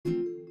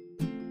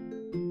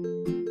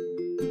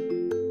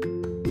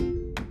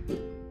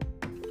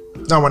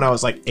not when I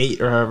was like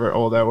 8 or however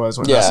old I was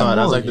when I saw it.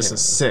 I was like, this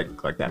is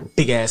sick. Like that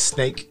big ass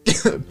snake.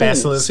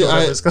 Basilisk. See,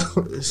 whatever it's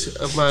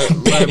called. my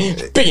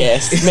Big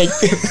ass snake.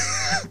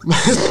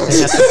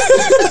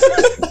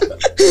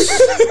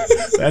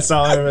 That's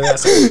all I remember.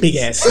 That's a big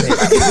ass snake.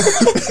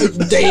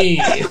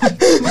 Damn.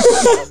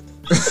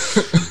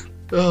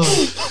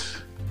 oh.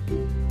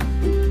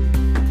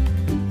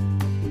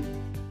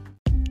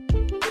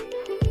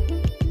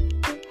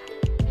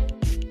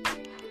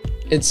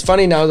 It's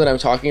funny now that I'm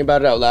talking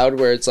about it out loud,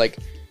 where it's like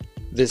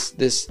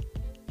this.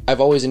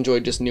 I've always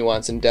enjoyed just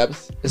nuance and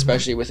depth,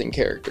 especially within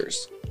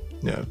characters.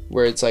 Yeah.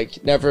 Where it's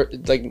like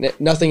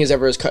nothing is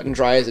ever as cut and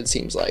dry as it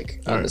seems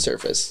like on the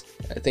surface.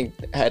 I think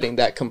adding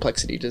that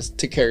complexity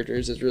to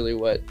characters is really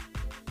what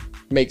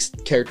makes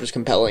characters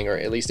compelling, or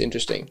at least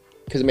interesting,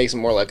 because it makes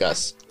them more like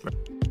us.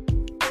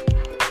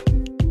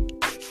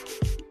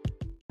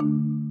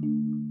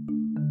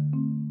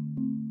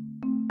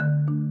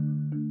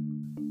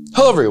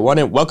 Hello everyone,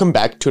 and welcome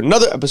back to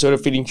another episode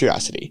of Feeding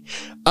Curiosity.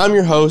 I'm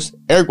your host,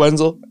 Eric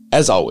Wenzel,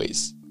 as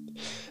always.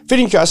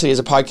 Feeding Curiosity is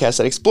a podcast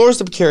that explores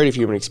the precarity of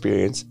human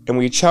experience, and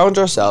we challenge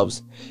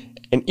ourselves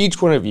and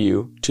each one of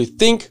you to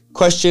think,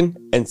 question,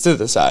 and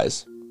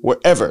synthesize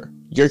wherever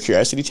your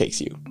curiosity takes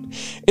you.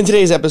 In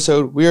today's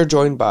episode, we are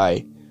joined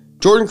by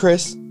Jordan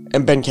Chris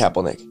and Ben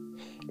Kapelnick.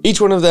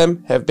 Each one of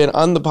them have been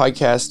on the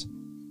podcast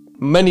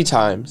many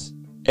times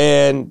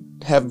and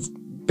have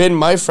been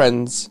my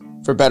friends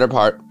for better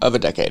part of a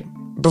decade.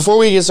 Before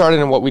we get started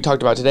on what we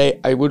talked about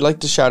today, I would like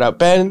to shout out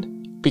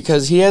Ben,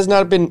 because he has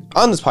not been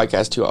on this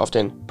podcast too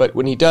often, but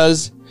when he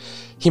does,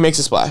 he makes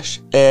a splash.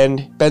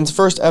 And Ben's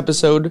first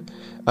episode,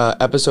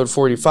 episode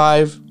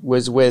 45,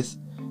 was with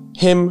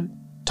him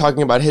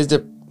talking about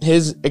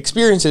his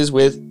experiences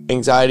with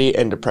anxiety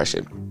and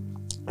depression,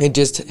 and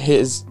just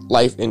his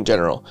life in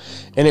general.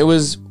 And it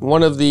was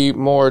one of the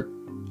more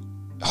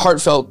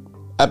heartfelt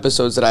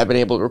episodes that I've been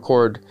able to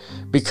record,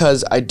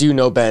 because I do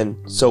know Ben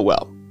so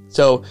well.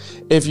 So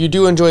if you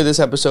do enjoy this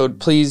episode,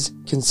 please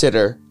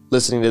consider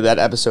listening to that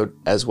episode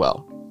as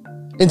well.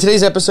 In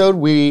today's episode,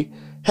 we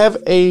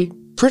have a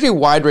pretty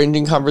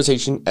wide-ranging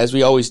conversation, as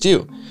we always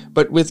do,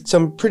 but with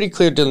some pretty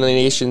clear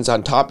delineations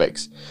on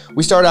topics.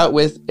 We start out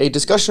with a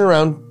discussion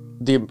around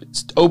the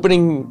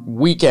opening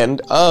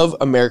weekend of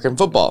American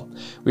football.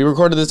 We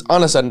recorded this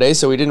on a Sunday,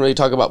 so we didn't really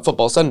talk about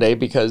Football Sunday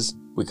because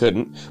we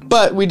couldn't,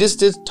 but we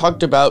just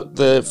talked about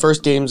the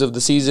first games of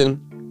the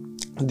season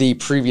the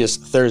previous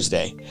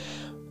Thursday.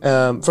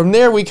 From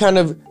there, we kind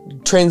of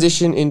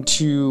transition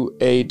into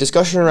a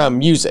discussion around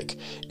music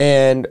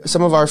and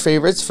some of our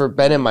favorites for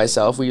Ben and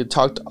myself. We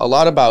talked a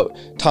lot about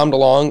Tom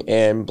DeLonge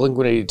and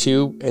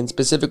Blink-182, and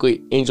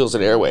specifically Angels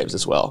and Airwaves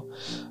as well.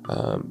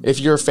 If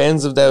you're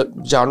fans of that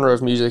genre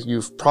of music,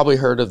 you've probably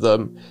heard of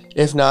them.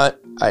 If not,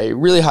 I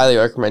really highly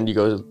recommend you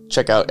go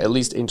check out at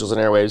least Angels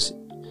and Airwaves.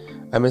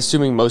 I'm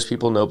assuming most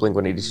people know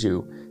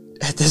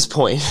Blink-182 at this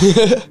point.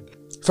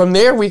 From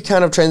there, we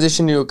kind of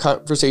transition to a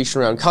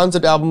conversation around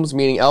concept albums,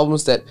 meaning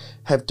albums that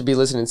have to be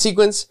listened in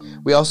sequence.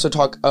 We also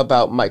talk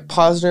about Mike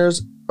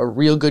Posner's A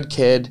Real Good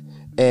Kid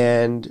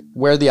and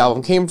where the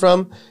album came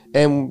from,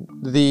 and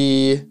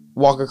the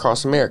Walk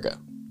Across America.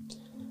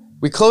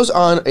 We close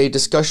on a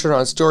discussion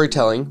on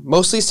storytelling,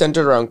 mostly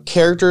centered around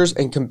characters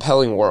and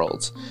compelling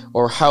worlds,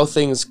 or how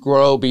things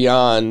grow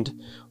beyond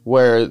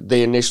where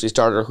they initially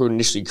started or who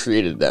initially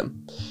created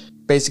them.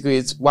 Basically,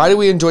 it's why do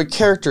we enjoy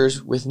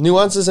characters with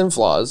nuances and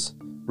flaws,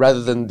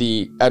 rather than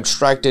the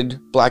abstracted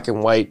black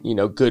and white,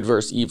 good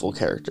versus evil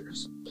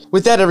characters.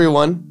 With that,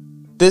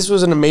 everyone, this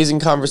was an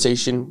amazing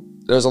conversation.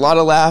 There's a lot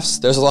of laughs,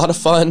 there's a lot of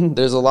fun,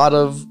 there's a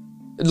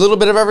little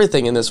bit of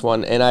everything in this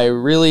one, and I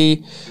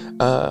really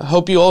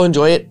hope you all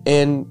enjoy it.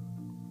 And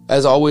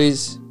as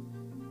always,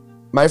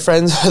 my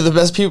friends are the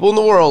best people in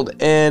the world,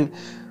 and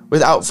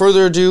without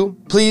further ado,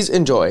 please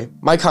enjoy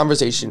my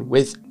conversation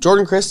with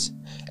Jordan Chris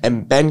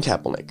and Ben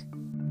Kapelnick.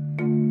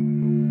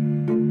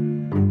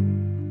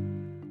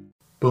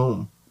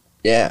 Boom.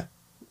 Yeah.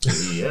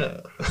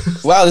 Yeah.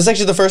 Wow, this is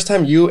actually the first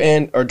time you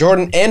or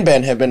Jordan and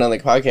Ben have been on the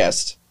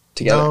podcast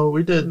together. No,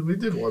 we did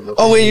one.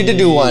 Oh wait, you did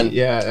do one.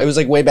 Yeah. It was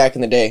like way back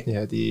in the day.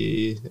 Yeah,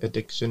 the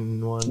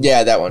addiction one.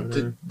 Yeah, that one.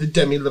 The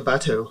Demi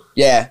Lovato.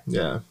 Yeah.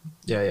 Yeah.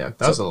 That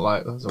was a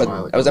lot. That was a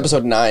while ago. That was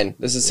episode 9.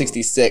 This is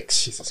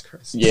 66. Jesus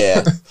Christ.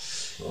 Yeah.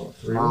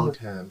 Long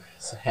time.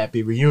 It's a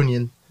happy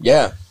reunion.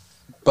 Yeah.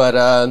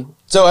 But,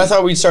 so I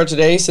thought we'd start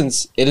today,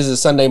 since it is a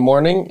Sunday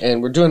morning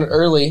and we're doing it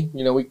early.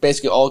 We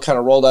basically all kind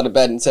of rolled out of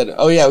bed and said,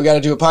 oh yeah, we got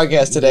to do a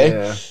podcast today.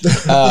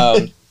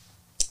 Yeah.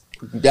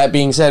 That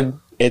being said,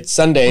 it's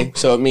Sunday,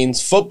 so it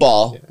means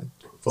football. Yeah.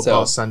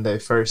 Football Sunday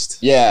first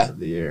of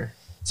the year.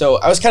 So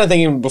I was kind of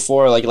thinking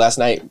before, like last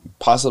night,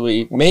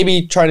 possibly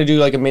maybe trying to do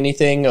like a mini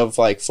thing of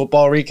like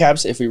football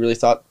recaps, if we really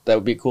thought that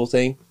would be a cool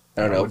thing.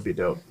 I don't know. That would be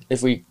dope.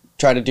 If we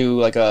try to do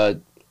like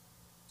a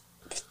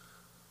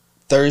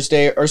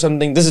Thursday or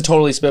something. This is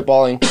totally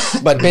spitballing,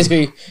 but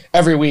basically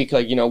every week,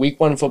 like, week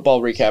 1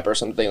 football recap or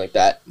something like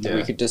that. Yeah.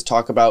 We could just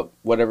talk about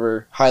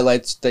whatever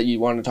highlights that you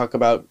want to talk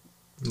about.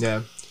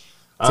 Yeah.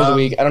 For the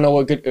week. I don't know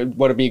what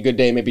would be a good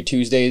day. Maybe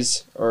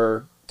Tuesdays,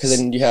 or because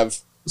then you have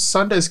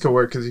Sundays could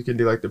work because you can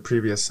do like the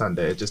previous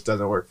Sunday. It just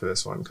doesn't work for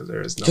this one because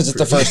there is no. Because it's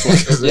the first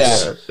one.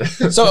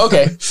 Yeah. So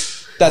okay,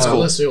 that's cool.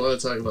 Unless you want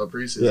to talk about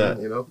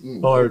preseason, you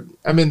know. Or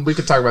I mean, we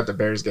could talk about the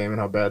Bears game and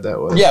how bad that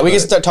was. Yeah, we can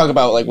start talking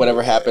about like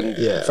whatever happened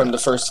from the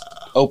first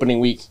opening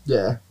week.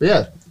 Yeah,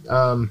 but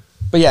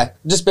But yeah,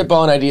 just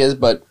spitballing ideas,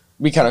 but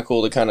be kind of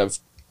cool to kind of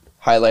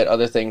highlight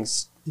other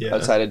things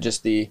outside of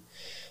just the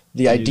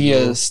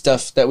idea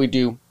stuff that we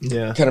do.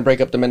 Yeah. Kind of break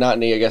up the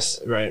monotony, I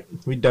guess. Right.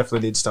 We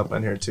definitely need Stump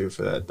on here too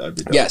for that. That'd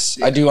be dope. Yes,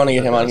 I do want to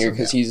get him on here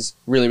because he's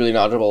really, really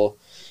knowledgeable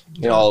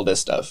in all of this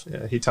stuff.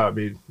 Yeah, he taught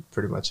me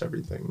pretty much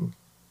everything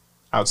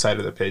outside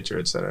of the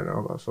Patriots that I know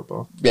about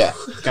football. Yeah.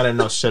 I didn't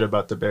know shit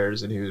about the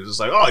Bears, and he was just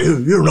like, "Oh,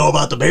 you don't know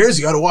about the Bears?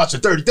 You got to watch the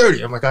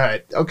 30-30." I'm like, "All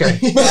right, okay."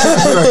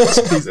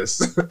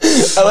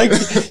 Jesus. I like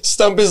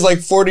Stump is like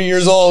 40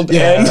 years old.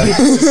 Yeah, And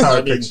that's how I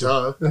I mean, picture.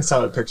 duh. That's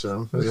how I picture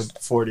him. Like a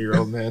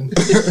 40-year-old man.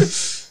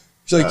 He's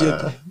like,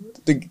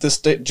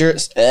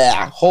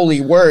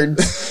 holy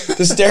words,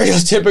 the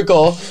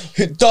stereotypical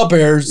the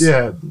Bears.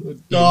 Yeah.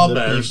 Dog The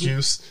Bears. beef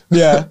juice.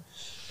 Yeah.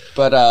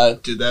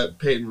 But Dude, that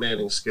Peyton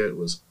Manning skit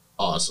was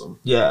awesome.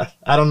 Yeah,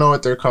 I don't know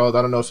what they're called.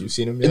 I don't know if you've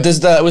seen them yet. was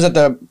that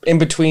the in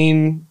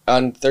between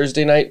on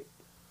Thursday night?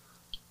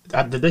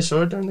 Did they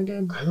show it during the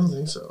game? I don't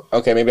think so.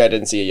 Okay, maybe I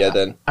didn't see it yet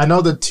then. I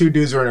know the two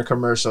dudes were in a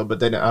commercial,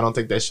 but I don't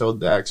think they showed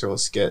the actual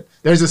skit.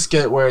 There's a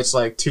skit where it's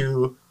like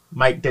two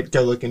Mike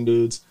Ditka looking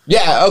dudes.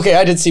 Yeah, okay,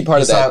 I did see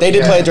part of You saw that. it? They did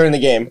Yeah. play it during the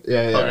game.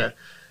 Yeah, yeah. Okay.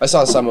 I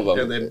saw some of them.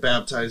 And they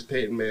baptized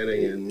Peyton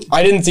Manning in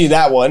I didn't see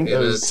that one. It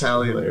was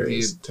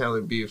hilarious.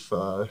 Italian beef.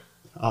 Aju.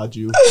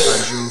 Aju.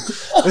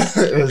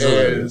 It was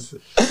hilarious.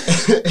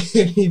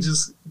 and he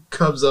just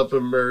comes up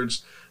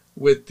emerged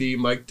with the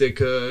Mike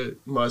Ditka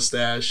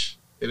mustache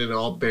and in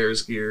all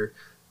Bears gear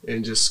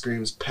and just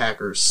screams,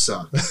 "Packers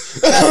suck."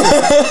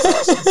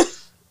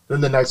 Then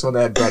the next one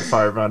they had Brett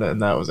Favre on it,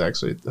 and that was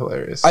actually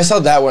hilarious. I saw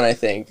that one, I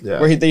think. Yeah.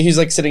 Where he's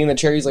like sitting in the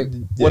chair. He's like,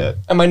 "What? Yeah.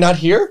 Am I not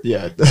here?"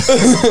 Yeah,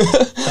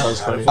 that was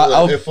funny.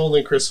 If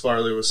only Chris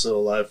Farley was still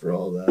alive for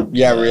all that.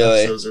 Yeah,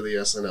 really. Those are the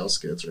SNL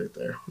skits right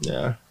there.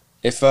 Yeah,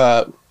 If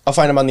I'll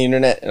find him on the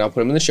internet and I'll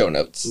put him in the show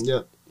notes.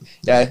 yeah,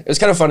 Yeah, it was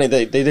kind of funny.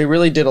 They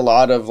really did a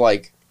lot of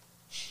like.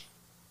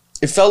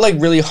 It felt like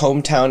really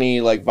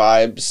hometowny like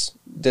vibes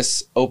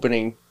this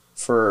opening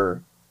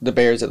for the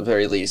Bears at the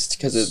very least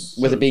because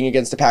with it being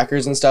against the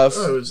Packers and stuff.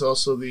 Oh, it was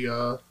also the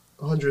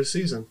 100th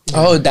season.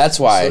 Oh, that's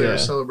why. So they Yeah. were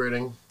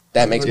celebrating.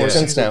 That makes more 100th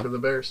sense season now. for the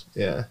Bears.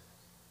 yeah.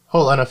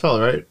 Whole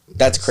NFL, right?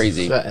 That's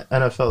crazy. The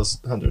NFL's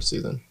 100th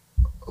season.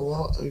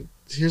 Well,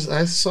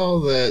 I saw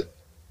that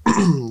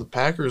the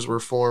Packers were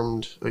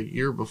formed a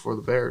year before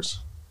the Bears.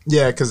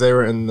 Yeah, because they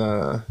were in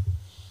the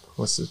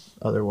what's the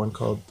other one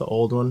called? The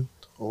old one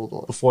Old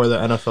one. before the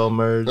NFL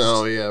merged.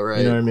 Oh yeah, right.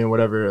 You know what I mean?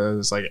 Whatever it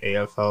was, like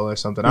AFL or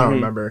something. I don't Mhm.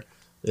 remember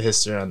the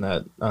history on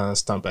that.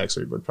 Stump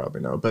actually would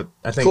probably know, but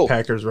I think Cool.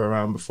 Packers were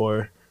around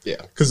before.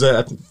 Yeah. Because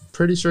I'm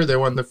pretty sure they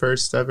won the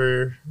first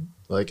ever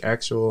like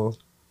actual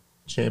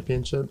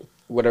championship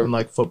Whatever, in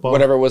like football.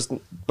 whatever was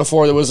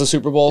before there was a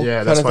Super Bowl. Yeah,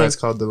 kind that's of why thing. it's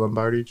called the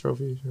Lombardi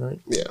Trophy, right?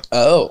 Yeah.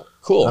 Oh,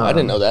 cool. I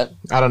didn't know that.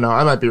 I don't know.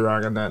 I might be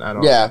wrong on that. I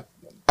don't. Yeah,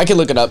 I can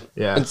look it up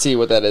Yeah. and see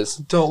what that is.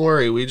 Don't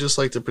worry, we just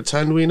like to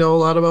pretend we know a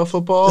lot about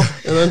football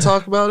and then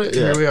talk about it.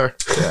 Yeah. Here we are.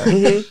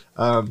 Yeah.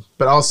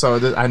 But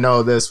also, I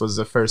know this was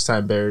the first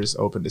time Bears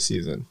opened a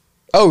season,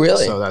 Oh,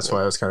 really? so that's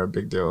why it was kind of a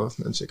big deal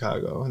in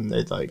Chicago, and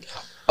they'd like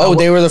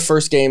They were the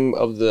first game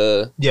of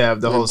the. the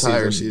whole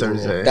entire season, season,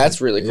 Thursday.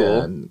 That's really cool.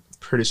 Yeah, and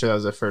pretty sure that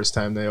was the first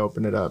time they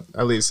opened it up,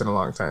 at least in a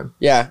long time.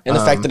 Yeah, and the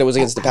fact that it was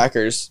against the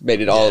Packers made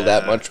it all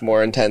that much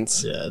more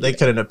intense. Yeah, they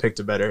couldn't have picked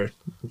a better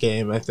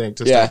game, I think,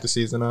 to Yeah. start the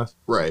season off.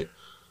 Right.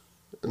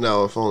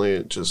 No, if only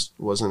it just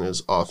wasn't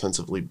as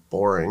offensively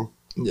boring.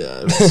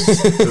 Yeah,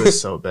 it was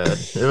so bad.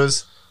 It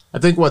was. I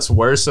think what's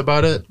worse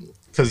about it,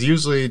 because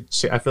usually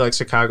I feel like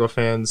Chicago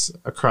fans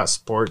across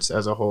sports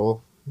as a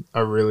whole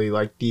are really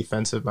like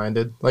defensive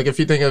minded. Like if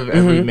you think of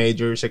every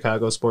major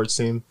Chicago sports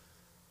team,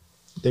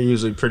 they're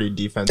usually pretty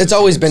defensive. It's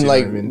always teams, been you know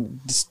like what I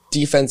mean?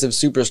 defensive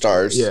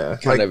superstars. Yeah,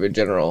 kind like- of in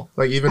general.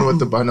 Like even with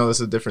the I know this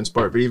is a different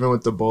sport, but even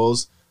with the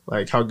Bulls,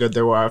 like how good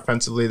they were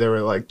offensively, they were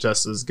like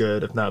just as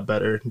good, if not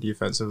better,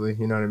 defensively.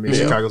 You know what I mean? Yeah.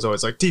 Chicago's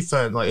always like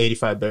defense, like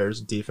 85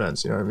 Bears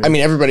defense. You know what I mean? I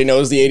mean, everybody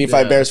knows the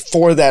 85 Yeah. Bears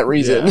for that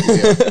reason.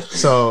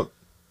 So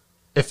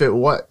if it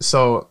was,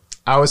 so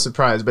I was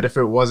surprised, but if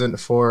it wasn't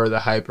for the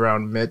hype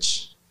around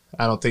Mitch,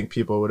 I don't think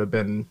people would have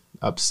been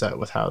upset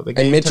with how the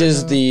game And Mitch turned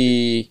is out.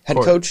 the head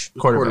Quar- coach?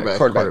 quarterback.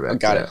 Quarterback.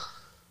 Got yeah. it.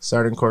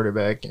 Starting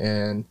quarterback,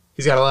 and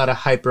he's got a lot of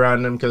hype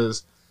around him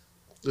because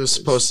It was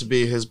supposed to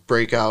be his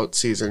breakout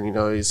season. You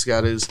know, he's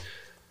got his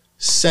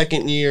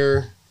second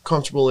year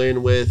comfortable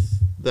in with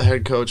the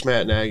head coach,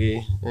 Matt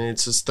Nagy, and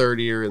it's his third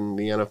year in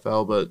the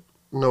NFL, but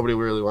nobody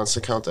really wants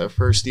to count that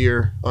first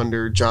year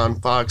under John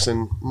Fox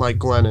and Mike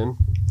Glennon.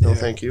 No, Yeah.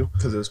 thank you.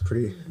 it was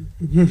pretty.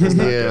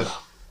 Yeah.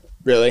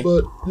 Really?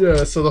 But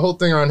yeah, so the whole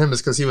thing around him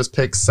is because he was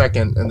picked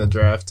second in the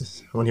draft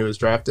when he was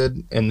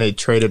drafted, and they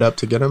traded up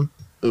to get him.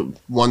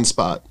 One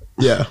spot.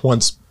 Yeah,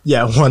 one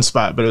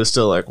spot, but it was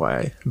still like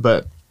why?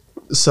 But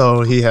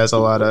So he has a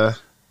lot of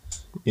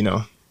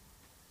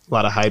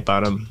hype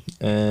on him,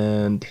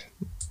 and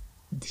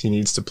he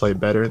needs to play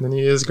better than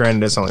he is.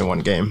 Granted, it's only one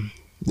game,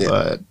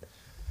 but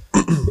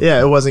yeah,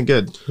 it wasn't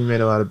good. He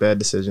made a lot of bad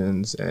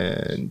decisions,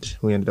 and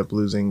we ended up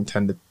losing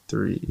 10-3,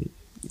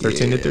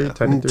 13-3,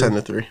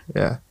 10-3.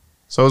 Yeah.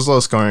 So it was low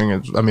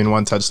scoring. I mean,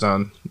 one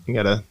touchdown. You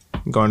gotta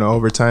go into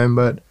overtime,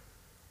 but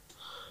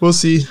we'll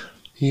see.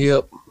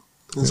 Yep.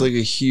 It's like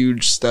a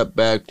huge step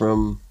back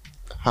from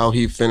how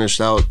he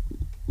finished out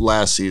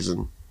last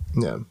season.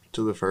 Yeah.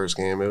 To the first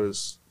game. It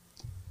was.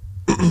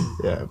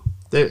 Yeah.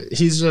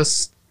 He's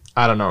just,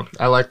 I don't know.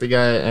 I like the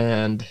guy,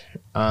 and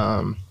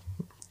a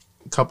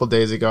couple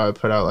days ago I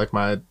put out like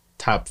my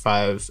top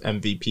 5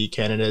 MVP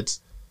candidates,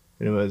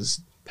 and it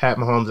was Pat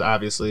Mahomes,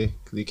 obviously,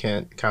 because you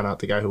can't count out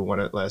the guy who won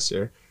it last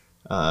year.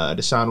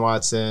 Deshaun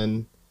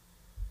Watson,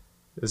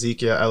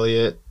 Ezekiel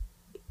Elliott,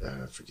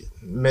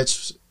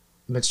 Mitch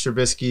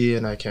Trubisky,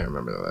 and I can't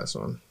remember the last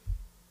one.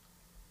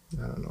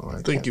 I don't know.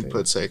 I think you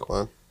put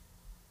Saquon.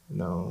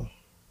 No.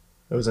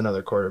 It was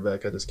another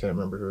quarterback. I just can't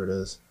remember who it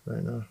is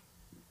right now.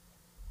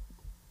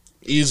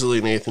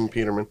 Easily Nathan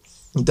Peterman.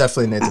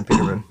 Definitely Nathan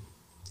Peterman.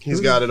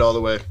 He's got it all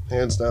the way.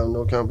 Hands down,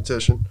 no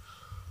competition.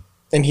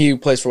 And he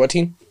plays for what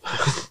team?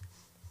 I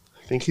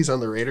think he's on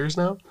the Raiders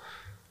now.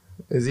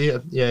 Is he?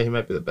 Yeah, he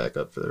might be the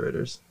backup for the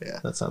Raiders. Yeah.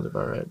 That sounds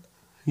about right.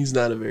 He's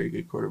not a very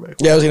good quarterback.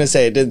 Yeah, I was gonna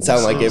say it didn't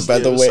sound like it by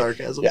the way.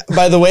 Sarcasm. Yeah,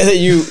 by the way that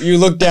you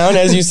looked down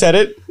as you said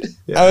it,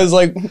 Yeah. I was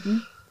like,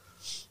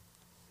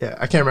 Yeah,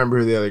 I can't remember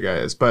who the other guy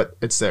is, but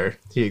it's there.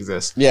 He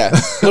exists. yeah.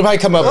 It'll probably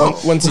come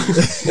up once.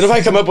 It'll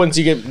probably come up once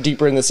you get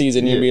deeper in the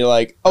season. You'll be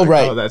like, oh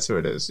right, Oh, that's who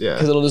it is. Yeah.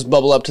 because it'll just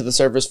bubble up to the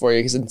surface for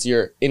you since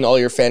you're in all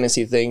your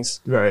fantasy things.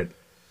 Right.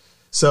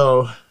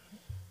 So,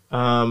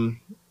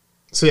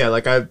 yeah,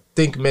 like I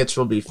think Mitch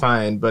will be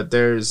fine, but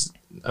there's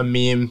a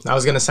meme. I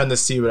was gonna send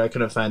this to you, but I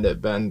couldn't find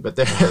it, Ben. But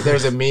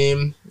there's a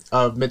meme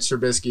of Mitch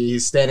Trubisky.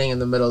 He's standing in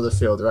the middle of the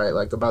field, right,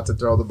 like about to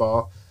throw the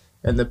ball,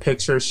 and the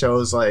picture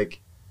shows like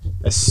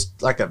a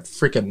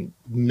freaking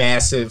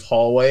massive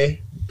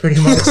hallway,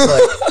 pretty much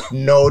like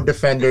no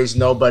defenders,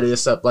 nobody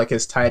except like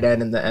his tight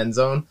end in the end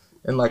zone,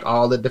 and like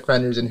all the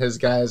defenders and his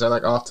guys are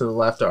like off to the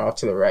left or off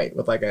to the right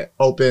with like an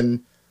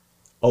open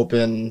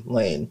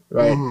lane,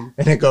 right? Mm-hmm.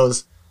 And it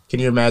goes, can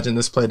you imagine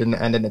this play didn't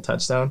end in a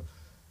touchdown?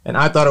 And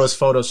I thought it was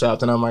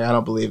photoshopped, and I'm like, I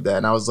don't believe that.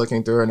 And I was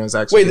looking through it, and it was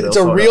actually Wait, it's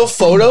a real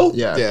photo?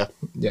 Yeah.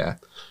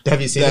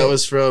 Have you seen That it?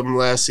 was from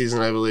last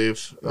season, I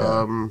believe.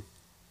 Yeah.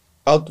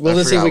 We'll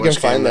just see if forgot we can which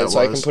find game that that so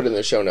I can was. put it in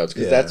the show notes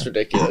because Yeah. that's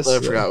ridiculous. I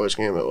forgot which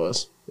game it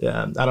was.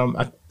 Yeah,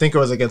 I think it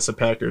was against the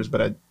Packers,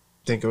 but I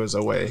think it was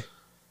away.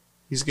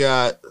 He's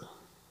yeah,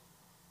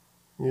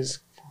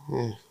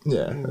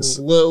 Yeah,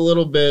 a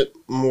little bit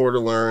more to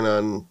learn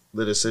on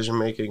the decision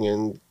making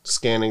and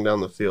scanning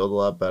down the field a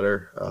lot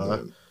better.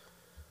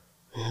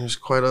 There's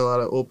quite a lot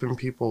of open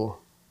people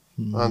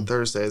on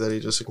Thursday that he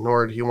just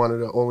ignored. He wanted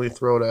to only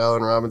throw to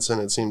Allen Robinson,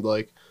 it seemed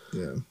like.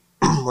 yeah,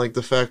 Like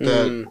the fact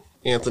that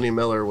Anthony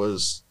Miller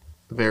was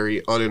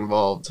very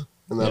uninvolved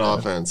in that I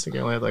offense. think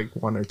he only had like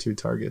 1 or 2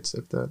 targets,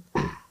 if that.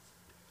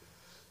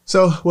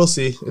 So we'll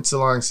see. It's a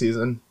long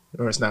season,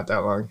 or it's not that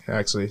long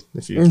actually,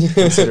 if you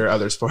consider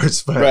other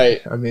sports. But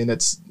Right. I mean,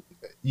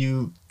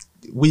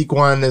 week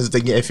 1 is the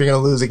game. If you're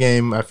gonna lose a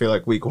game, I feel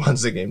like week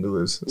 1's the game to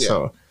lose. Yeah.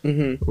 So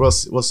Mm-hmm.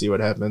 we'll see what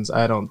happens.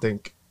 I don't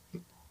think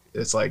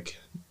it's like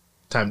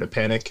time to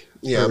panic.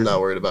 Yeah, I'm not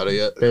worried about it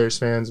yet. Bears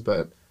fans,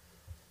 but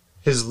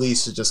his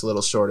leash is just a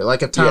little shorter.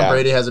 Like if Tom Yeah.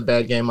 Brady has a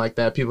bad game like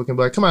that, people can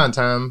be like, "Come on,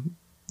 Tom.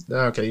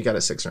 Okay, you got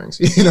a 6 rings."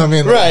 You know what I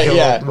mean? Like, Right,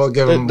 yeah. We'll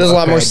give him. There's a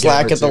lot more bad game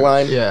slack or at the 2.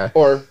 line. Yeah,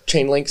 Or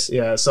chain links.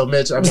 yeah. So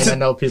Mitch, I mean, I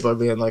know people are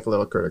being like a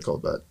little critical,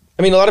 but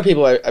I mean, a lot of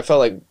people, I felt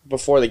like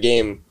before the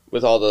game,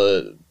 with all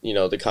the,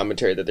 the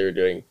commentary that they were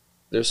doing,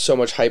 there's so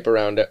much hype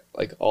around it,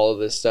 like all of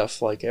this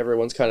stuff. Like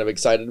everyone's kind of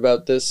excited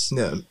about this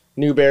yeah,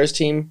 new Bears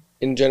team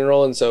in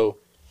general. And so,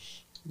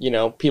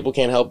 people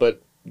can't help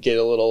but get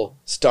a little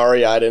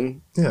starry-eyed and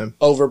yeah,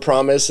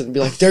 overpromise and be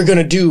like, they're going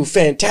to do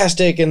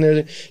fantastic. And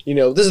they're,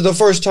 this is the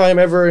first time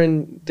ever.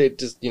 And they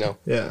just,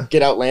 yeah.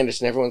 get outlandish.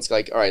 And everyone's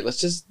like, all right, let's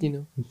just,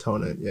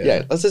 Tone it.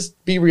 yeah, let's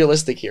just be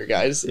realistic here,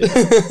 guys.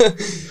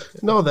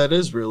 No, that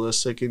is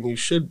realistic, and you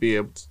should be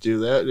able to do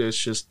that. It's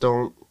just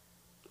don't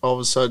all of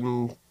a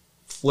sudden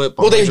flip.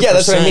 Well,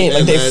 that's what I mean.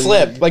 Like, and they then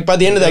flip. Like, by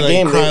the end of that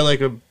game, cry they-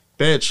 like a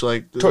bitch.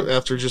 Like Tor-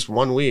 after just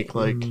 1 week,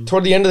 like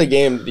toward the end of the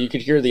game, you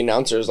could hear the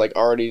announcers, like,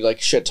 already, like,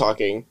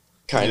 shit-talking,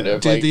 kind of.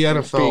 dude, like, the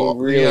NFL, being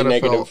really the NFL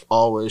negative.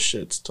 always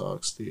shit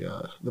talks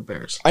the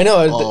Bears. I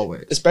know,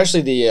 Always.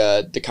 especially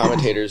the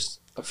commentators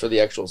for the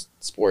actual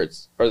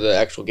sports, or the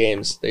actual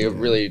games, they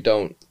really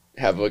don't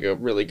have, like, a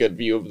really good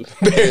view of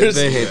the Bears.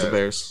 They hate Yeah. the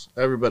Bears.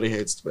 Everybody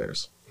hates the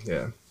Bears.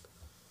 Yeah.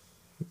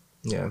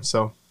 Yeah.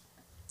 So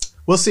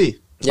we'll see.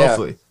 Yeah.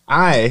 Hopefully,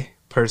 I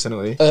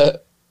personally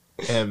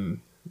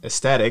am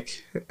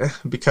ecstatic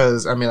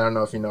because I mean I don't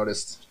know if you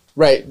noticed.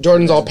 Right,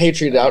 Jordan's all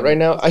Patriot out right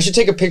now. I should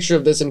take a picture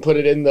of this and put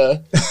it in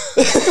the...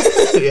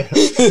 Yeah.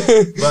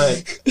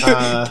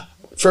 But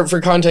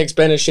For context,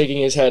 Ben is shaking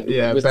his head.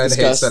 Yeah, with Ben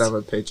disgust. hates that I'm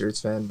a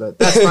Patriots fan, but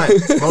that's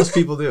fine. Most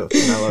people do,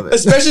 and I love it.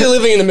 Especially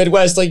living in the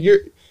Midwest, like you're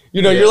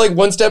Yeah. like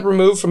one step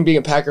removed from being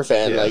a Packer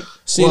fan. Yeah. Like,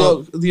 So, you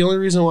know, the only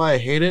reason why I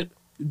hate it,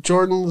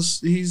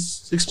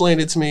 he's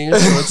explained it to me,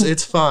 so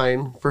it's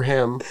fine for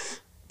him.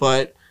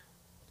 But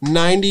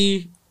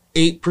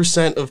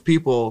 98% of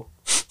people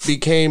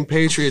became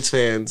Patriots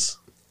fans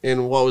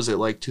in, what was it,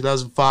 like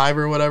 2005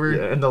 or whatever?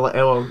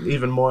 Yeah,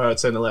 even more, I'd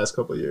say in the last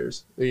couple of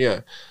years.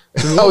 Yeah.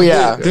 oh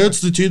yeah.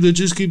 That's the team that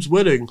just keeps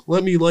winning.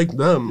 Let me like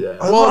them. Yeah.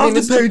 Well, I mean,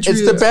 it's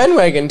the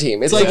bandwagon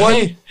team. It's It's like, the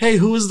one. hey,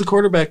 who was the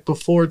quarterback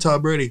before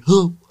Tom Brady?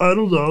 Huh, I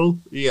don't know.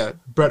 Yeah.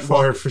 Brett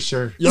Favre for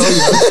sure. Yeah,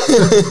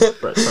 yeah.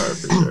 Brett Favre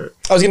for sure.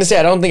 I was gonna say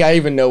I don't think I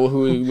even know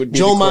who would be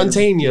Joe the quarterback.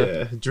 Montana.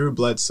 Yeah, Drew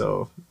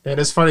Bledsoe. And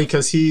it's funny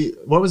because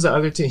what was the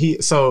other team?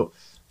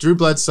 Drew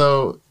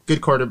Bledsoe,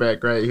 good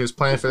quarterback, right? He was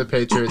playing for the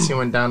Patriots. He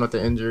went down with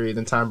the injury.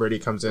 Then Tom Brady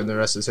comes in. The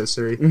rest is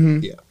history.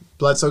 Mhm. Yeah.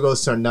 Bledsoe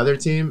goes to another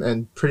team,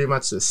 and pretty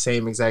much the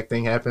same exact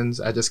thing happens.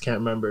 I just can't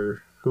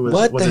remember who was.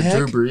 What Was the it heck?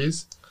 Drew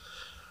Brees?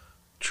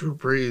 Drew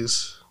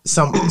Brees.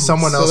 Someone So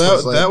else that,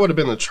 was like, that would have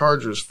been the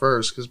Chargers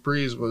first, because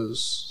Brees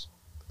was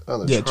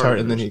on the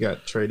Chargers. and then he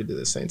got traded to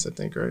the Saints, I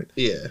think, right?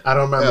 Yeah. I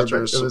don't remember, After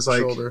but his it was like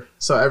shoulder.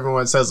 so.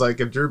 Everyone says like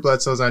if Drew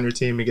Bledsoe's on your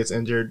team, he gets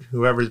injured.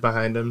 Whoever's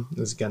behind him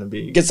is gonna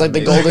be Gets, like, the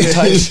amazing. golden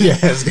touch. Yeah,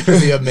 it's gonna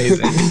be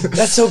amazing.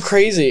 That's so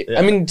crazy. Yeah.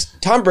 I mean,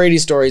 Tom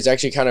Brady's story is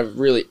actually kind of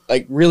really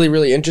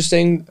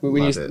interesting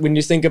when Love it.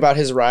 you think about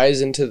his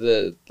rise into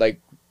the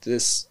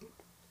this.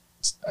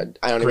 I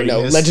don't even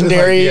know, Greatness.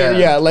 legendary, Like,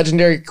 yeah.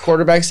 legendary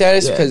quarterback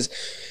status, Yeah. because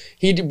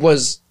he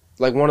was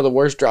like one of the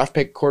worst draft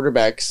pick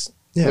quarterbacks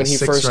Yeah, when he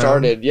sixth first round.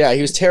 started. Yeah,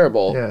 he was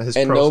terrible, Yeah, his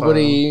and profile.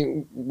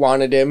 nobody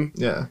wanted him.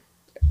 Yeah,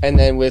 And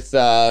then with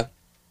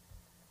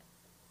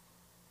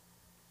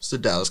It's the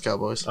Dallas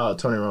Cowboys.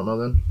 Tony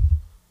Romo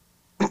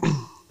then.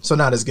 So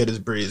not as good as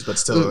Breeze, but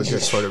still a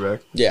good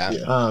quarterback.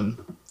 yeah.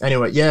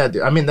 Anyway, yeah,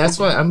 dude, I mean that's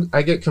why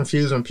I get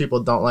confused when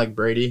people don't like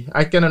Brady.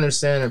 I can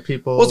understand if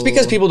people. Well, it's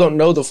because people don't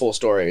know the full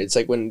story. It's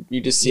like when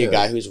you just see a Yeah.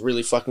 guy who's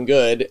really fucking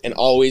good and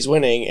always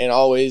winning and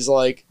always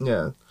like.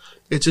 Yeah,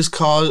 It just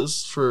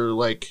caused for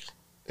like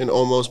an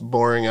almost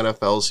boring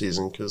NFL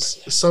season,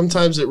 because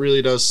sometimes it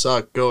really does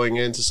suck going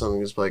into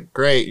something. It's like,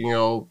 great, you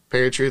know,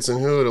 Patriots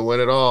and who to win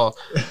it all.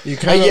 You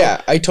kind of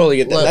Yeah, I totally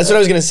get that. Like- That's what I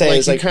was gonna say. like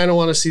Is you like, kind of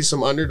want to see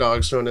some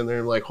underdogs thrown in there,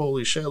 and like,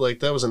 holy shit, like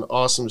that was an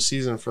awesome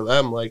season for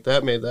them. Like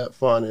that made that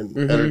fun and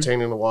Mhm.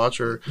 entertaining to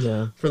watch. Or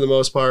yeah, for the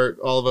most part,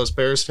 all of us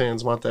Bears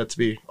fans want that to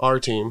be our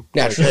team.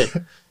 naturally.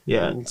 Like,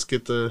 yeah. let's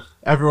get the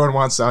Everyone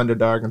wants the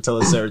underdog until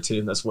it's their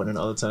team that's winning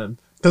all the time.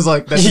 Because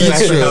like that's Yeah,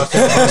 exactly true. how I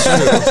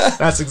feel.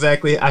 That's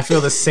exactly. I feel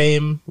the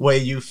same way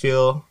you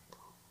feel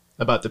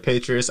about the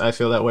Patriots. I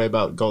feel that way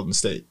about Golden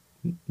State.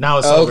 Now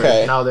it's Okay.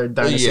 over. Now their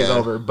dynasty's Yeah.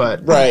 over.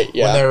 But Right,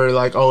 yeah. when they were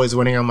like always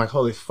winning, I'm like,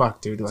 holy fuck,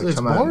 dude! Like, It's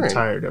come on, I'm boring.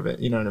 tired of it.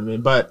 You know what I mean?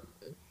 But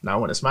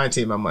now when it's my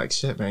team, I'm like,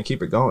 shit, man,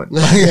 keep it going.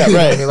 Yeah, You know what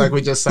right. I mean, like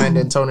we just signed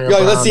Antonio. You're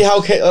like, let's Brown. see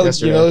how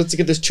yesterday. let's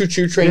get this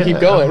choo-choo train Yeah, keep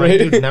going, I'm like,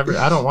 right? dude, never.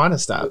 I don't want to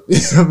stop. You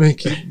know what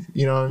I mean?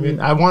 You know what I mean?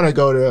 I want to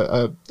go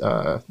to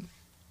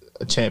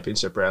a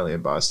championship rally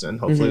in Boston.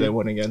 Hopefully Mhm. they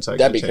win again, so I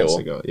That'd get a be chance cool.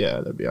 to go. Yeah,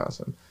 that'd be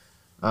awesome.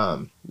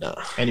 no.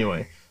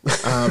 Anyway,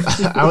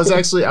 I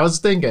was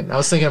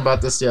thinking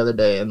about this the other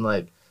day, and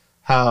like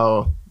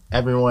how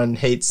everyone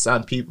hates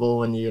on people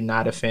when you're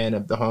not a fan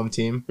of the home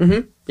team.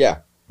 Mm-hmm. Yeah.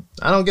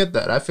 I don't get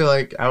that. I feel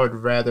like I would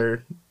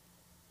rather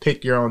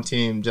pick your own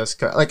team just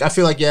 'cause, like I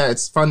feel like yeah,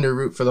 it's fun to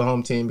root for the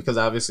home team because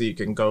obviously you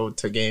can go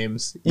to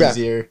games Yeah.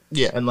 easier.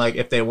 Yeah. And like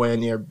if they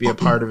win, you be a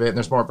part of it, and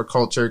there's more of a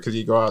culture because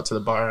you go out to the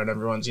bar and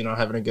everyone's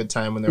having a good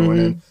time when they're Mhm.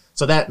 winning.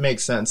 So that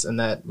makes sense in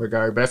that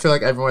regard. But I feel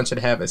like everyone should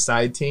have a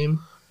side team.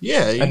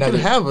 Yeah, you Another-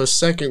 could have a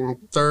second,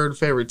 third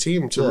favorite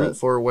team to Yeah. root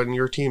for when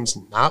your team's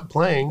not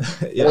playing.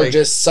 Yeah. Or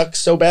just sucks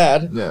so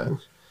bad. Yeah.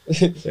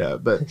 Yeah,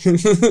 but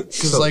Because,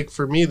 So- like,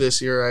 for me this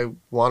year, I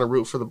want to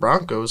root for the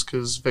Broncos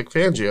because Vic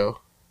Fangio.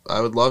 I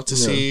would love to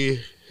Yeah. see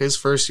his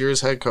first year as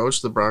head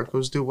coach, the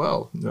Broncos, do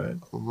well. right,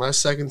 My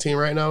second team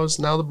right now is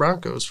now the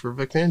Broncos for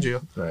Vic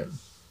Fangio. right.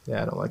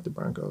 Yeah, I don't like the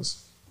Broncos.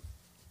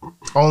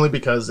 Only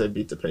because they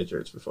beat the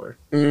Patriots before.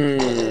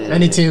 Mm.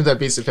 Any team that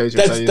beats the Patriots,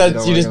 I usually That's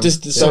don't you like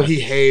just them. So so he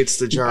hates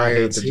the I hate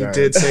Giants. the He Giants.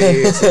 did say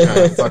he hates the I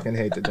Giants. fucking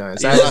hate the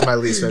Giants. That is my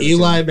least favorite.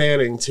 Eli team.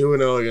 Manning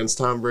 2-0 against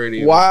Tom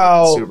Brady. in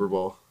Wow. the Super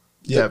Bowl.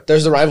 Yeah,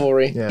 there's the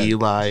rivalry. yeah,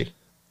 Eli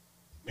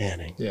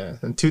Manning. yeah.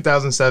 In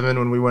 2007,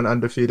 when we went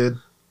undefeated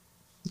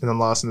and then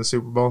lost in the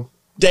Super Bowl,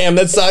 Damn,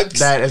 that sucks.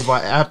 that is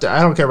why. After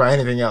I don't care about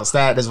anything else.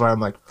 That is why I'm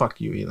like,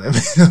 fuck you, Eli.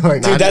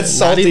 Like, Dude, that's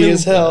salty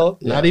as hell.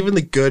 Not even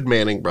the good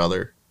Manning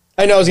brother.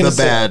 I know I was The gonna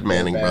say. bad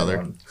Manning bad brother.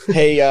 one.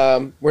 Hey,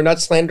 we're not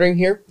slandering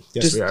here.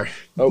 Yes, Just- we are.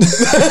 Oh.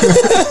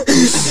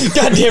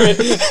 God damn it.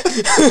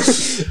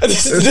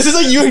 this is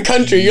like you in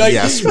country. You're like,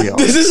 Yes, we are.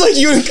 This is like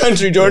you in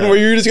country, Jordan, Yeah. where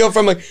you just go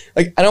from like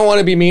I don't want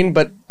to be mean,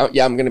 but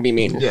yeah, I'm going to be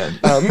mean. Yeah,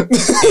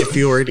 If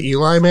you were an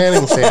Eli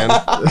Manning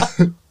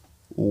fan,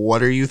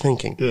 what are you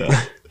thinking?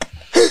 yeah.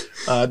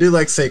 I do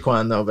like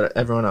Saquon though, but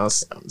everyone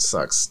else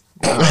sucks.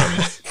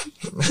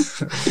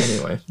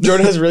 Anyway.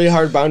 Jordan has really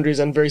hard boundaries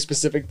on very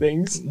specific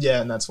things.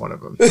 Yeah, and that's one of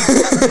them.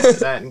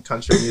 That and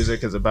country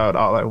music is about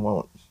all I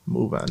won't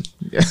move on.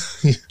 Yeah.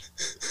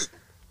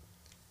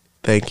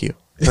 Thank you.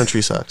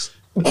 Country sucks.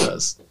 It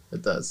does.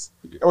 It does.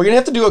 Are we gonna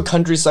have to do a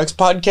Country Sucks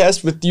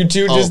podcast with you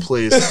two? Oh,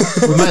 please.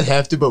 We might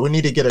have to, but we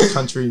need to get a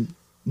country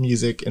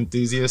music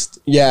enthusiast.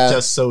 Yeah.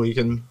 Just so we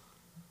can,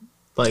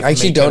 like, I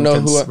actually make don't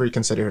him know who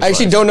reconsider his I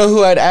actually life. don't know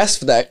who I'd ask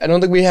for that. I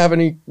don't think we have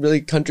any really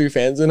country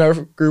fans in our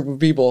group of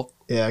people.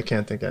 Yeah, I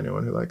can't think of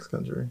anyone who likes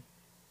country.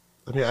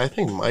 I mean, I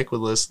think Mike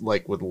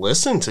would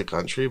listen to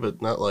country,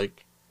 but not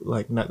like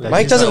Like, not that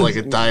Mike he's doesn't- not like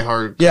a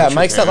diehard. Yeah, country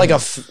Mike's not fan.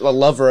 like a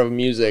lover of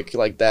music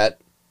like that.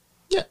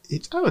 Yeah,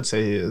 I would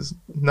say he is.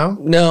 No?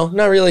 No,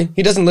 not really.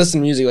 He doesn't listen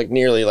to music like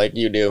nearly like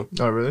you do.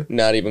 Oh, really?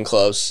 Not even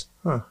close.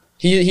 Huh.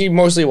 He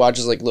mostly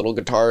watches like little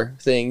guitar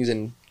things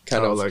and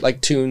kind Oh, of like-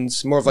 like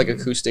tunes, more of like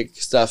acoustic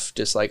stuff.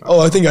 Just like, oh,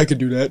 I think I could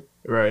do that,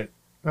 Right.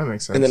 That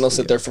makes sense. and then he'll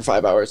sit there for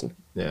 5 hours. And,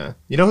 Yeah.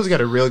 You know who's got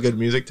a real good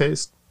music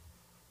taste?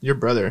 Your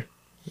brother.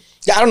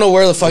 yeah, I don't know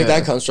where the fuck Yeah.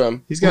 that comes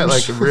from. He's got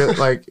like a real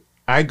like.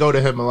 I go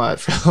to him a lot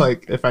for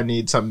like if I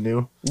need something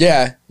new.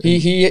 Yeah,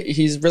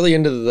 he's really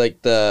into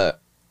the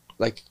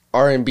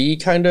R&B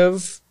kind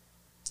of,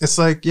 It's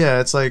like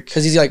it's like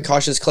because he's like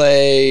Cautious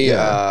Clay.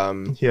 Yeah.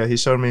 yeah. He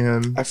showed me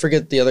him. I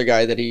forget the other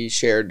guy that he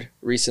shared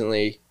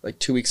recently, like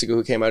 2 weeks ago,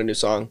 who came out a new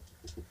song.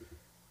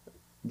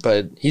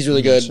 But he's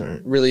really good. Sure.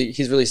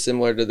 He's really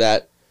similar to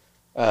that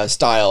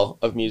style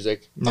of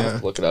music. I'll have Yeah.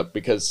 to look it up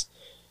because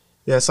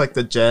Yeah, it's like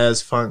the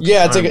jazz funk.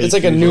 yeah, it's R&B like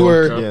a fusion.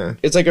 newer, Yeah,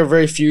 it's like a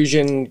very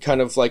fusion kind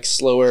of like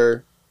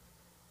slower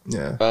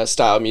yeah,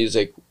 style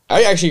music.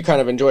 I actually kind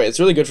of enjoy it.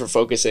 It's really good for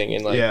focusing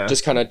and like Yeah.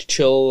 just kind of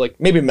chill, like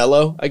maybe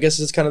mellow. I guess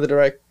is kind of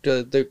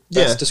the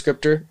best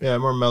descriptor. yeah.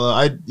 More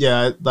mellow.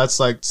 That's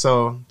like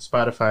so.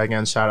 Spotify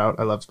again. Shout out.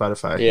 I love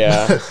Spotify.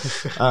 Yeah.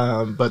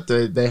 But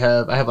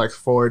I have like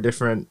 4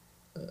 different.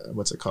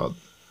 What's it called?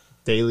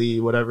 Daily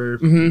whatever.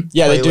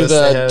 Yeah, they do Playlists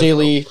the they have.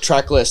 daily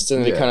track lists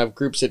and it Yeah. kind of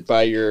groups it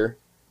by your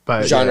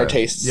But genre yeah,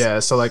 tastes. Yeah,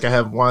 so like I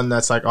have one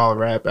that's like all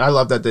rap. I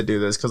love that they do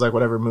this because like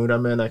whatever mood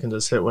I'm in, I can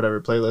just hit whatever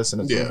playlist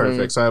and it's Yeah.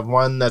 perfect. So I have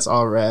one that's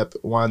all rap,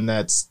 one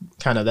that's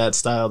kind of that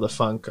style, the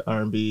funk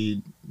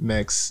R&B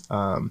mix.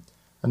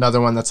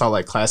 Another one that's all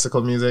like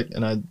classical music,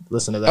 and I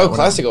listen to that. Oh, when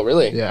classical,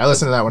 really? I'm, yeah, I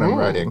listen to that when I'm Ooh.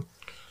 writing.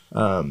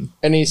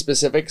 Any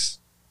specifics?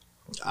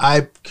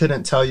 I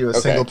couldn't tell you a Okay.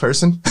 single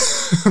person,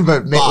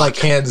 but like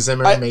Hans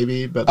Zimmer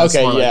maybe. But that's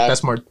Okay, more yeah. like,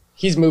 that's more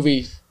He's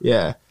movie.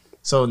 yeah.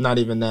 So not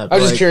even that. I but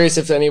was just like, curious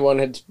if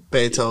anyone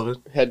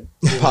Beethoven. had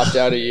popped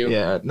out at you.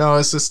 Yeah, no,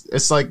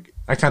 it's like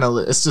I kind of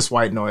it's just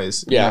white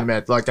noise. You know Yeah. what I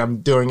mean? Like I'm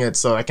doing it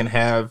so I can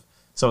have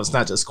so it's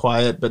not just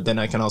quiet, but then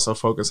I can also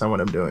focus on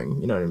what I'm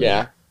doing. You know what I mean?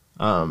 Yeah.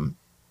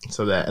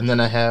 So that, and then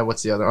I have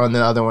what's the other? Oh, and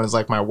the other one is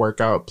like my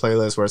workout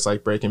playlist where it's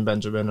like Breaking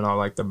Benjamin and all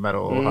like the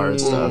metal hard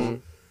stuff,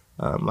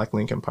 like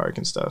Linkin Park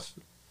and stuff.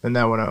 And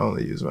that one I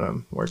only use when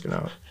I'm working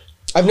out.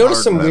 I've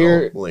noticed some Hard metal,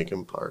 weird.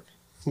 Linkin Park.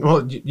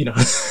 Well, you know,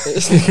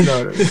 you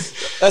know what I mean?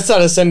 That's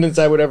not a sentence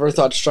I would ever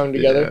thought strung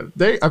together.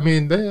 Yeah.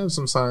 They have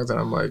some songs that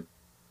I'm like,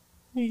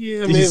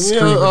 Yeah, He's maybe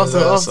screaming off his the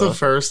ass off the off.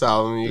 first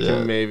album, you Yeah.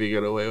 can maybe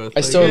get away with.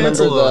 I still it's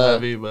a remember little the-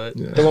 heavy, but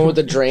yeah. The one with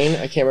the drain.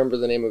 I can't remember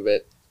the name of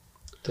it.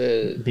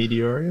 The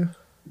Meteoria?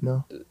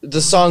 No.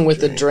 song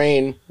with the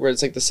drain where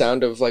it's like the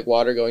sound of like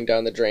water going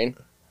down the drain.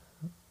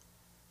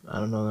 I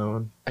don't know that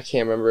one. I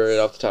can't remember it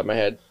off the top of my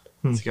head.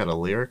 has it got a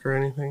lyric or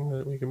anything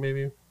that we can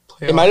maybe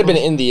play? It might have been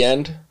In the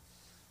End,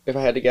 if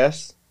I had to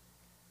guess.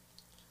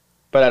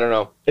 But I don't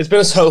know. It's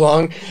been so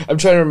long. I'm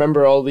trying to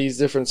remember all these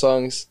different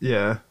songs.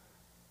 Yeah.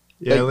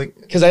 Yeah,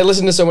 Because I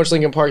listen to so much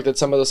Linkin Park that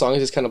some of the songs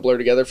just kind of blur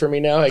together for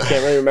me now. I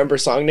can't really remember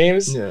song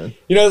names. yeah.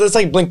 You know, that's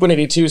like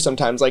Blink-182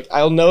 sometimes. Like,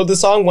 I'll know the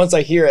song once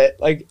I hear it.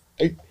 Like,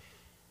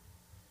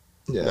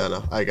 Yeah.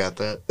 No, I got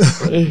that.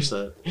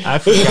 100%. I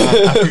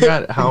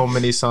forgot how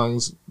many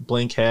songs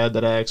Blink had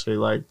that I actually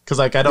like. Cause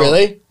like I don't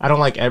Really? I don't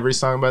like every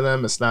song by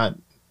them. It's not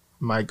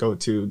my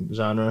go-to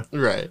genre.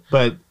 Right.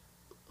 But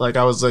like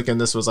I was looking,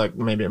 this was like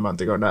maybe a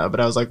month ago now. But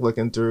I was like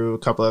looking through a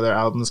couple of their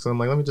albums because I'm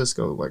like, let me just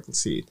go like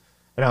see.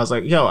 And I was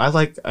like, yo, I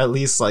like at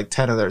least like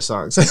 10 of their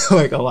songs,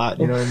 like a lot.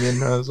 You know what I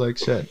mean? I was like,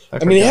 shit. I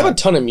mean, they have a forgot.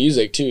 ton of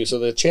music, too. So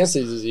the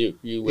chances is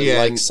you would Yeah,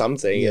 like and-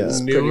 something. Yeah. Is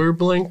Newer pretty...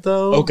 Blink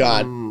though. Oh,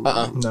 God. Mm,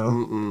 No.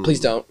 mm-mm.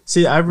 Please don't.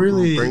 See, I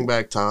really Bring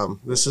back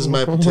Tom. This is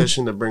my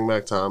petition to bring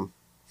back Tom.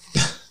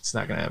 it's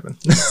not gonna happen.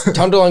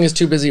 Tom DeLonge is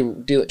too busy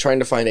trying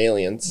to find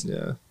aliens.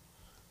 yeah.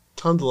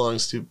 Tom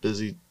DeLonge's too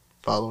busy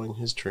following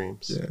his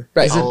dreams. Yeah.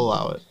 Right. I'll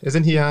allow it.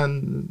 Isn't he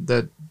on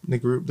the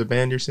group, the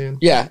band you're seeing?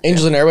 Yeah,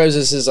 Angels and Airwaves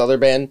is his other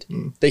band.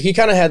 Mm. He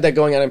kind of had that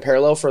going on in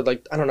parallel for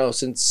like, I don't know,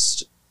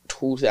 since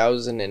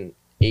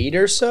 2008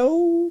 or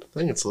so, I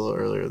think it's a little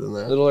earlier than a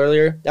that. little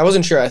earlier. I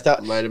wasn't sure. I thought,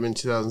 It might have been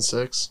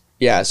 2006.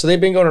 yeah, so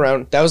they've been going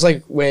around. That was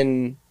like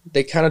when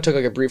they kind of took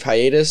like a brief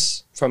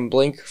hiatus from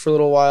Blink for a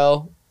little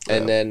while.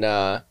 And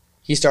then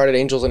he started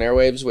Angels and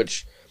Airwaves,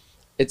 which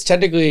it's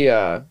technically,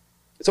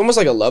 it's almost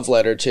like a love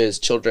letter to his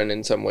children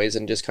in some ways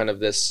and just kind of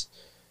this,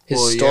 his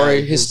Well, yeah,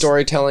 story, his his-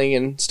 storytelling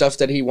and stuff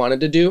that he wanted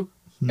to do.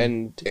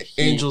 and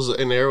Angels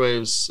and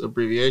Airwaves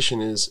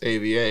abbreviation is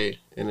AVA,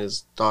 and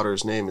his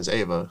daughter's name is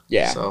Ava.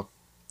 Yeah. So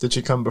Did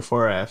she come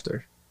before or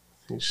after?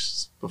 I think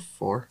she's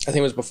before. I think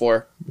it was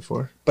before.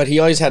 Before. But he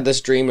always had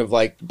this dream of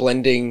like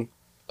blending,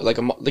 like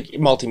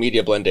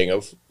multimedia blending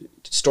of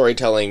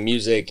storytelling,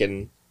 music,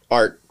 and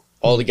art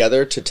all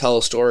together to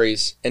tell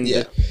stories. And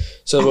Yeah.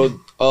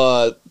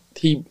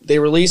 they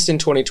released in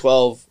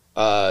 2012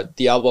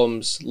 the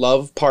albums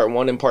Love Part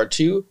 1 and Part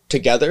 2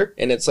 together,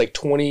 and it's like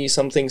 20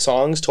 something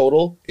songs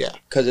total. Yeah.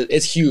 Because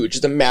it's huge.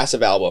 It's a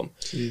massive album.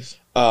 Jeez.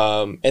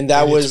 And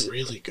that was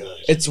really good.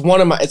 it's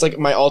like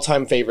my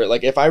all-time favorite.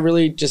 Like if I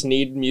really just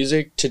need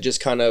music to just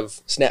kind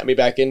of snap me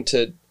back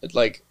into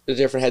like a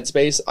different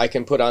headspace, I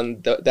can put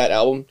on that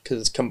album because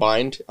it's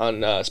combined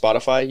on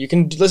Spotify. You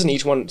can listen to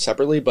each one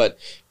separately, but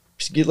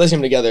listening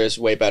them together is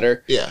way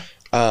better. Yeah.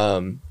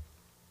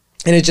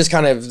 And it just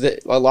kind of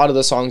a lot of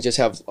the songs just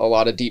have a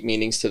lot of deep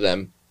meanings to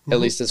them. At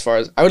least as far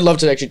as I would love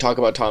to actually talk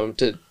about Tom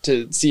to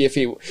see if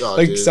he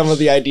some of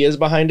the ideas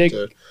behind it.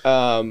 Dude.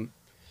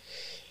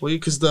 Well,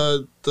 because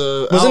the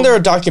wasn't there a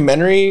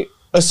documentary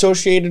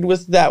associated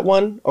with that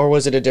one, or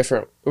was it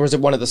was it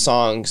one of the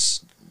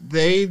songs?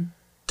 They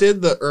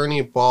did the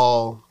Ernie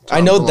Ball. I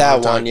know Tom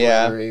that DeLonge one,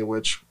 yeah. documentary,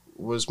 which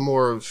was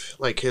more of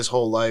like his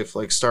whole life,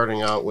 like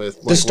starting out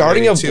with The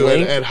starting of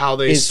Blink and how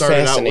they is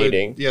started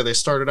fascinating. out with they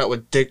started out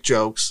with dick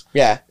jokes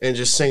Yeah, and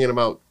just singing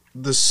about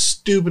the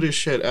stupidest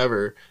shit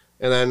ever,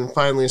 and then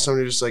finally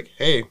somebody just like,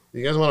 hey,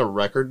 you guys want a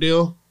record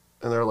deal?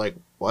 And they're like,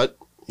 what?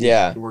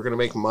 yeah, We're gonna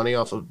make money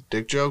off of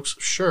dick jokes?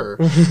 Sure.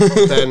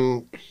 But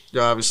then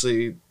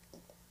obviously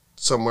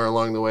somewhere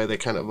along the way they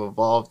kind of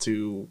evolved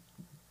to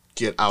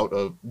get out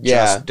of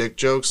just dick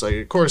jokes. Like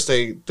of course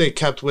they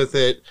kept with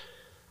it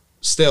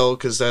still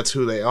because that's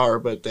who they are,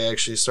 but they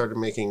actually started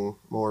making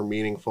more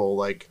meaningful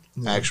like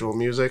actual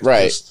music.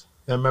 Right. Just-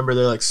 I remember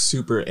they're like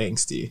super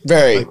angsty.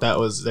 Very. Like that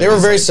was. they were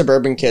very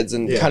suburban kids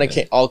and kind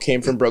of all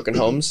came from broken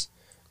homes.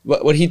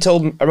 What he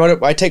told me,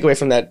 I take away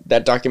from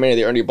that documentary,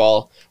 the Ernie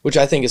Ball, which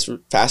I think is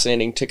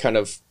fascinating to kind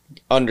of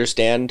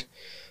understand.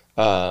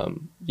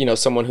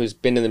 Someone who's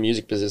been in the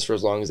music business for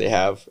as long as they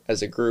have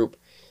as a group,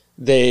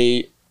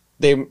 they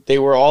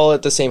were all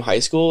at the same high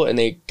school and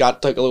they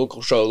got like a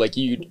local show like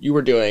you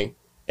were doing,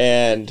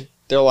 and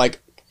they're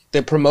like,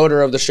 the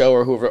promoter of the show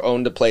or whoever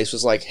owned the place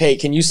was like, hey,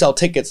 can you sell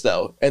tickets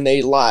though? And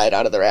they lied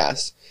out of their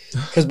ass.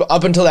 Because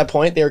up until that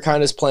point, they were kind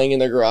of just playing in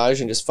their garage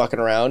and just fucking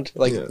around.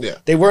 Like,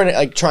 they weren't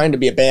like trying to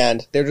be a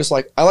band. They were just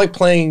like, I like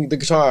playing the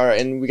guitar,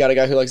 and we got a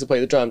guy who likes to play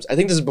the drums. I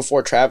think this is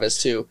before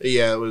Travis too.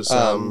 Yeah, it was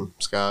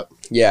Scott.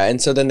 Yeah, and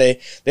so then they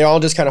all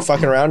just kind of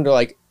fucking around. They're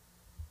like,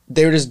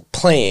 they were just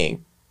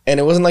playing, and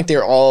it wasn't like they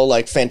were all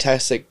like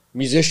fantastic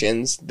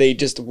musicians. They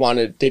just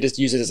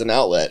use it as an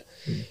outlet.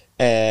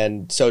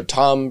 And so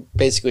Tom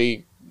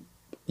basically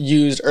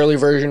used early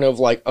version of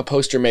like a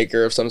poster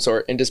maker of some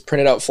sort and just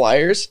printed out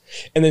flyers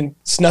and then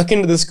snuck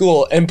into the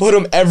school and put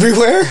them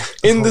everywhere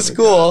in the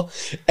school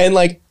and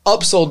like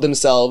upsold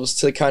themselves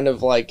to kind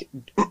of like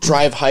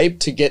drive hype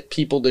to get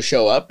people to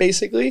show up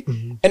basically.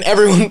 And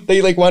everyone,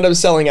 they like wound up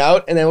selling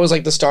out, and that was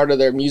like the start of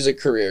their music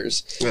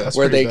careers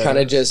where they kind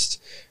of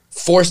just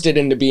forced it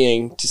into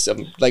being, to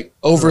some like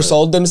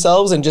oversold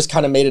themselves and just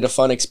kind of made it a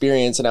fun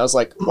experience. And I was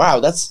like, wow,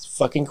 that's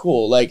fucking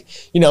cool. Like,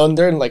 and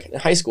they're in like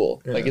high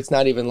school. Like it's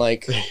not even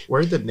like,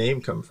 where did the name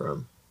come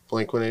from?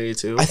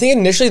 Blink-182. I think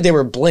initially they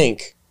were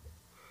Blink,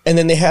 and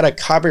then they had a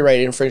copyright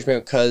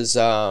infringement because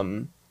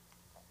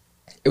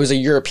it was a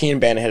European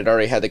band that had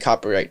already had the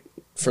copyright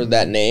for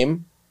that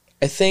name.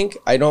 I think.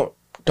 I don't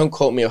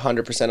quote me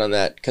 100% on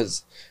that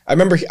because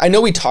I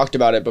know we talked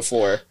about it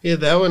before. Yeah,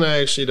 that one I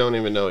actually don't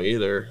even know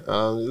either,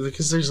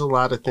 because there's a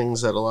lot of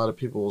things that a lot of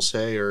people will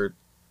say or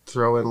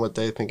throw in what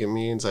they think it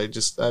means.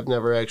 I've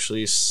never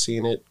actually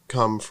seen it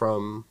come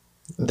from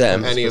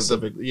Them. any of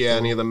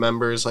the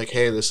members. Like,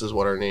 hey, this is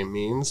what our name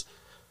means,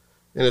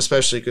 and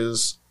especially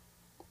because,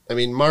 I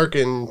mean, Mark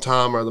and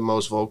Tom are the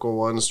most vocal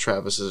ones.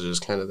 Travis is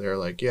just kind of there,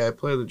 like, yeah, I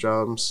play the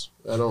drums.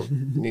 I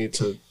don't need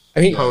to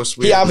post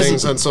weird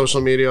things on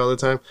social media all the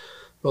time.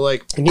 But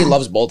like, and he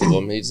loves both of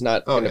them. He's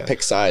not going to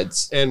pick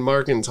sides. And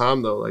Mark and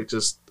Tom though, like,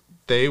 just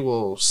they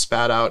will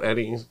spat out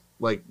any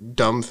like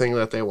dumb thing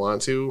that they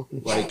want to.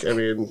 Like, I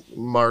mean,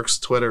 Mark's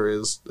Twitter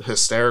is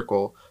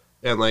hysterical,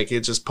 and like it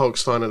just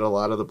pokes fun at a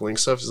lot of the Blink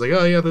stuff. He's like,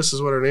 oh yeah, this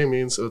is what our name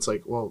means. So it's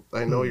like, well,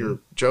 I know you're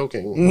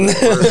joking,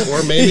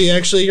 or maybe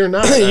actually you're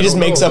not. He just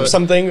makes up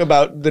something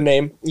about the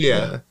name.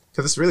 Yeah,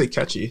 because it's really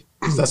catchy.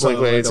 That's like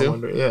what I too.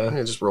 wonder. Yeah,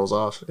 it just rolls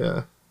off.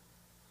 Yeah.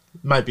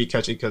 Might be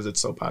catchy because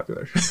it's so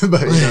popular, but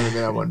you know what I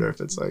mean. I wonder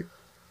if it's like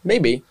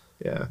maybe,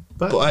 yeah.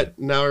 But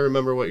now I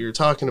remember what you're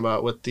talking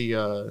about with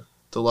the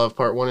Love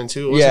Part 1 and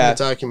 2. It wasn't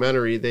a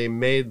documentary. They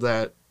made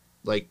that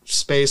like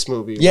space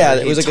movie. Yeah,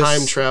 where it was like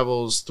time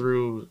travels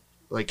through,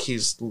 like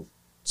he's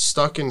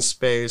stuck in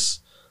space,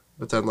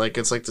 but then like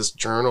it's like this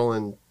journal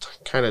and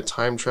kind of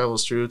time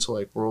travels through to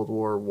like World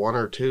War I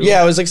or II.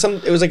 Yeah, it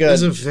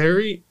was a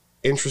very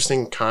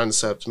interesting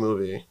concept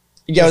movie.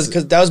 Yeah,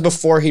 because that was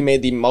before he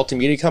made the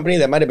multimedia company.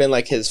 That might have been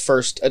like his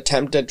first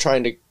attempt at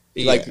trying to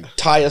like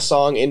tie a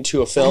song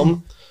into a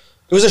film.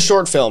 It was a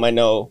short film, I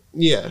know.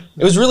 Yeah.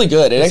 It was really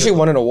good. It actually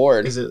won an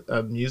award. Is it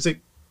a music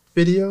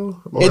video,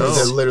 or It's-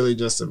 is it literally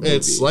just a movie?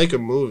 It's like a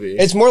movie.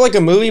 It's more like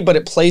a movie, but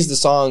it plays the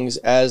songs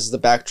as the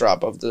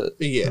backdrop of the.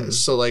 Yeah,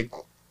 so like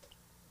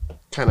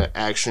kind of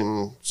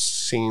action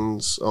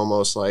scenes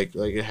almost like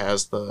it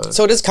has the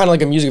So it is kind of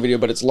like a music video,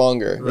 but it's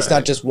longer. It's not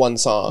Right. just one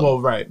song. well,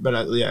 right,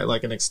 but yeah,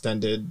 like an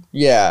extended.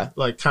 yeah,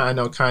 Like I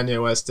know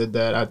Kanye West did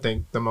that. I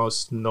think the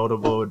most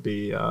notable would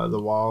be The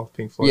Wall,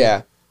 Pink Floyd.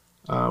 yeah.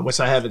 Which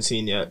I haven't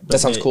seen yet. But That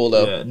sounds cool,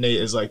 though. Yeah, Nate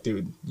is like,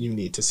 dude, you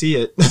need to see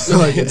it.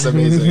 Like, it's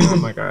amazing.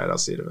 I'm like, all right, I'll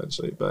see it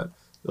eventually. But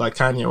like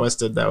Kanye West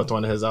did that with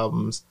one of his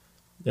albums.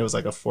 It was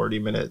like a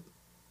 40-minute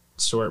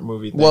short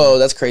movie thing. Whoa,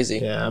 that's crazy.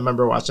 Yeah, I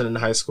remember watching it in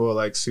high school,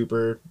 like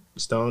super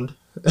stoned.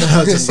 I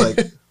was just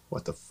like,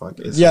 what the fuck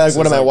is Yeah, this? like,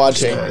 what It's am I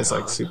watching? Yeah, it's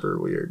like super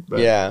weird. But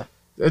Yeah.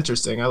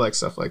 interesting. I like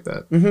stuff like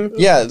that.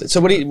 Yeah. So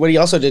what he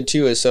also did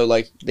too is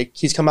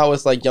he's come out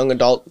with like young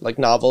adult like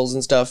novels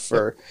and stuff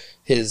for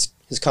his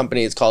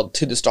company. It's called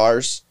To the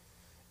Stars,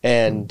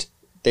 and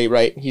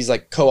he's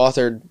like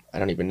co-authored, I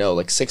don't even know,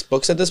 like 6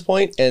 books at this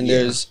point, and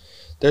there's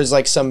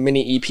like some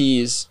mini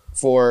EPs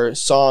for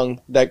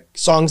songs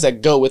that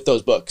go with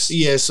those books.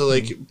 Yeah, so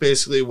like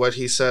basically what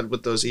he said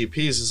with those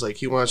EPs is like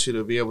he wants you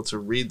to be able to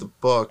read the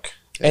book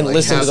And like,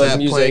 listen to have those that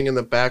music. playing in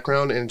the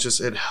background, and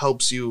it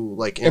helps you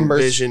like Immerse.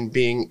 envision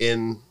being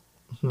in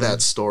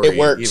that story It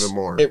works even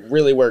more. It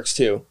really works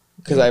too,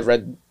 because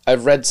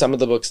I've read some of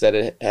the books that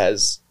it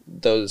has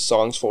those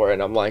songs for,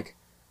 and I'm like,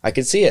 I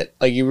can see it.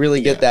 Like you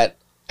really get that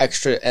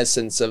extra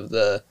essence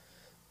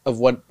of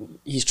what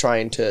he's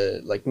trying to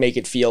like make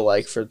it feel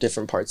like for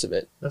different parts of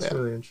it. That's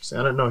really interesting.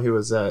 I didn't know he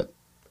was that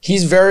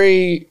He's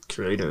very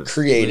creative.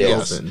 Creative.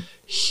 Really open.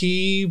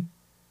 He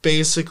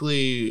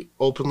basically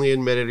openly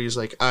admitted he's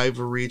like, I've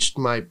reached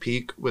my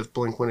peak with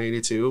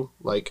Blink-182.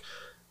 Like,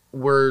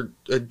 we're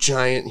a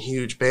giant,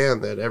 huge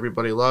band that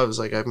everybody loves.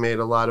 Like, I've made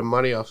a lot of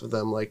money off of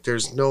them. Like,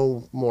 there's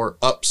no more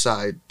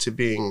upside to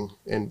being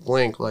in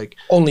Blink. Like,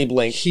 only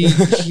Blink.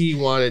 he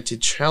wanted to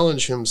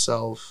challenge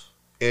himself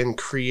and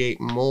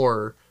create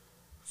more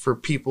for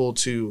people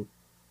to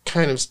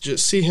kind of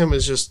just see him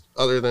as just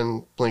other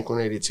than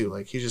Blink-182.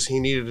 Like, he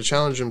needed to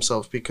challenge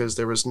himself because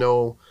there was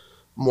no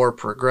more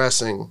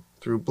progressing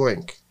through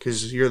Blink,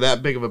 because you're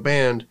that big of a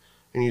band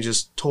and you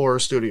just tour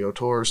studio.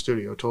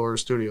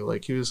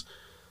 Like he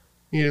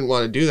didn't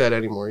want to do that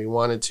anymore. He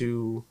wanted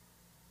to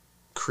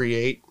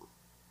create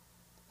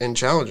and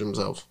challenge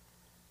himself.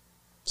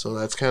 So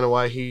that's kind of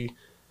why he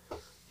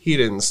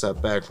didn't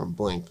step back from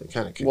Blink. They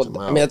kind of kicked him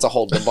out. I mean, that's a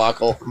whole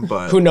debacle.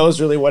 But Who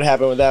knows really what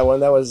happened with that one?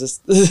 That was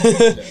just.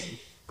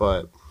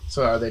 but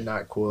So are they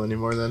not cool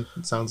anymore then?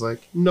 It sounds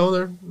like.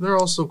 no, they're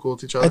all still cool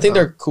with each other. I think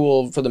they're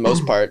cool for the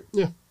most part.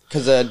 Yeah.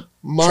 Because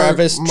Mark-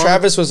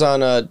 Travis was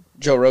on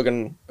Joe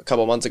Rogan a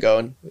couple months ago,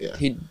 and Yeah.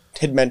 he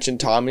had mentioned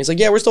Tom, and he's like,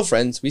 "Yeah, we're still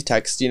friends. We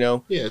text, you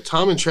know." Yeah,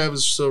 Tom and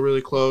Travis are still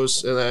really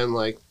close, and then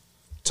like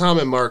Tom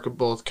and Mark have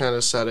both kind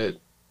of said it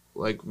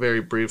like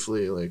very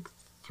briefly, like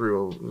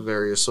through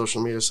various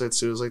social media sites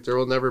too. It's like there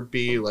will never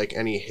be like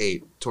any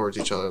hate towards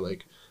each other.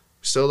 Like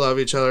we still love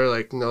each other.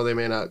 Like no, they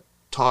may not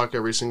talk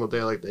every single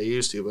day like they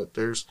used to, but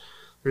there's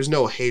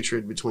no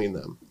hatred between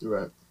them.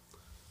 Right.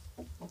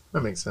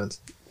 That makes sense.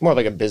 More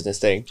like a business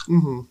thing,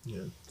 Mm-hmm.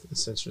 Yeah,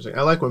 it's interesting.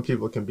 I like when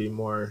people can be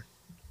more.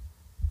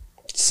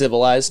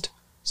 civilized.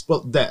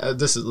 Well,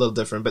 this is a little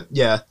different, but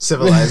yeah,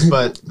 civilized,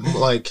 but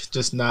like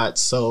just not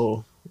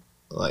so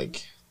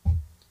like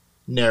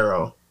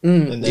narrow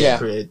in their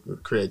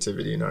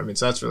creativity. You know what I mean?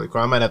 So that's really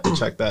cool. I might have to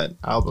check that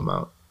album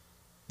out.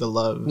 The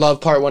Love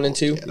Part 1 and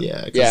 2.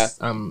 Yeah, 'cause Yeah.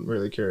 I'm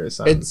really curious.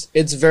 On,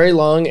 It's very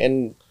long,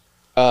 and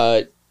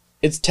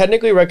it's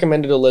technically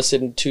recommended to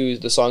listen to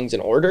the songs in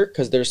order,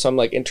 because there's some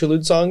like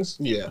interlude songs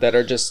Yeah. that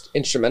are just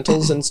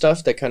instrumentals and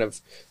stuff that kind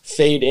of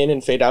fade in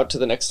and fade out to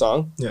the next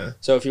song. yeah,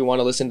 So if you want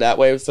to listen that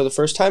way for the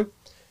first time,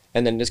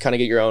 and then just kind of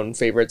get your own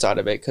favorites out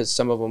of it, because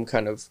some of them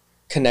kind of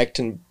connect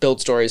and build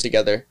stories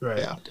together. right.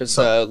 Yeah. There's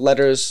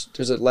letters.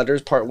 There's a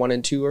letters part 1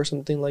 and 2 or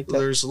something like that.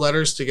 There's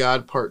Letters to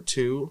God Part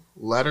 2.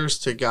 Letters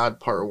to God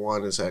Part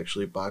 1 is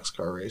actually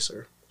Boxcar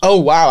Racer. Oh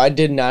wow! I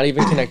did not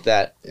even connect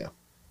that. Yeah.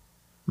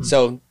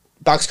 So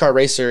Boxcar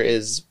Racer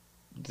is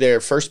their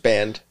first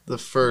band.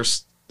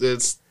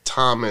 It's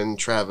Tom and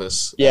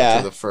Travis. Yeah.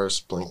 After the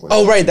first Blink.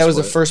 Oh right, that was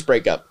the split. first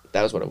breakup.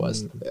 That was what it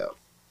was. Yeah.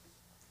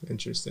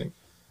 Interesting.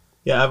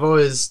 Yeah, I've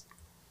always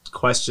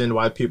questioned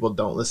why people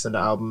don't listen to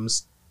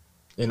albums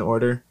in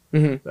order.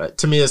 Mhm.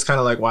 To me, it's kind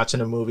of like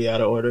watching a movie out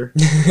of order.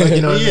 Like,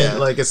 you know what I Yeah. mean?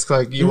 Like, it's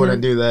like you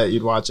wouldn't do that.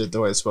 You'd watch it the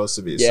way it's supposed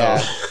to be. Yeah.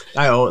 So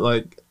I owe it,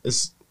 like,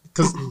 it's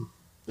because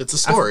It's a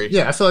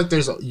story. I feel like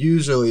there's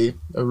usually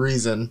a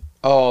reason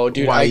Oh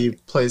dude, why you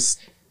place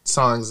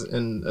songs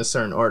in a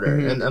certain order,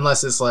 and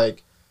unless it's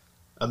like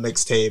a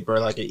mixtape or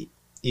like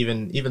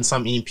even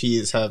some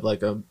EPs have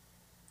like a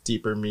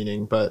deeper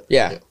meaning, but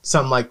yeah.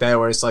 something like that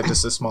where it's like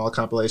just a small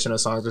compilation of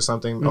songs or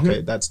something.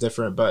 Okay, that's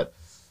different. But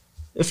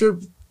if you're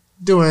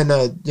doing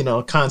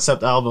a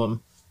concept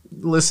album,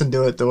 listen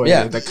to it the way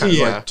Yeah.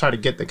 like, try to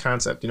get the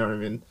concept. You know what I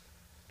mean?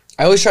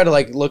 I always try to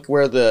like look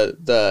where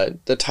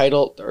the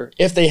title, or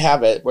if they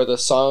have it, where the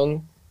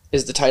song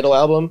is the title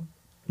album.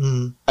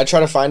 I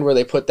try to find where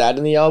they put that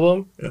in the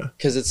album. Yeah.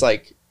 Because it's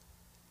like,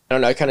 I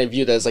don't know, I kind of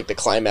view that as like the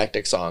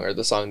climactic song, or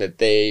the song that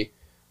they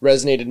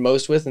resonated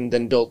most with, and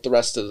then built the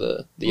rest of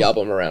the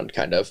album around,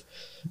 kind of.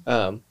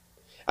 I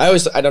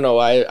don't know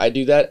why I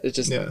do that. It's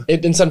just,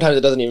 and sometimes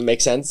it doesn't even make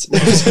sense.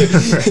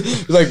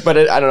 Like, but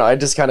I don't know. I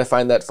just kind of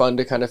find that fun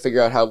to kind of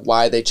figure out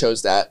why they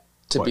chose that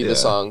to be the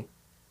song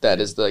that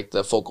is like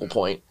the focal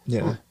point.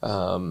 Yeah.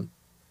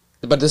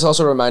 But this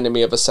also reminded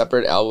me of a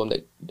separate album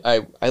that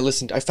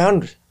I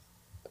found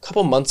a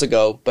couple months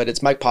ago, but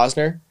it's Mike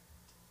Posner.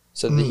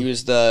 So he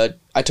was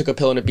I Took a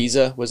Pill in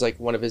Ibiza was like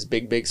one of his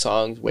big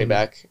songs way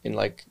back in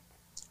like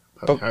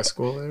high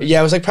school there? Yeah,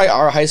 it was like probably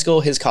our high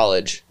school, his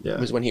college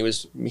was when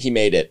he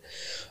made it.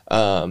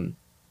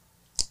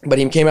 But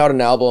he came out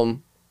an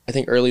album I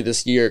think early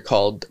this year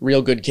called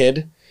Real Good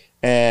Kid,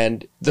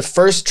 and the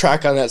first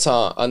track on that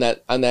song on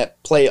that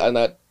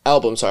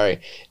album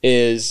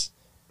is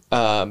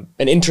an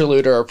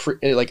interlude or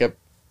like a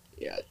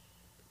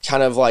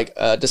kind of like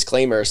a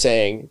disclaimer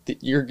saying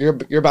that you're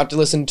about to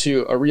listen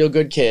to a real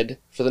good kid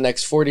for the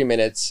next 40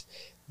 minutes.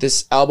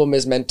 This album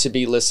is meant to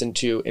be listened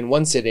to in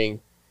one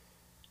sitting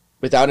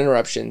without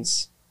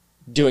interruptions,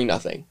 doing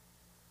nothing.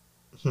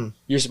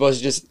 You're supposed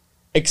to just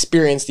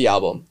experience the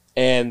album,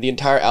 and the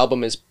entire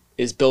album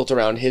is built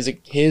around his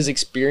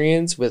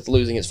experience with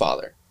losing his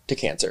father to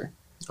cancer.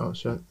 Oh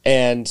shit.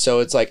 And so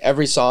it's like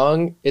every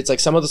song, it's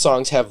like some of the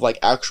songs have like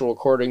actual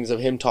recordings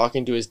of him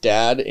talking to his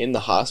dad in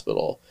the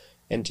hospital.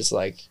 And just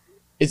like,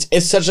 it's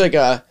such like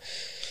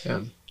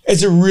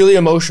it's a really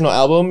emotional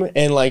album.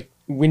 And like,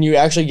 when you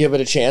actually give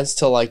it a chance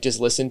to like just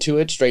listen to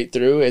it straight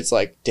through, it's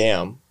like,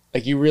 damn,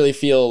 like you really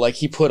feel like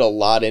he put a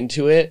lot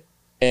into it.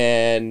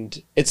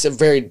 And it's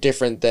very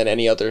different than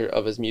any other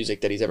of his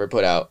music that he's ever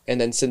put out. And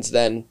then since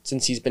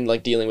he's been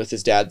like dealing with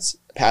his dad's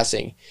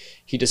passing,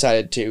 he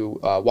decided to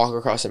walk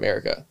across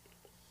America.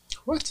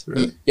 What?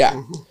 Really? Yeah.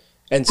 Mm-hmm.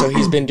 And so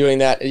he's been doing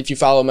that. If you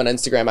follow him on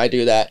Instagram, I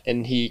do that.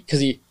 And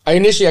I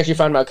initially actually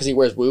found him out because he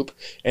wears Whoop,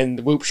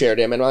 and Whoop shared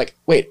him. And I'm like,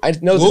 wait, I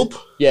know Whoop?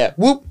 Yeah,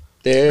 Whoop.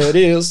 There it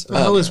is. The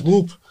hell is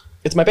Whoop?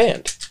 It's my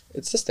band.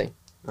 It's this thing.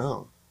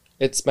 Oh.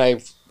 It's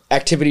my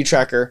activity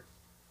tracker.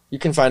 You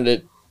can find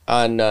it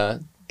on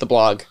the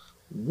blog.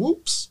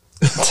 Whoops.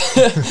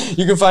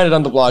 You can find it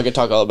on the blog and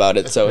talk all about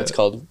it. So it's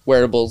called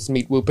Wearables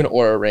Meet Whoop and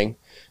Aura Ring.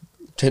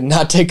 To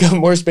not take up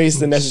more space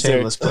than necessary.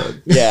 Shameless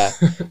plug. Yeah.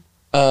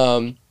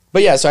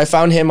 But yeah, so I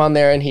found him on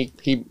there, and he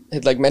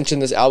had like mentioned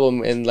this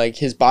album, and like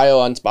his bio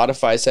on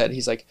Spotify said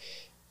he's like,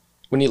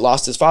 when he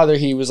lost his father,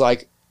 he was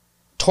like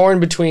torn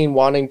between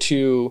wanting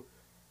to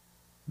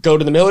go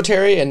to the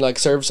military and like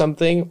serve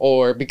something,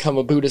 or become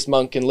a Buddhist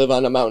monk and live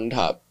on a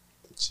mountaintop.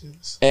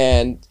 Jeez.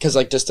 And because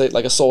like just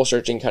like a soul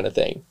searching kind of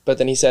thing. But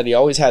then he said he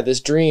always had this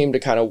dream to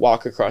kind of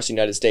walk across the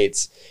United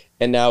States,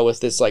 and now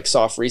with this like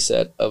soft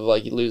reset of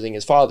like losing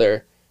his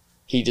father,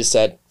 he just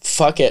said,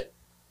 fuck it,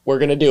 we're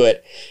gonna do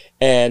it.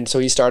 And so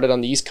he started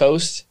on the East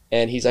Coast,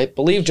 and he's, I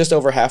believe, just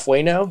over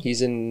halfway now.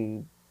 He's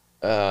in...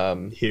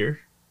 Here?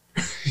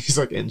 He's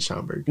like in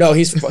Schaumburg. No,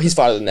 he's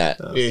farther than that.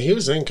 Yeah, he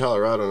was in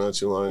Colorado not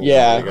too long ago.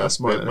 Yeah. He got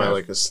bit by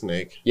like a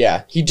snake.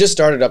 Yeah, he just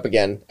started up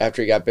again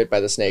after he got bit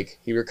by the snake.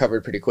 He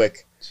recovered pretty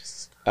quick.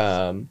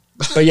 But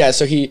yeah,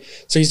 so he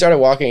started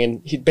walking,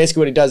 and he basically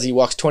what he does, he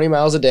walks 20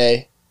 miles a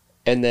day,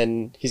 and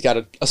then he's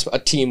got a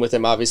team with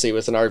him, obviously,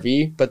 with an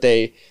RV. But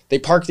they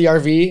park the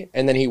RV,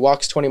 and then he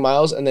walks 20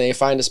 miles, and then they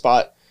find a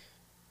spot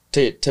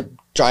to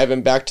drive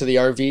him back to the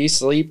RV,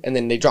 sleep, and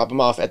then they drop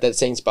him off at that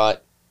same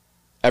spot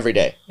every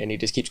day, and he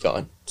just keeps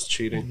going. It's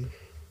cheating.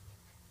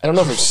 I don't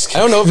know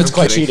if it's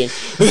quite cheating.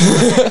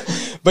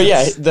 But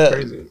yeah,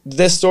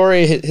 his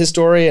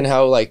story and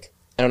how like,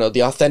 I don't know,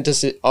 the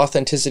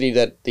authenticity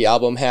that the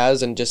album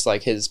has, and just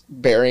like his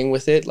bearing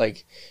with it,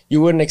 like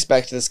you wouldn't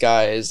expect this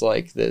guy is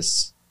like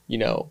this, you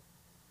know,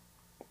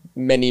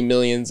 many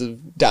millions of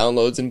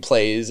downloads and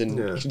plays and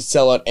could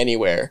sell out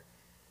anywhere.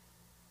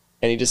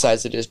 And he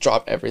decides to just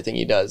drop everything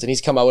he does. And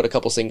he's come out with a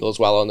couple singles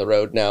while on the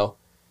road now.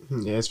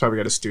 Yeah, he's probably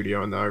got a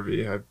studio in the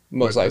RV.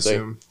 Most likely.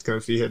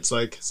 Because if he hits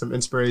like some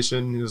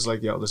inspiration, he was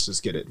like, yo, let's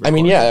just get it. I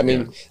mean,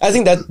 I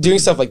think that doing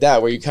stuff like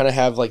that, where you kind of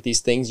have like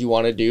these things you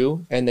want to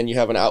do, and then you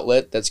have an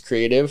outlet that's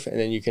creative, and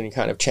then you can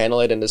kind of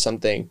channel it into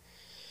something.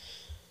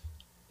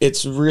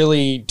 It's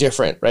really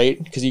different,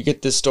 right? Because you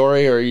get this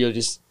story, or you'll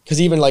just, because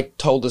he even like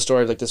told the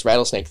story of like this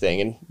rattlesnake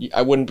thing, and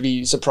I wouldn't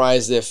be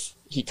surprised if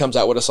he comes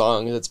out with a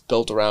song that's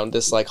built around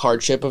this like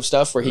hardship of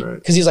stuff, where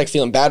because he's like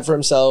feeling bad for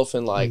himself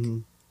and like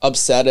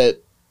upset at,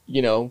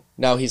 you know,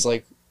 now he's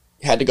like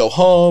had to go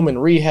home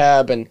and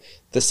rehab and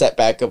the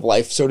setback of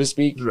life, so to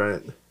speak.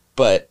 Right.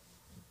 But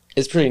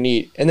it's pretty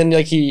neat. And then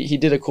like he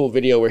did a cool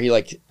video where he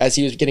like, as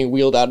he was getting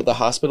wheeled out of the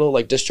hospital,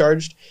 like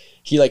discharged,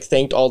 he like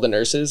thanked all the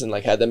nurses and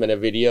like had them in a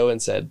video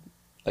and said,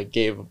 like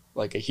gave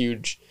like a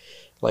huge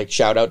like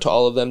shout out to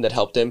all of them that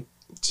helped him.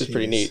 It's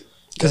pretty neat.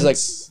 Because like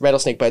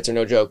rattlesnake bites are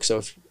no joke.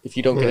 So if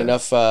you don't get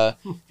enough,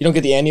 you don't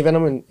get the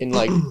antivenom in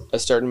like a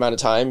certain amount of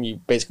time,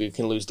 you basically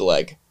can lose the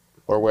leg.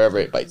 or wherever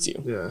it bites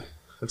you. Yeah,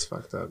 that's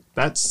fucked up.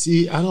 I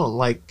don't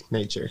like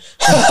nature.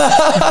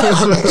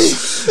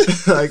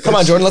 Like, Come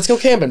on, Jordan, let's go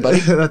camping,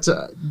 buddy.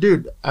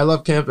 Dude, I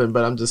love camping,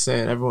 but I'm just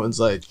saying everyone's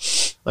like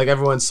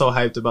everyone's so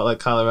hyped about like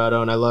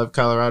Colorado, and I love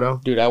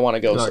Colorado. Dude, I want to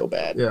go Like, so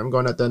bad. Yeah, I'm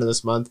going at the end of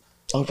this month.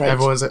 Oh, right.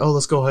 Everyone's like, oh,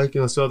 let's go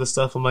hiking, let's do all this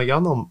stuff. I'm like,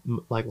 y'all know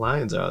like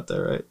lions are out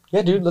there, right?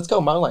 Yeah, dude, let's go.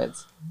 Mountain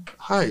lions.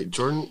 Hi,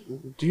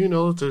 Jordan. Do you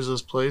know that there's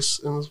this place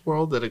in this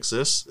world that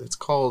exists? It's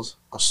called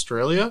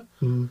Australia.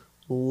 Mhm.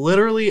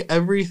 Literally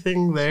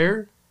everything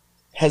there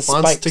Has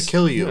wants spikes. to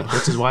kill you. Yeah,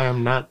 which is why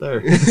I'm not there.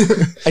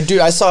 Dude,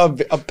 I saw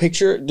a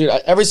picture. Dude,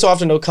 every so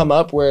often it'll come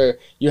up where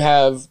you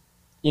have,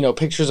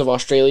 pictures of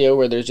Australia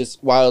where there's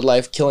just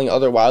wildlife killing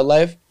other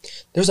wildlife.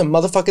 There's a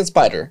motherfucking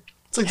spider.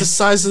 It's like the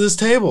size of this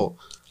table.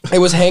 It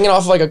was hanging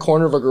off like a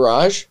corner of a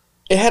garage.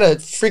 It had a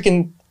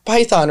freaking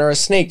python or a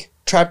snake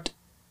trapped.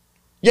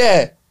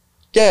 Yeah,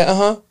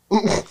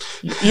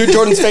 Your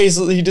Jordan's face,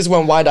 he just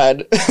went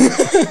wide-eyed.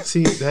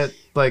 See that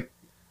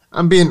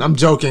I'm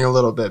joking a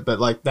little bit, but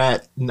like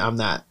that I'm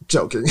not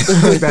joking.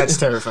 Like that's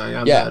terrifying.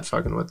 I'm Yeah. not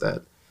fucking with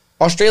that.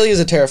 Australia is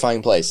a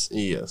terrifying place.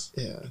 Yes.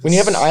 Yeah. When you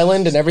have an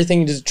island and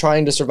everything just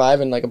trying to survive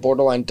in like a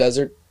borderline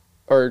desert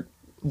or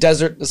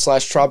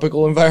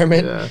desert/tropical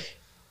environment, Yeah.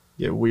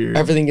 Get weird.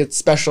 everything gets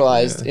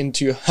specialized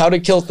into how to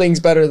kill things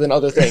better than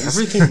other things.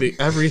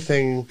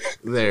 Everything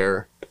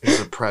there is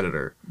a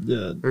predator.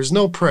 Yeah. There's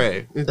no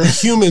prey. The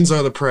humans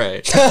are the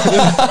prey.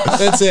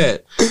 That's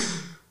it.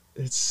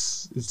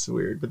 It's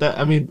weird. But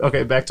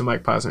okay, back to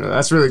Mike Posner.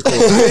 That's really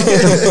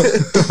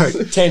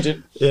cool. Like,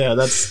 Tangent. yeah,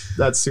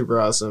 that's super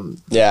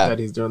awesome. Yeah. That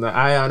he's doing that.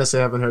 I honestly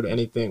haven't heard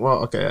anything. Well,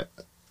 okay.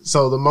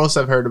 So the most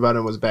I've heard about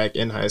him was back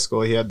in high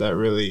school. He had that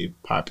really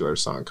popular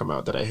song come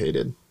out that I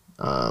hated.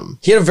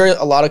 He had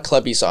a lot of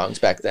clubby songs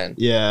back then,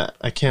 Yeah,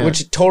 I can't.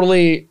 which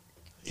totally,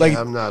 like,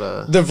 I'm not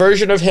a. the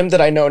version of him that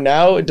I know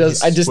now, I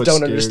just switched don't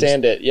gears.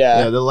 understand it.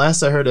 yeah, Yeah. the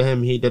last I heard of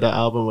him, he did an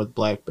album with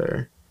Black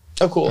Bear,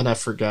 Oh, cool. and I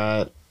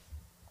forgot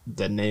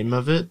the name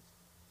of it.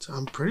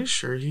 I'm pretty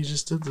sure he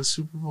just did the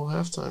Super Bowl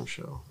halftime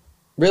show.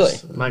 Really?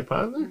 Mike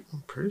Posner?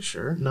 I'm pretty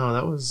sure. No,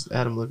 that was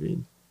Adam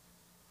Levine.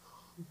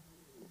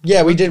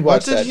 Yeah, we did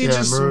watch What did that. he Yeah,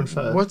 just? Maroon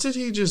 5. What did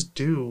he just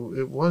do?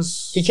 It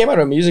was. He came out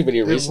of a music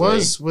video It recently.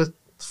 was with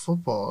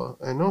football.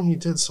 I know he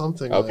did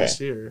something Okay. last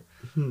year.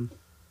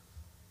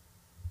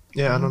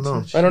 Yeah, I don't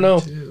know. I don't know.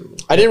 Too.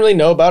 I didn't really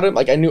know about him.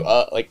 Like, I knew,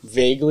 like,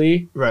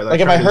 vaguely. Right, Like,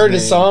 if I heard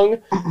his song,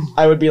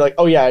 I would be like,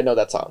 oh, yeah, I know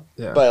that song.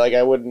 Yeah. But, like,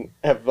 I wouldn't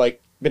have,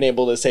 like, been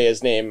able to say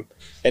his name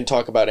and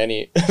talk about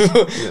any.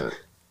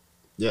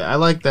 Yeah, I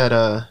like that.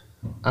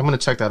 I'm gonna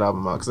check that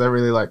album out because I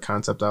really like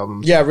concept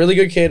albums. Yeah, Really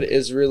Good Kid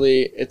is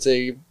really, it's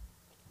a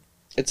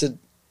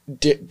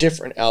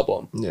different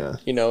album. Yeah.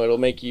 It'll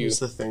make It you was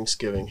the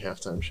Thanksgiving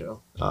halftime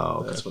show. Oh,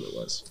 okay. That's what it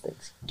was.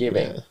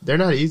 giving. Yeah. They're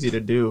not easy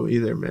to do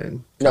either,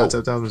 man. No.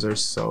 Concept albums are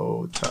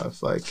so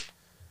tough. Like,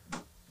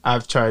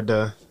 I've tried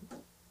to,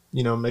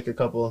 make a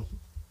couple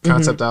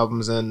concept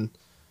albums, and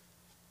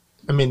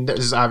I mean,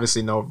 there's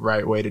obviously no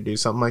right way to do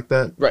something like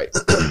that. Right.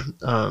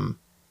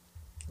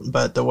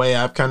 But the way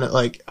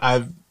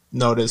I've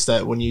noticed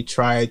that when you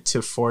try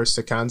to force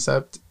a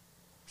concept,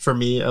 for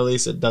me at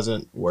least, it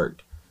doesn't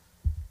work.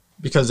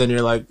 Because then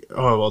you're like,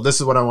 oh, well, this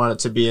is what I want it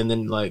to be. And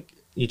then, like,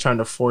 you're trying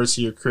to force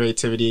your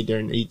creativity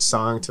during each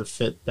song to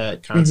fit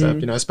that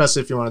concept,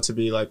 especially if you want it to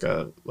be like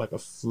a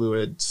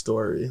fluid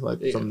story,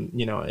 from,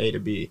 A to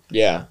B.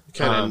 Yeah.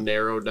 Kind of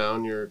narrow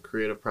down your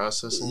creative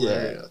process in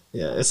there.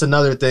 Yeah. It's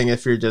another thing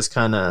if you're just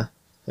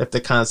if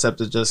the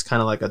concept is just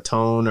kind of like a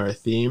tone or a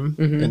theme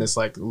and it's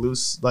like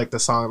loose, like the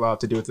song will have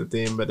to do with the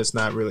theme, but it's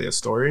not really a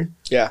story.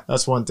 Yeah.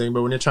 That's one thing.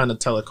 But when you're trying to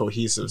tell a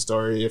cohesive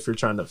story, if you're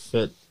trying to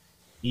fit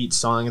each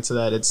song into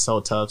that, it's so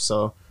tough.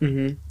 So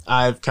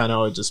I've kind of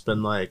always just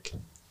been like,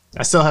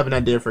 I still have an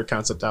idea for a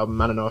concept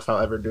album. I don't know if I'll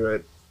ever do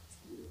it.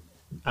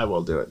 I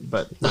will do it,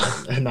 but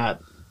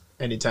not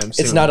anytime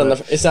soon. It's not on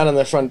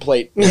the front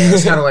plate.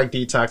 It's kind of like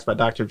Detox by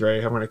Dr.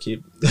 Dre. I'm going to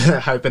keep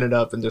hyping it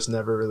up and just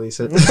never release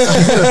it.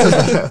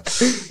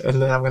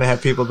 And then I'm going to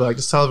have people be like,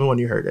 just tell everyone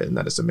you heard it. And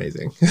that is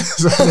amazing.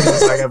 So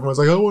it's like everyone's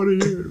like, I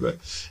want to hear it. But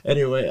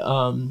anyway,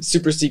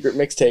 Super secret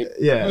mixtape.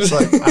 yeah, it's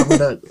like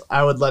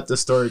I would let the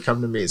story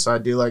come to me. So I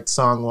do like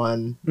song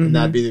one and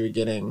that'd be the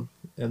beginning.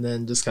 And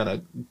then just kind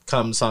of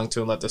come song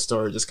two and let the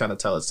story just kind of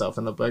tell itself.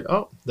 And they'll be like,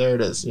 oh, there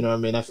it is. You know what I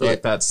mean? I feel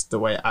like that's the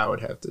way I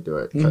would have to do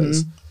it.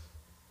 Because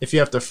if you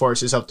have to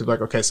force yourself to be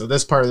like, okay, so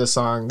this part of the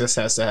song, this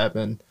has to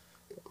happen.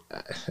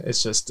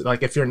 It's just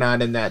like if you're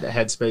not in that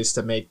headspace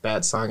to make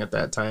that song at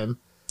that time,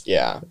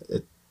 Yeah.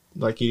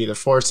 like you'd either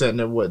force it and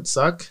it would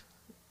suck,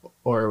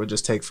 or it would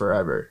just take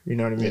forever. You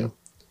know what I mean?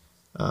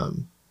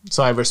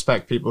 So I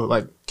respect people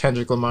like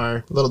Kendrick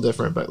Lamar, a little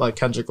different, but like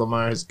Kendrick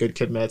Lamar has Good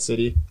Kid, Mad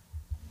City.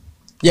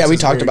 Yeah, we Which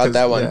is talked weird about 'cause-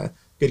 that one. Yeah,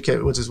 Good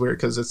Kid, which is weird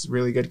because it's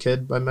Really Good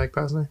Kid by Mike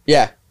Posner.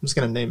 Yeah. I'm just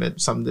gonna name it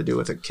something to do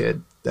with a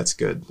kid that's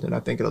good, and I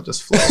think it'll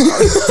just flow.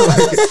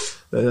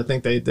 Like, I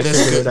think they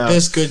figured it out.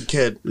 This good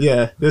kid.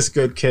 Yeah, this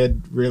good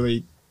kid,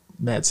 really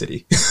Mad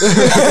City. You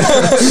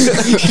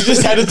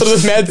just had to throw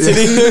the Mad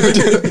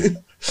City.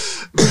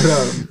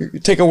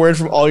 Take a word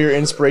from all your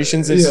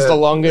inspirations. It's just Yeah. the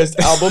longest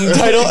album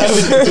title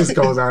It ever. just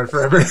goes on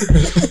forever.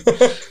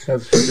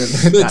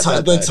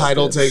 The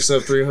title takes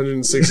up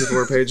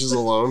 364 pages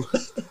alone.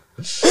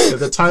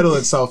 The title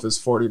itself is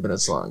 40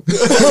 minutes long.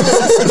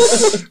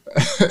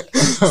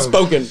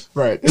 Spoken.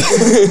 Right.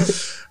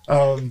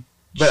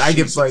 But I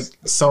give like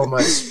so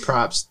much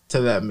props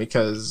to them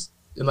because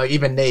and like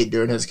even Nate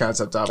during his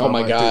concept album. Oh my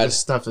I'm like, dude, God. this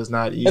stuff is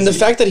not easy. And the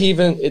fact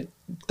that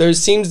there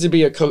seems to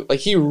be like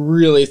he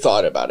really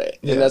thought about it,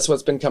 Yeah. and that's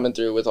what's been coming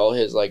through with all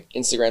his like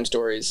Instagram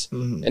stories.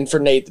 Mhm. And for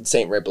Nate, it's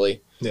Saint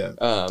Ripley. Yeah.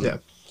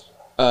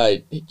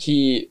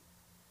 He,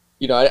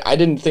 I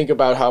didn't think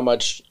about how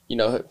much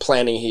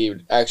planning he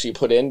actually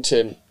put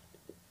into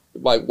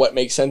like what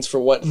makes sense for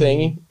what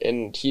thing,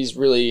 and he's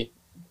really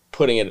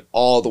putting in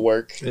all the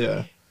work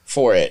Yeah.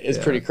 for it. It's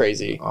Yeah. pretty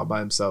crazy. All by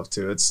himself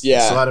too. It's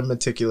Yeah. a lot of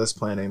meticulous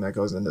planning that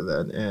goes into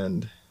that,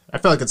 and I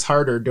feel like it's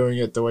harder doing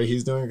it the way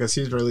he's doing it because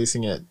he's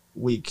releasing it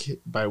week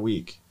by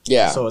week.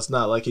 Yeah. So it's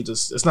not like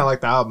it's not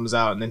like the album's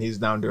out and then he's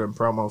down doing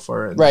promo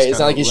for it. and Right. just It's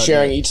not kinda like he's letting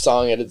sharing it- each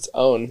song at its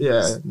own.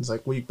 Yeah, it's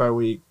like week by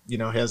week. He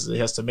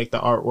has to make the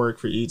artwork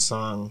for each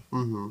song.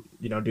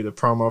 Mm-hmm. Do the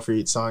promo for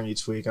each song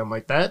each week. I'm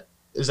like, that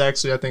is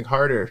actually I think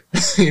harder.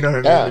 You know what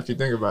I mean? Yeah. If you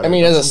think about it. I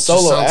mean, as a It just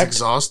solo sounds act,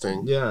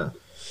 exhausting. yeah.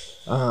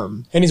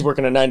 and he's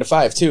working a 9 to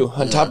 5 too.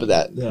 On top of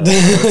that, Yeah,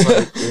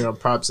 it's like,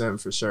 props to him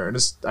for sure.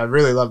 And I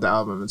really love the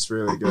album. It's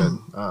really good.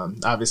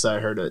 Obviously, I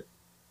heard it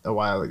a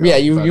while ago. yeah,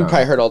 you but,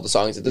 probably heard all the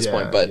songs at this yeah,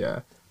 point, but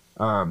yeah.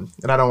 And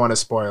I don't want to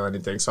spoil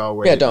anything, so I'll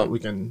wait. Yeah, don't. We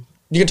can.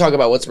 you can talk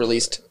about what's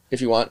released if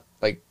you want.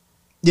 Like,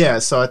 Yeah,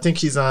 so I think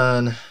he's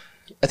on.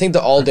 I think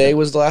the All Day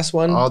was the last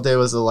one. All Day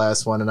was the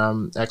last one, and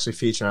I'm actually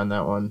featuring on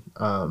that one.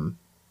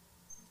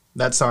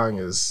 That song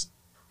is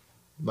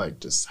like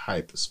just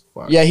hype as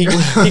fuck. Yeah, he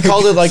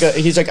called it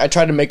he's like I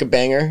tried to make a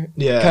banger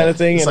Yeah, kind of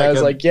thing, it's and I like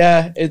was a- like,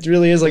 yeah, it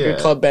really is like a Yeah,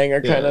 club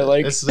banger kind of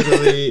like. it's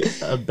literally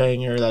a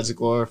banger that's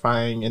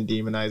glorifying and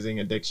demonizing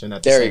addiction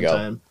at the There you same go.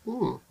 time.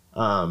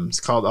 Hmm. It's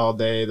called All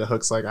Day. The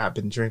hook's like I've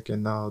been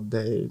drinking all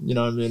day. You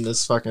know what I mean?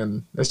 It's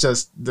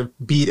just the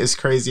beat is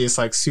crazy. It's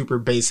like super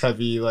bass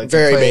heavy, like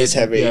Very you play it- bass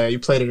heavy. Yeah, you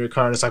play it in your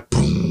car and it's like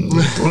boom,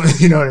 boom,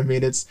 you know what I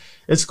mean? It's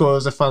cool. It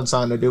was a fun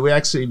song to do. We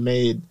actually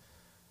made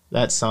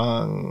that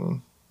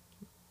song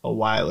a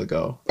while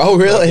ago. Oh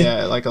really?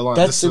 Yeah, like a long.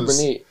 That's this super was-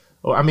 neat.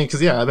 Well, I mean,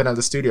 because I've been at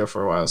the studio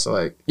for a while, so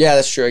like. Yeah,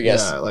 that's true. I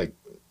guess. Yeah, like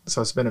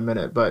so it's been a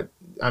minute, but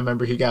I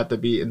remember he got the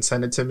beat and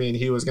sent it to me, and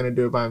he was gonna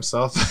do it by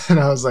himself. And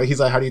he's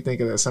like, "How do you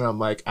think of this?" And I'm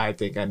like, "I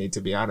think I need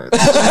to be on it."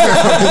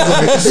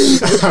 I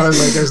was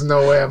like, "There's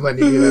no way I'm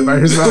letting you do that by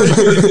yourself."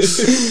 'Cause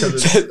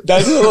it's-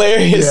 That's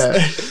hilarious.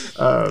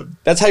 yeah,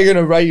 That's how you're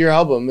gonna write your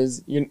album.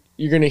 Is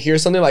you're gonna hear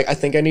something like I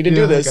think I need to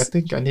do like, this. I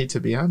think I need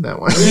to be on that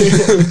one.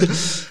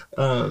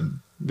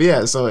 But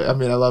yeah, so I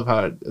mean, I love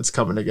how it's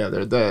coming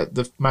together.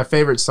 My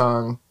favorite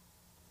song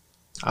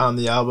on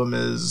the album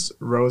is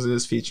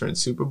 "Roses" featuring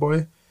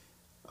Superboy.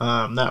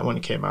 That one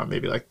came out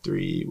maybe like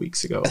 3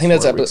 weeks ago. I think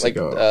that's 4 weeks like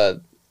ago.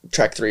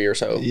 track 3 or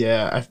so.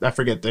 Yeah, I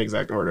forget the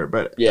exact order,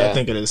 but Yeah. I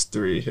think it is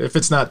 3. If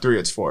it's not 3,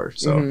 it's 4.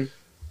 So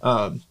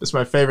Mhm. it's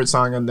my favorite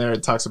song in there.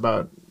 It talks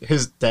about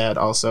his dad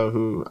also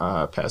who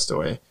passed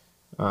away.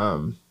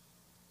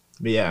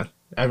 But yeah,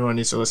 everyone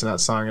needs to listen to that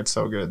song. It's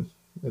so good.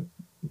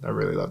 I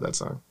really love that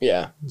song.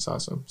 Yeah. It's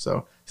awesome.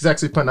 So he's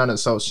actually putting on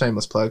his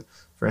shameless plug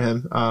for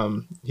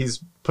him. He's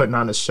putting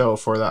on a show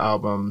for the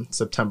album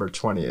September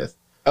 20th.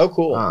 Oh,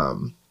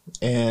 cool.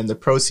 And the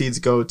proceeds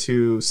go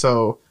to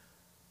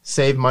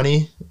Save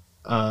Money.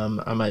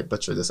 I might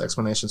butcher this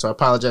explanation, so I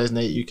apologize,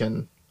 Nate. You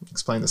can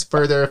explain this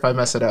further if I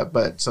mess it up.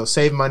 But so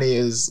Save Money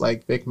is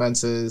like Vic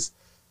Mensa's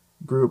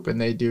group,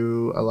 and they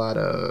do a lot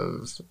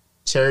of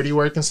charity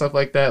work and stuff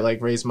like that,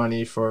 like raise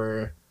money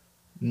for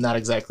not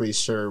exactly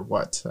sure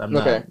what. I'm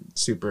Okay. not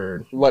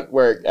super.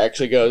 Where it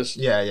actually goes.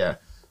 Yeah.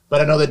 But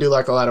I know they do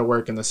like a lot of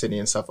work in the city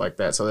and stuff like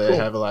that, so they Cool.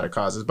 have a lot of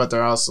causes. But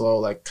they're also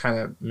like kind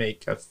of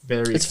make a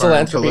very It's firm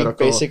philanthropy,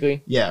 political,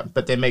 basically. Yeah,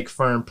 but they make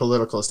firm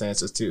political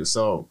stances too.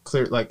 So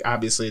clear, like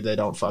obviously they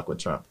don't fuck with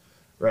Trump,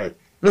 right?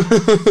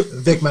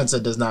 Vic Mensa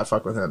does not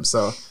fuck with him,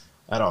 so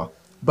at all.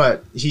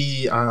 But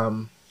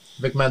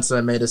Vic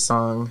Mensa made a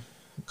song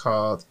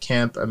called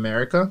Camp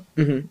America,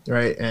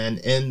 right? And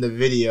in the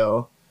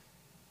video,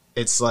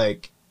 it's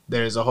like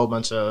there's a whole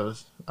bunch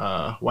of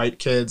white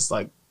kids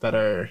like that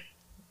are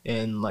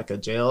in like a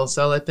jail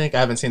cell. I think I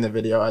haven't seen the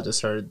video. I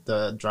just heard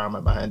the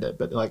drama behind it,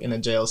 but like in a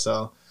jail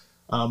cell,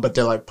 but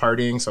they're like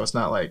partying, so it's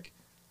not like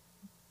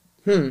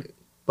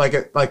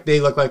like they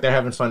look like they're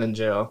having fun in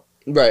jail.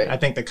 Right. I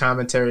think the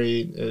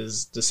commentary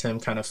is just him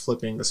kind of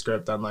flipping the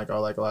script on like a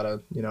lot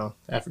of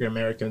African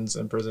Americans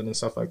in prison and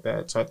stuff like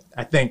that. So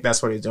I think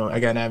that's what he's doing.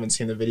 Again, I haven't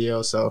seen the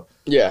video, so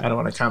Yeah. I don't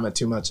want to comment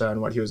too much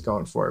on what he was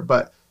going for.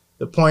 But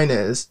the point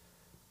is,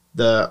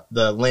 the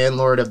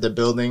landlord of the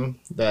building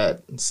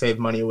that Save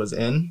Money was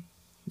in,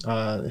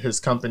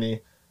 his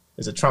company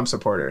is a Trump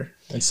supporter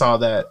and saw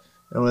that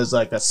and was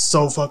like, "That's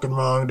so fucking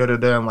wrong,"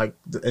 and like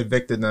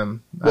evicted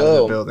them out of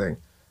Whoa. the building.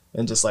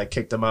 And just like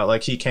kicked them out.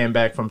 Like he came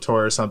back from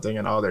tour or something,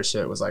 and all their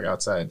shit was like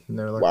outside, and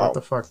they were like, Wow. "What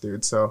the fuck,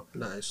 dude?" So,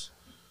 Nice.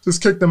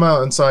 just kicked them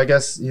out. And so I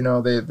guess, you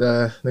know,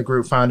 the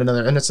group found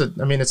another, and it's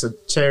a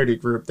charity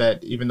group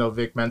that even though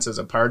Vic Mensa's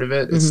a part of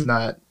it, it's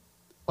not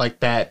like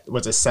that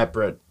was a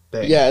separate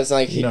thing. Yeah, it's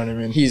like you know what I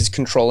mean? He's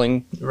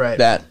controlling Right.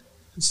 that.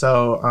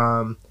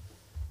 So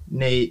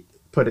Nate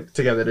put it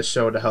together to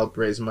show to help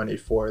raise money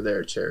for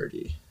their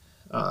charity.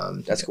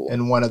 That's cool.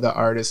 And one of the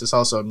artists is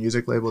also a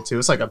music label too.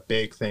 It's like a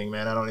big thing,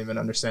 man. I don't even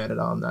understand it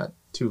all. I'm not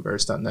too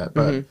versed on that.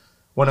 But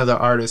one of the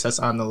artists that's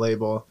on the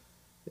label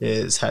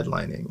is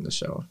headlining the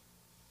show.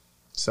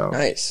 So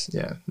Nice.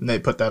 yeah, and they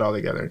put that all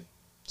together.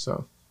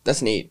 So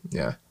That's neat.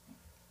 yeah.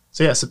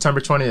 So yeah, September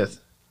 20th.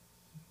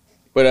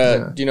 But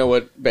Yeah. do you know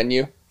what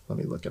venue? Let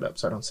me look it up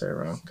so I don't say it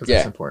wrong because Yeah.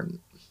 it's important.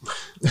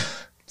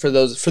 For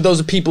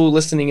those people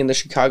listening in the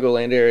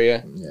Chicagoland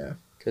area, Yeah.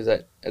 because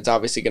it's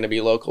obviously going to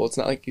be local. It's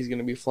not like he's going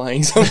to be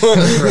flying somewhere.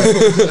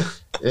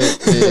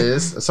 It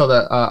is. So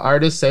the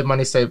artist Save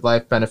Money, Save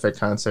Life benefit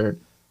concert.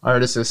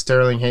 Artist is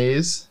Sterling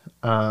Hayes.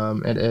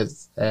 It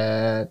is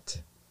at.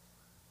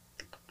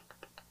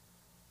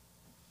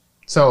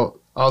 So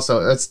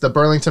also it's the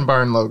Burlington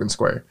Bar in Logan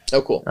Square.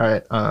 Oh, cool. All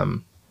right.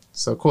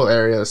 So cool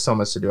area. There's so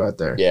much to do out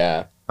there.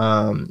 Yeah.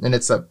 And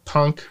it's a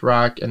punk,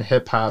 rock, and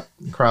hip hop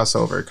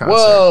crossover concert.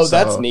 Whoa, So,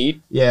 that's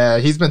neat. Yeah,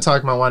 he's been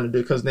talking about wanting to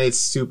do because Nate's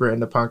super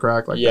into punk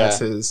rock. Like Yeah. that's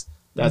his.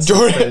 That's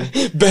Jordan,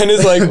 his thing. Ben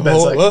is like, Ben's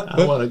 "Oh, like, what?"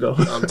 I want to go.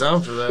 I'm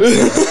down for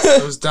that.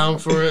 I was down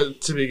for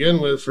it to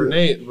begin with for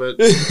Nate, but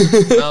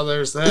now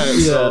there's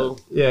that. So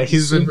Yeah,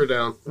 he's been super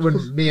down.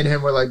 when me and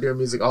him were like doing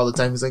music all the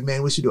time. He's like,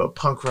 man, we should do a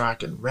punk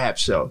rock and rap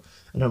show.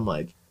 And I'm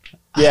like,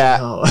 Yeah.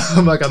 no.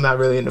 I'm like, I'm not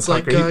really into It's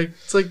punk. like rock.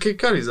 it's like Kid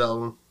Cudi's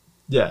album.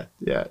 Yeah.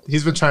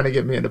 He's been trying to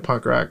get me into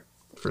punk rock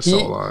for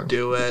so long.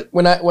 Do it.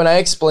 When I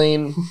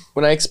explained,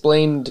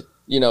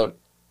 you know,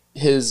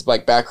 his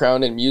like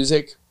background in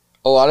music,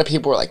 a lot of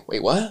people were like,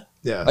 "Wait, what?"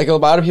 Yeah. Like a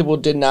lot of people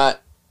did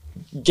not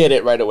get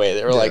it right away.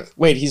 They were Yeah. like,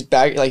 "Wait, he's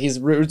back. Like his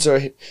roots are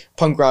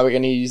punk rock,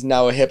 and he's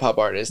now a hip hop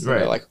artist." And Right.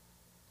 they're like,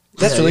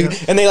 "That's Yeah, really,"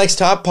 yeah. and they like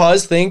stop,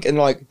 pause, think, and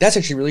they're like, "That's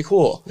actually really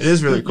cool." It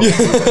is really cool.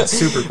 It's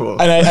super cool.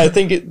 And I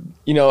think it,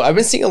 you know, I've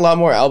been seeing a lot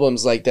more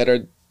albums like that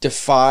are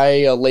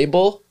defy a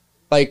label,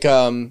 like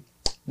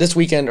this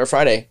weekend or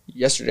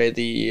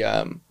yesterday,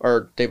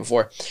 or day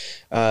before,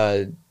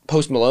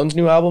 Post Malone's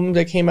new album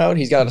that came out.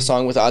 He's got a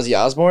song with Ozzy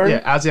Osbourne.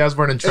 Yeah, Ozzy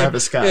Osbourne and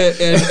Travis Scott.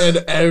 And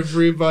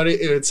everybody,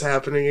 it's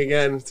happening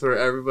again for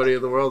everybody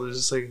in the world. They're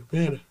just like,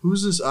 man,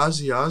 who's this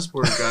Ozzy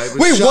Osbourne guy? But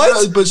Wait, shout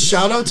what? But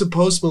shout out to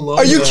Post Malone.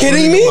 Are you for kidding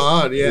putting me? him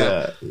on.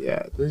 Yeah.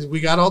 Yeah. We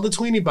got all the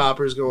tweenie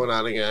boppers going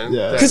on again.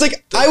 Yeah. Because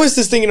like I was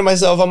just thinking to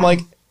myself, I'm like,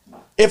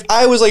 if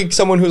I was like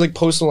someone who's like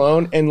Post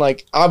Malone and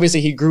like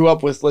obviously he grew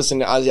up with listening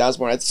to Ozzy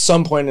Osbourne at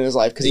some point in his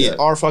life because he's Yeah.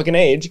 our fucking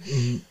age,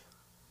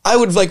 I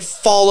would like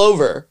fall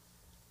over.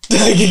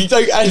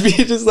 like I'd be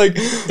just like,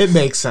 It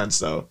makes sense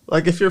though.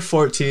 Like if you're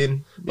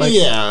 14, like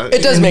yeah.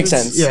 it does make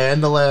it's- sense. yeah, in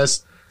the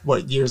last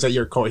years that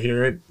you're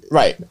coherent,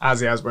 Right.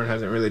 Ozzy Osbourne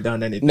hasn't really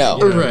done anything. No. you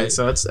know what I mean? Right.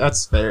 So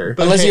that's fair.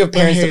 But unless you have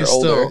parents that are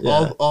older.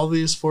 Yeah. all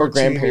these Or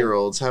grandparents.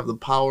 14-year-olds have the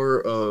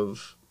power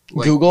of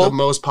like, Google? the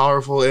most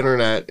powerful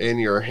internet in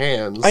your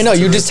hands. I know, to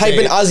you this just type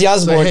in day. Ozzy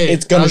Osbourne, hey,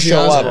 it's gonna Ozzy show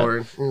up.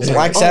 Osbourne. And it's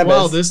Black like, Sabbath.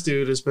 Oh wow, this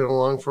dude has been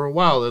along for a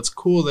while. That's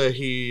cool that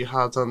he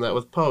hopped on that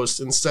with Post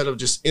instead of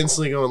just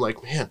instantly going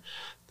like, man,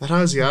 that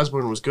Ozzy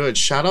Osbourne was good.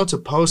 Shout out to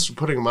Post for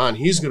putting him on.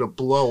 He's gonna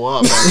blow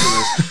up after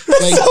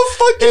this. Like, so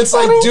fucking it's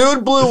funny. like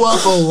dude blew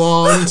up a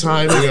long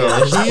time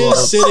ago. He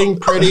is sitting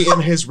pretty in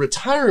his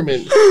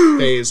retirement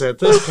phase at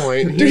this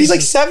point. Dude, he's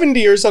like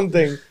 70 or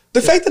something.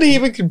 The fact that he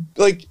even could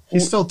like,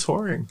 He's still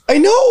touring. I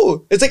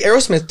know it's like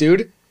Aerosmith,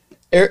 dude.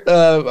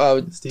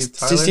 Steve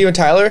Tyler? Steven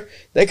Tyler.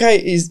 That guy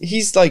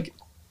he's like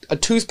a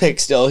toothpick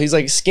still. He's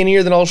like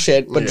skinnier than all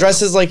shit, but Yeah.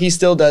 dresses like he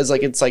still does.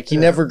 Like it's like he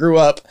never grew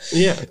up,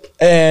 yeah.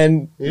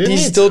 and You he's need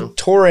still to.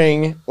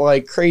 touring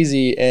like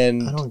crazy. I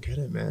And don't get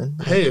it, man.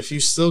 Hey, if you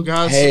still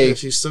got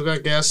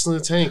gas in the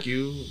tank,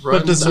 you run.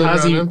 But does sit around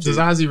Ozzy empty. does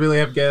Ozzy really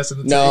have gas in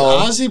the tank?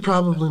 No. Ozzy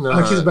probably not.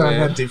 Like he's been on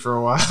man. empty for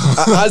a while.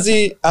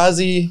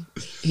 Ozzy,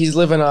 he's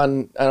living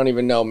on I don't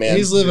even know, man.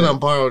 He's living on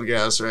borrowed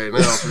gas right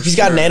now. For He's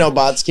got sure.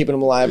 nanobots keeping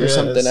him alive or Yeah,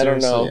 something. I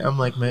don't seriously. know. I'm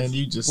like, man,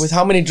 you just With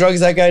how many drugs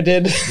that guy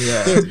did.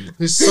 yeah. dude.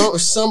 There's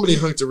somebody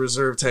hooked a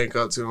reserve tank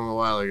up to him a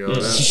while ago.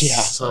 That's Yeah.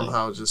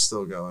 somehow just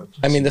still going.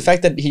 I mean, the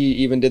fact that he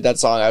even did that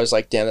song, I was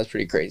like, damn, that's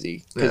pretty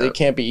crazy. Because Yeah. it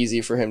can't be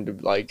easy for him to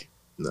like.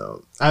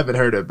 No, I haven't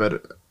heard it,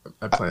 but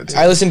I plan to.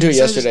 I listened to it So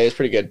yesterday. It's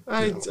pretty good.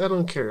 I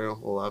don't care a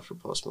whole lot for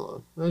Post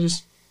Malone.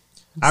 It's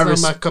I not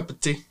res- my cup of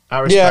tea. I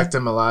respect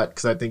him a lot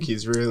because I think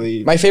he's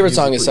really My favorite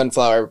song is musically-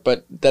 Sunflower,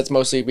 but that's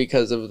mostly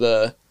because of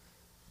the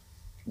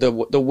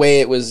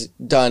way it was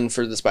done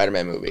for the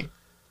Spider-Man movie.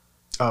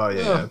 Oh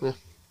yeah. Yeah.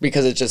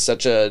 Because it's just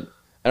such a,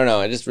 I don't know,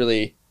 I just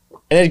really,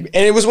 and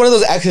it was one of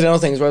those accidental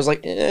things where I was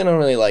like, I don't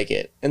really like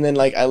it. And then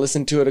like I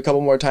listened to it a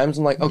couple more times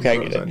and I'm like, okay,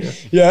 I get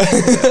it. Yeah.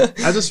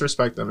 I just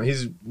respect him.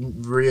 He's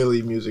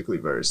really musically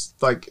versed.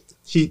 Like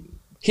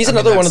He's I mean,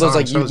 another that one of those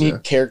song like shows unique you.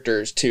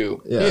 characters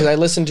too. Yeah. Because I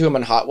listened to him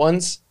on Hot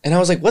Ones and I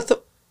was like, what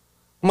the?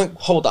 I'm like,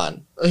 hold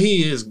on.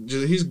 He's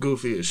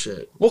goofy as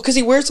shit. Well, because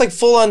he wears like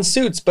full on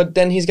suits, but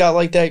then he's got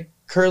like that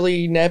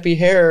curly nappy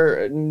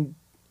hair and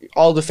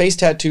all the face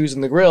tattoos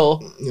and the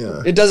grill.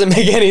 Yeah. It doesn't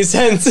make any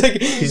sense.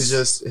 He's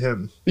just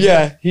him.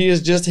 Yeah, he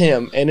is just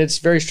him, and it's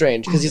very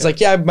strange because he's like,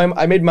 yeah,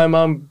 I made my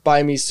mom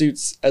buy me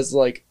suits as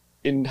like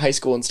in high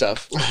school and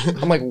stuff.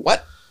 I'm like,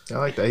 what? I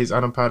like that. He's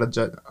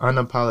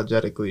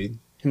unapologetically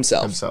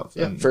Himself.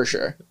 Yeah, and for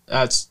sure.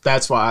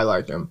 That's why I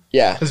like him.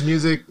 Yeah. His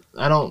music,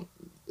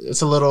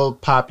 it's a little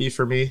poppy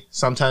for me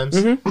sometimes.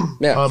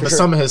 Mm-hmm. Yeah, But sure.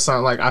 some of his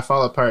songs, like I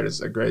Fall Apart,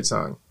 is a great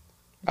song.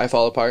 I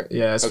Fall Apart.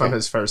 Yeah, it's Okay. from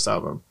his first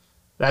album.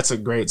 That's a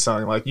great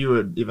song. Like you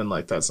would even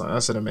like that song.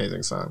 That's an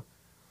amazing song.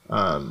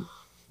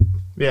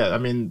 Yeah, I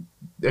mean,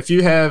 if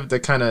you have the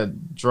kind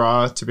of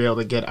draw to be able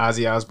to get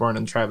Ozzy Osbourne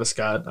and Travis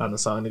Scott on the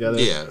song together,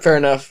 Yeah. Fair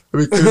enough. I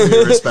mean, clearly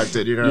you respect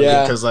it. You know what I Yeah.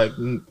 mean? Because like,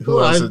 who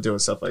Well, else I- is doing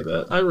stuff like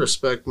that? I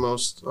respect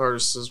most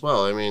artists as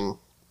well. I mean,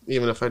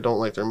 even if I don't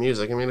like their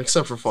music, I mean,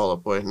 except for Fall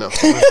Out Boy, no.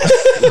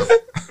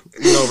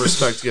 No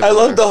respect given I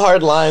love there. the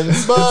hard lines.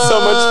 It's so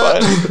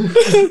much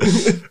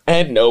fun.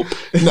 And nope.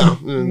 No,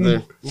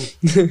 they're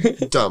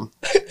dumb.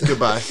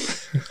 Goodbye.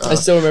 I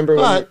still remember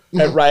when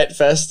but- at Riot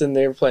Fest and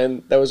they were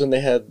playing. That was when they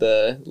had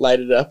the Light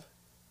It Up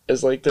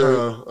as like their.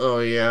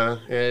 Oh yeah,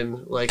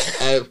 and like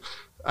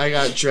I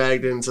got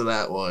dragged into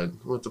that one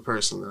with the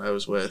person that I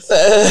was with,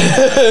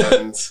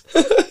 and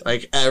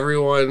like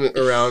everyone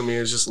around me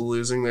is just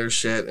losing their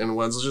shit, and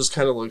Wenzel just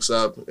kind of looks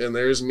up, and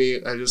there's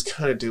me. I just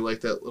kind of do like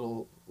that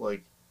little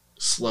like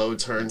slow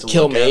turn to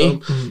Kill look me. at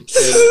him, and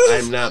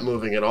I'm not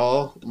moving at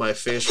all. My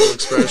facial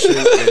expression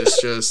is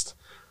just,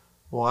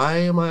 why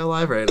am I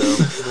alive right now?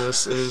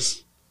 This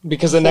is,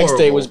 Because the next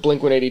day Horrible. was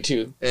Blink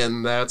 182.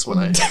 and that's when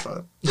I had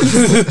fun.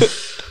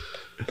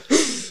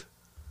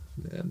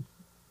 Man.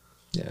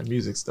 Yeah,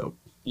 music's dope.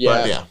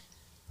 Yeah, But yeah.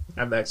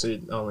 I've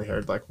actually only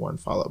heard like one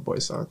Fall Out Boy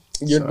song.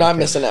 you're so I not can't-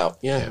 missing out.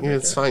 Yeah, Yeah,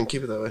 it's fine.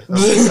 Keep it that way.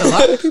 A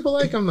lot of people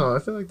like him though. I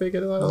feel like they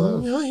get a lot of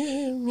love. Oh,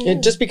 yeah.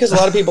 And just because a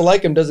lot of people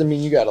like him doesn't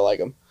mean you gotta like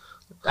him.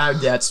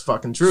 That's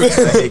fucking true. I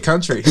hate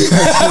country. We fucking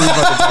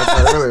talked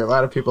about it earlier. A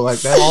lot of people like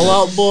that. Fall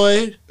Out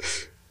Boy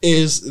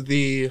is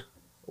the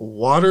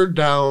watered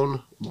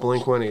down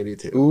Blink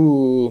 182.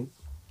 Ooh,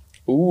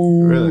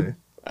 Really?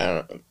 I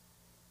don't know.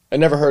 I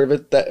never heard of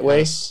it that way,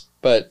 Yes.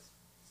 but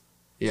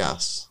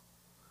Yes.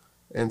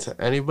 And to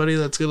anybody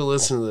that's going to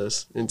listen to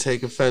this and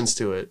take offense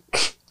to it,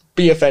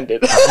 be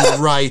offended.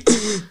 I'm right.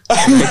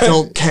 I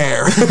don't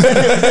care.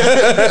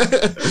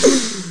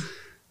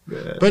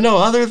 But no,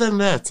 other than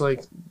that,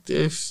 like,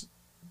 if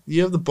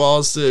you have the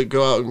balls to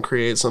go out and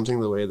create something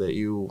the way that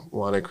you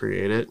want to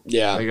create it,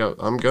 Yeah. like,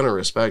 I'm going to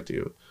respect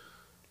you.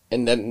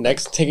 And then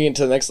taking it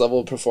to the next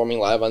level, performing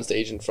live on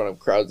stage in front of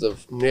crowds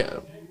of Yeah.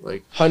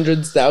 Like,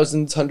 hundreds,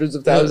 thousands, hundreds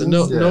of thousands.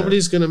 Yeah.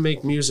 nobody's going to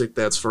make music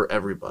that's for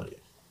everybody.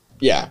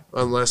 Yeah,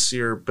 Unless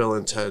you're Bill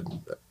and Ted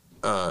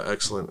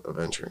Excellent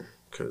Adventure,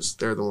 because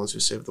they're the ones who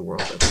saved the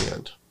world at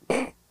the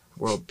end.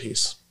 World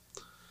peace.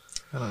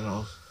 I don't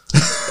know.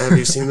 Have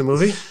you seen the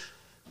movie?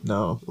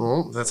 No.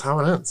 Well, that's how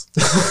it ends.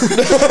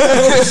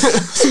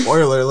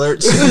 Spoiler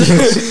alert.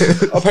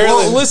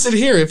 apparently. Well, listen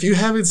here. If you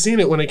haven't seen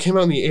it when it came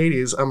out in the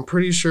 80s, I'm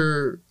pretty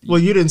sure. Well,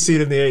 you didn't see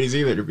it in the 80s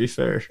either, to be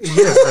fair.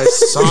 Yes, I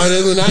saw it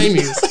in the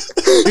 90s.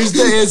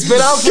 It's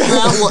been out for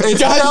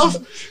that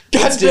long.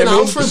 It's been damn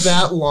out it. for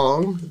that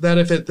long that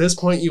if at this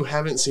point you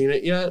haven't seen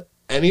it yet,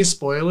 any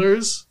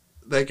spoilers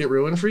that get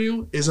ruined for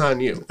you is on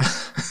you.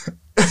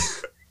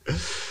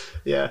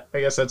 Yeah, I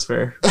guess that's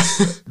fair.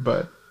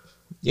 But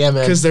yeah,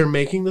 man. Because they're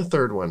making the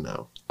third one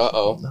now.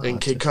 Uh-oh.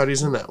 And Kid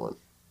Cudi's in that one.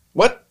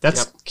 What?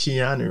 That's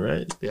Keanu,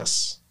 right?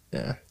 Yes.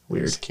 Yeah.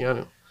 Weird. Weird.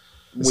 Keanu.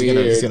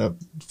 He's gonna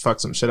fuck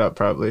some shit up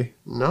probably.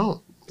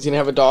 No. He's gonna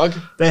have a dog?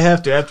 They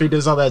have to after he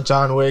does all that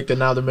John Wick, and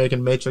now they're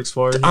making Matrix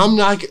 4. I'm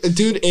not.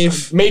 Dude,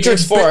 if.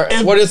 Matrix if- 4.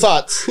 if- What are your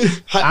thoughts?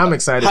 I'm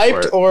excited for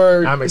Hyped it.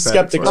 or I'm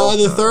excited skeptical? for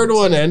The third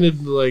one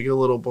ended like a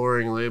little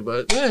boringly,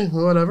 but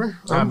whatever.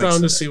 I'm I'm down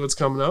to excited. see what's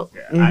coming up.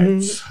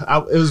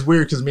 It was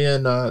weird because me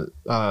and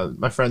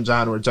my friend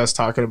John were just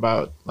talking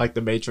about like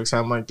the Matrix.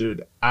 I'm like,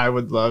 dude, I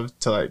would love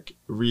to like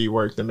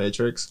rework the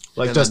Matrix,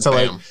 like And just to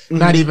then like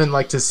not even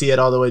like to see it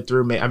all the way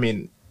through. I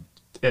mean,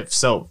 if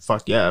so,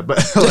 fuck yeah, but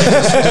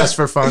like just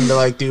for fun to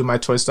like do my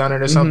twist on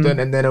it or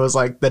something. And then it was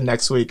like the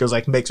next week it was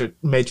like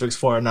Matrix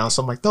 4 announced.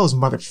 I'm like, those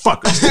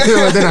motherfuckers,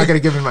 they're not gonna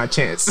give me my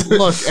chance.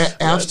 Look,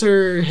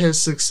 after his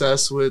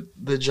success with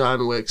the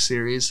John Wick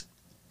series,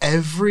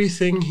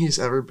 everything he's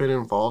ever been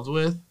involved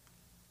with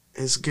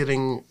is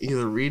getting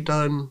either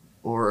redone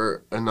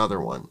or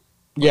another one.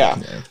 Yeah.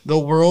 The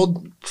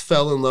world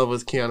fell in love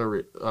with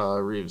Keanu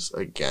Reeves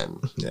again,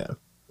 Yeah.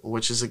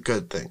 which is a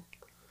good thing.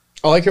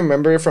 All I can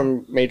remember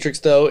from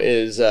Matrix, though,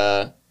 is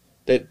the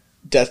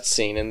death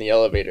scene in the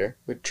elevator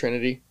with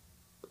Trinity.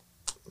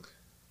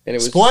 And it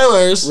was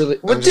Spoilers. really...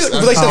 I'm What, just-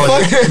 dude, I'm like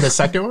calling the fuck? In the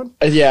second one?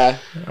 Yeah.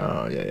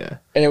 Oh yeah.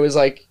 And it was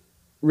like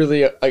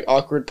really like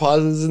awkward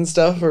pauses and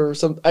stuff or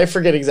some. I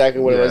forget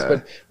exactly what it was, Yeah.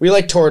 but we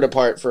like tore it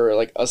apart for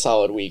like a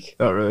solid week.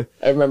 Oh really?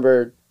 I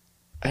remember...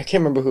 I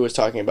can't remember who was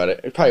talking about it.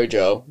 It's probably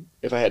Joe,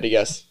 if I had to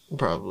guess.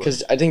 Probably.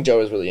 Because I think Joe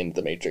was really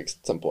into the Matrix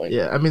at some point.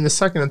 Yeah. I mean, the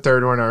second and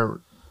third one are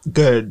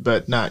good,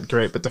 but not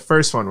great. But the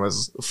first one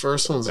was The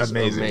first one's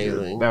Amazing.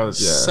 amazing. That was-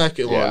 The yeah.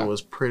 second Yeah. one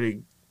was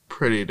pretty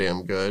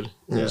damn good.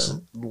 There's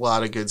Yeah. a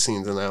lot of good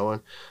scenes in that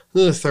one.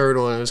 And then the third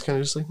one, it was kind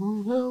of just like,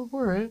 no,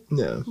 all right,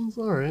 yeah. it's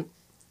all right.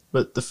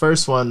 But the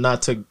first one,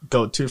 not to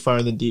go too far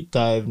in the deep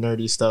dive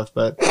nerdy stuff,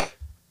 but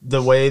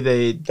the way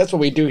they That's what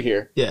we do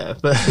here. yeah,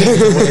 but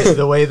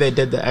the way they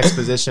did the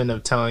exposition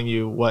of telling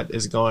you what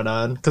is going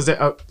on, because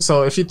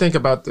so if you think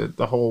about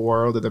the whole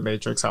world of the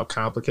Matrix, how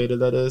complicated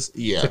that is,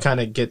 Yeah. to kind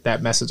of get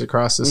that message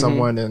across to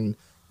someone in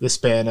the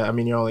span. I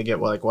mean, you only get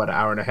what an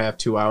hour and a half,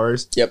 2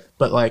 hours. Yep.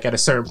 But like at a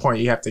certain point,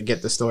 you have to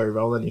get the story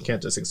rolling. You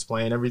can't just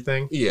explain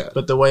everything. Yeah.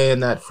 But the way in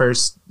that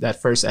first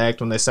act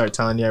when they start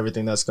telling you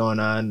everything that's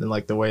going on and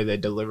like the way they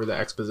deliver the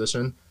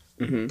exposition,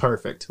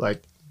 perfect.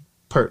 Like.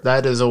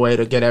 That is a way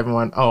to get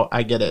everyone. Oh,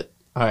 I get it.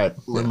 All right,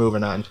 we're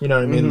moving on. You know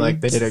what I mean?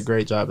 Like they did a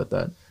great job at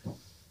that.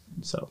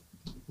 So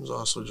It was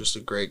also just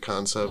a great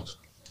concept.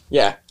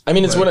 Yeah, I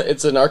mean it's Right.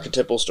 it's an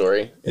archetypal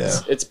story.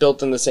 It's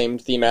built in the same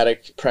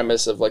thematic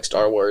premise of like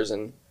Star Wars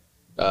and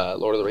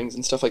Lord of the Rings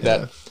and stuff like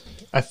that.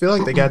 I feel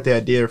like they got the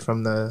idea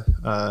from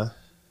the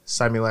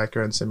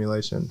Simulacra and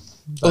Simulation.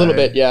 A little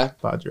by bit, yeah.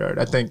 Baudrillard.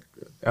 I think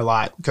a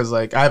lot because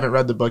like I haven't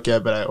read the book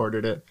yet, but I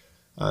ordered it,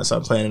 so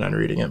I'm planning on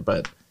reading it.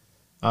 But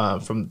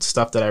from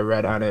stuff that I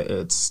read on it,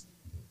 it's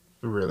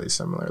really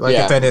similar. Like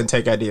Yeah. if they didn't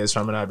take ideas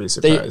from it, I'd be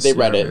surprised. They you know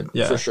read what I it mean?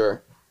 Yeah. for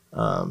sure.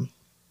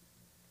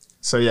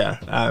 So yeah,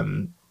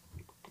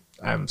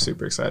 I'm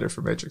super excited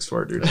for Matrix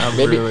 4, dude. I'm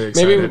Maybe really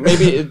excited.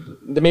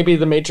 maybe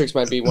the Matrix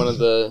might be one of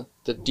the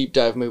deep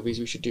dive movies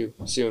we should do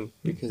soon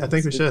because I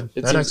think we should.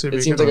 It That'd seems, actually be it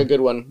a seems good like a one.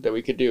 good one that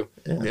we could do.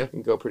 Yeah.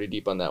 And go pretty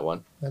deep on that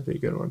one. That'd be a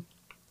good one.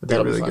 That'd be a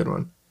That'll be really fun. good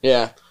one.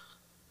 Yeah.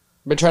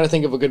 I've been trying to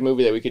think of a good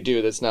movie that we could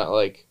do that's not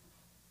like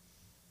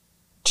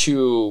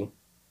too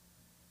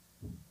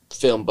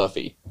film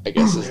buffy, I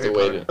guess is the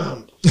way to.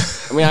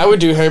 I mean, I would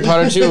do Harry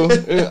Potter too.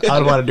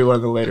 I'd want to do one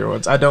of the later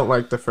ones. I don't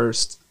like the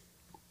first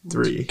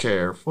 3.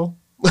 Careful.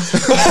 The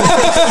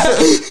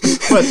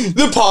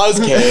pause,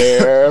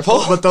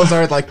 careful. But those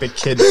are like the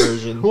kid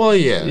version. Well,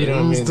 yeah. You know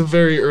what I it's mean? the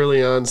very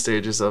early on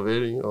stages of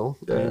it, you know.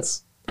 Yeah.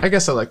 It's, I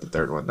guess I like the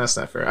third one. That's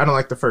not fair. I don't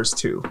like the first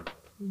 2.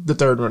 The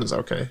third one is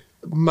okay.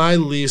 my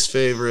least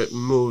favorite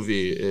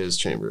movie is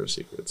Chamber of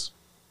Secrets.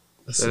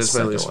 That's That the is my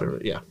second least one.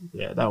 favorite. Yeah,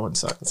 Yeah, that one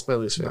sucked. that's my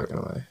least I'm not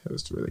favorite. gonna lie. It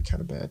was really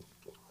kind of bad.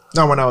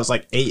 No, when I was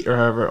like 8 or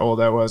however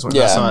old I was when I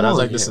Yeah. saw it, I was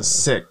Oh, like, "This yeah. is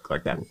sick!"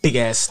 Like that big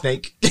ass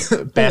snake,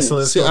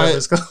 basilisk, See, whatever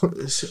it's called.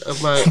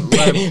 My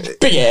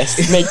Big ass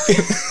snake.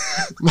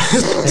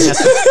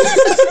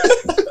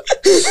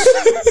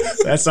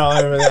 That's all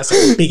I remember. That's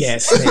a big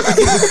ass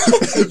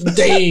snake.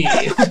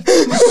 damn.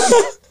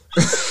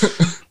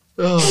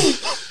 Oh,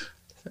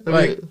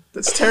 Like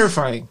that's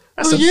terrifying.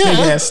 That's Well, a yeah. big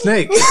ass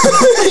snake.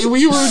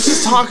 we were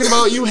just talking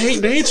about you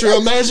hate nature.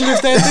 Imagine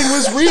if that thing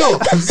was real.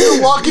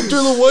 You're walking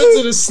through the woods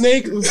and a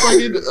snake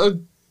fucking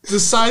the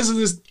size of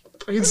this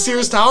fucking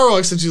Sears Tower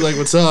walks at you like,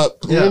 "What's up?"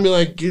 You're Yeah. gonna be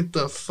like, "Get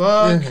the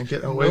fuck Yeah,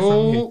 get away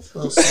from me."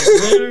 I'll see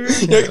you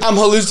later." You're like, I'm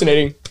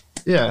hallucinating.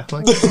 Yeah,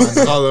 like come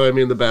on. Although I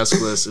mean, the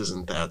basilisk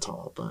isn't that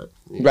tall, but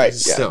Right,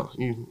 yeah. still,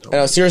 I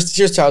know Sears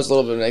Tower is a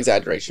little bit of an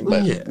exaggeration,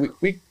 but Yeah.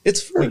 we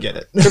it's for we get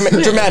it.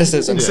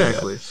 dramaticism.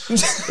 exactly.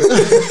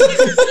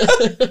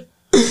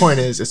 The point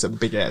is, it's a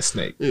big ass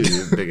snake.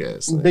 Big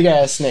ass. Thing. Big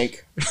ass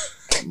snake.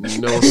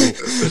 No, thank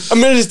you. I'm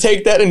gonna just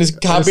take that and just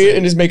copy it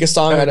and just make a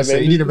song out of So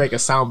you it. need to make a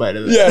soundbite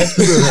of it. Yeah.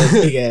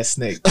 Big ass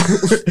snake.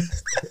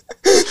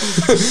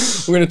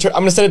 I'm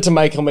gonna send it to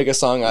Mike. He'll make a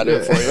song out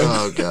of it for you.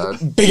 Oh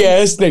god. Big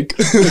ass snake.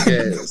 Big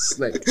ass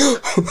snake.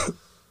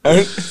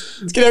 There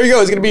we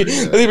go. It's gonna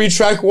be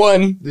track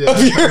 1 Yeah,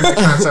 of your.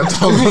 concept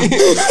album.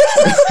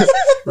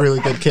 Really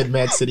good kid,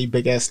 Mad City,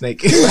 big ass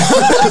snake.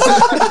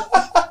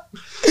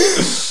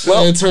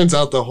 Well, it turns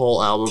out the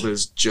whole album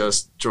is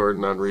just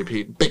Jordan on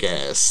repeat. Big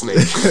ass snake.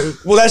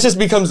 Well, that just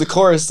becomes the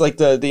chorus, like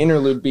the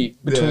interlude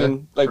beat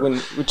between like when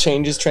it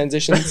changes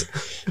transitions.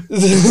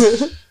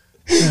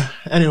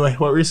 Anyway,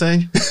 what were you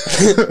saying?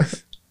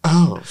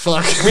 Oh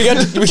fuck. we got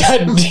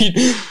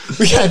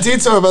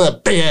detail about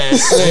that big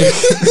ass snake.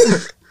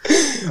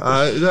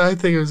 I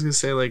think I was gonna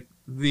say like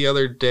the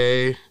other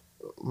day,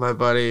 my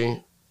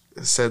buddy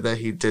said that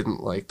he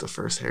didn't like the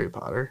first Harry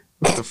Potter,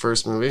 the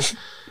first movie.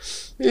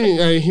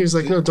 He was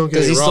like, "No, don't get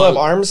Does me he wrong." still have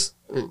arms?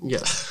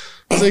 Yes.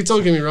 He's like,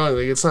 "Don't get me wrong.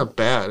 Like, it's not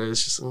bad.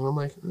 It's just." And I'm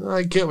like,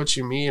 "I get what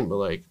you mean, but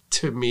like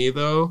to me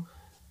though,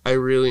 I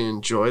really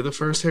enjoy the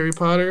first Harry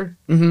Potter.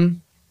 Mm-hmm.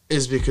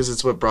 Is because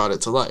it's what brought it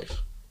to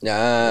life.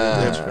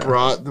 Yeah. It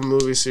brought the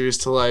movie series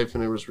to life,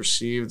 and it was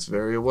received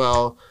very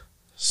well.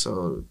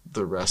 So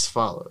the rest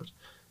followed."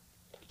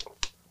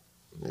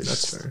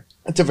 That's fair.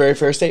 That's a very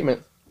fair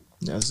statement.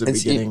 That was the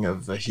It's- beginning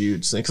of a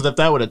huge thing. Because if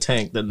that would have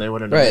tanked, then they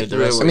wouldn't have Right. made the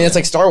rest. I mean, it's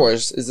like Star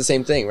Wars is the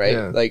same thing, right?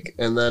 Yeah. Like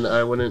And then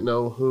I wouldn't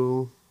know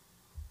who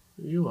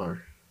you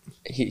are.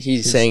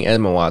 he's saying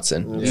Emma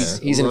Watson. Yeah.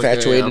 He's I'm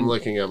infatuated. I'm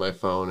looking at my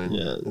phone, and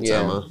Yeah. it's Yeah.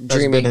 Emma. That's been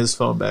Dreaming. his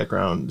phone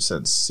background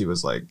since he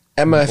was like.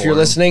 Emma, if you're born.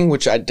 listening,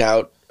 which I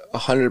doubt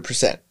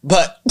 100%,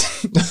 but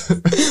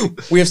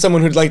we have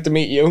someone who'd like to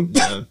meet you.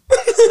 Yeah.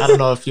 I don't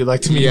know if you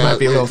liked me. You might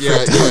be a little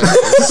freaked out.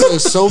 yeah.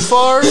 So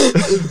far,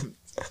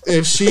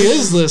 if she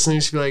is listening,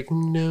 she'd be like,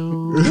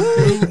 no.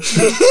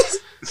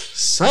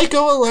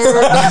 Psycho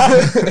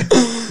alert.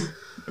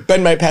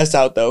 Ben might pass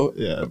out though.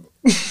 Yeah.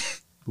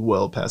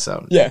 Will pass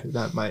out. Yeah.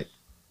 That might.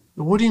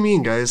 What do you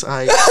mean, guys?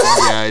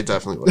 I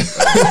definitely would.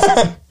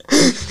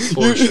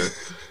 For sure.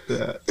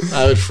 Yeah.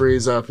 I would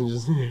freeze up and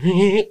just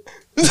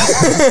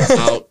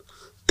out.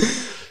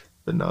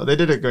 But no, they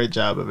did a great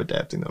job of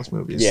adapting those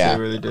movies. Yeah. They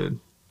really did.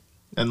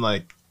 And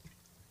like,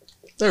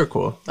 they were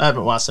cool. I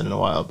haven't watched it in a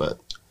while, but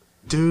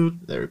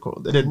Dude, they were cool.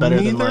 They did better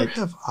neither than like.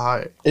 have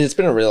I. It's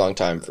been a really long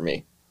time for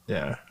me.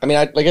 Yeah. I mean,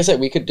 like I said,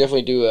 we could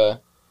definitely do a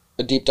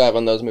deep dive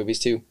on those movies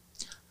too.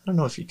 I don't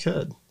know if you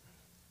could.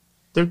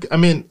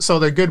 So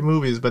they're good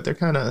movies, but they're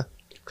kind of.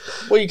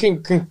 Well, you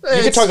can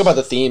talk about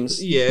the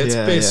themes. Yeah, it's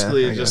Yeah,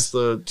 basically I just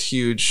the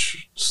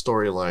huge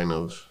storyline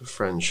of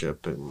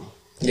friendship and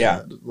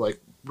Yeah. like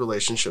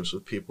relationships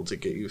with people to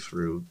get you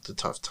through the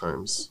tough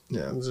times.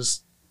 Yeah. It's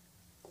just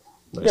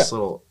nice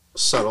little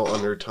subtle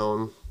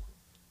undertone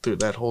through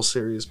that whole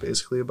series,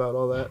 basically about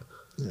all that.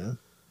 Yeah.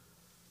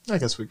 I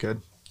guess we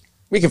could.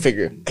 We can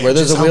figure it. Where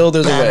there's Just a will, how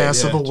there's a way.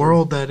 badass of Yeah, a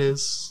world that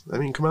is. I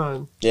mean, come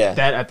on. Yeah,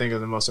 That I think is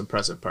the most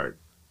impressive part.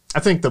 I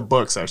think the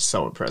books are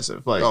so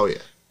impressive. Like, Oh yeah,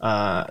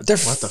 They're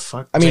what the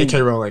fuck? I mean-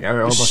 J.K. Rowling. I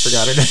almost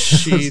forgot her name.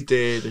 She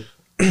did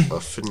a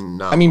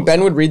phenomenal. I mean,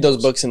 Ben would read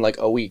those books in like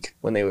a week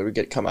when they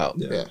would come out.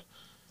 Yeah.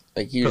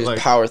 Like you But, just like-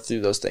 power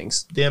through those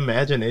things. The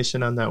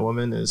imagination on that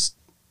woman is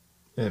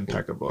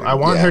impeccable. I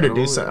want her to do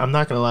totally. something. I'm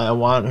not gonna lie. I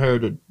want her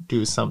to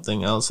do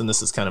something else, and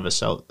this is kind of a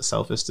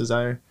selfish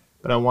desire.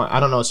 But I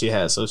don't know what she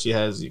has. So if she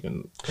has, you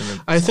can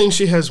I think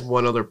she has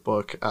one other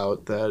book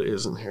out that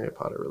isn't Harry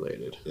Potter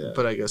related, Yeah.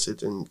 but I guess it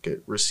didn't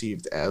get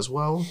received as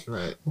well.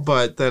 right.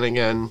 But then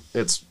again,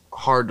 it's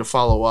hard to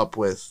follow up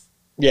with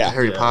Yeah.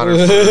 Harry Yeah.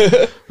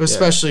 Potter,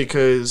 especially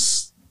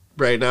because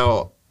right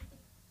now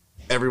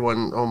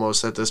everyone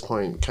almost at this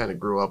point kind of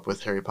grew up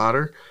with Harry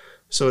Potter,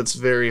 so it's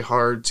very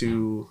hard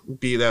to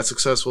be that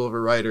successful of a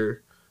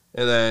writer.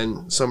 And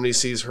then somebody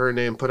sees her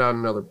name put out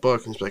another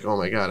book and she's like, "Oh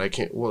my god, I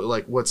can't! Well,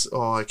 like,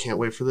 I can't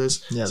wait for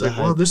this." Yeah, it's the like,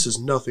 well, hype. this is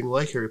nothing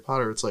like Harry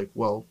Potter. It's like,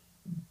 well,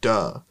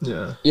 duh.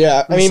 Yeah.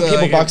 Yeah, I mean, So,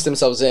 people like, box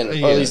themselves in, or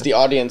yeah. at least the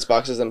audience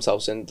boxes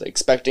themselves in,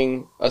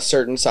 expecting a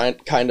certain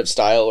kind of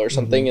style or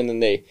something, and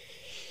then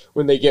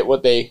when they get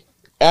what they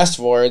asked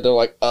for, they're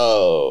like,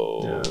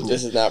 "Oh, Yeah.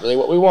 this is not really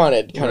what we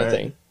wanted," kind of Right.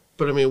 thing.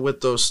 But I mean,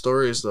 with those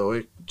stories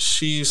though,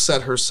 she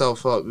set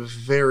herself up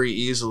very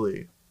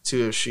easily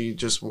to, if she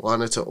just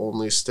wanted to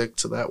only stick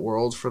to that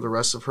world for the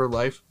rest of her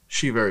life,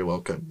 she very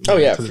well could. Oh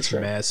yeah, 'Cause for it's sure.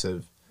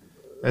 massive.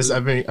 I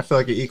mean, I feel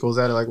like it equals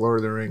that of like Lord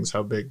of the Rings,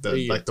 how big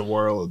the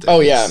world.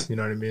 Oh, is, yeah. You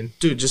know what I mean?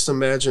 Dude, just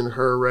imagine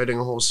her writing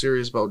a whole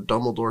series about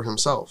Dumbledore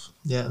himself.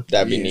 Yeah.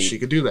 That'd be Yeah, neat. She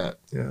could do that.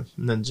 Yeah.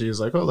 And then she was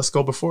like, "Oh, let's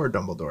go before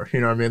Dumbledore."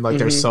 You know what I mean? Like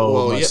there's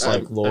so much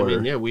like lore. I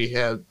mean, yeah, we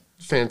had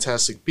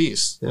Fantastic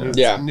Beasts. Yeah.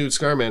 Yeah. Newt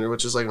Scamander,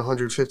 which is like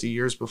 150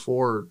 years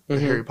before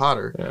Mhm. Harry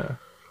Potter. Yeah.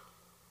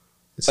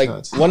 It's Like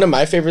nuts. one of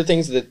my favorite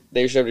things that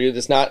they should do.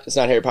 It's not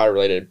Harry Potter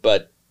related,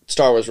 but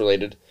Star Wars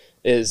related,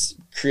 is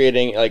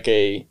creating like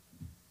a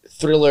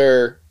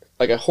thriller,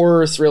 like a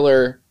horror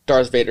thriller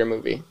Darth Vader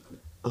movie.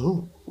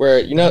 Oh,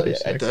 Where That'd be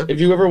sick. that'd have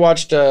you ever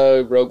watched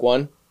Rogue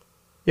One?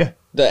 Yeah.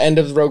 The end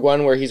of Rogue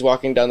One where he's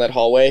walking down that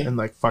hallway And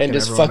like fucking and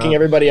just everyone fucking up.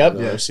 everybody up.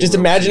 Yeah, I've seen Just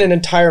Rogue imagine an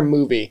entire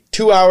movie,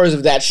 2 hours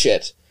of that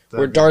shit,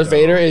 where That'd be Darth dope.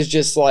 Vader is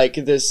just like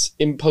this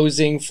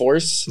imposing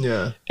force,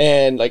 Yeah.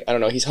 and like I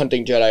don't know, he's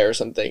hunting Jedi or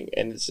something,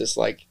 and it's just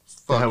like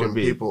That would fucking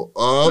be- people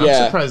up. Yeah.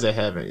 I'm surprised they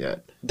haven't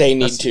yet. they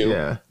need That's- to.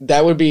 Yeah.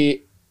 That would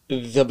be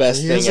the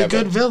best He thing is a ever.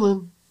 good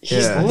villain.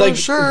 He's Yeah. like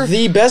sure.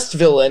 the best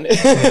villain.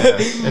 Yeah.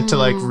 And to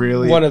like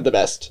really One of the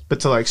best.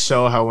 but to like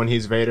show how when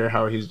he's Vader,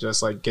 how he's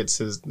just like gets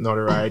his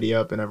notoriety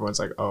up and everyone's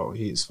like, "Oh,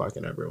 he's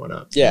fucking everyone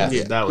up." Yeah.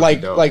 Yeah. That would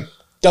Like be dope.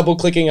 double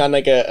clicking on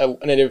like an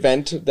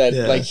event that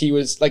Yeah. like he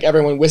was like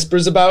everyone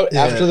whispers about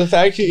Yeah. after the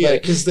fact. Yeah,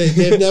 Like, because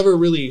they've never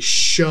really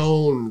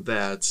shown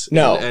that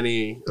No. in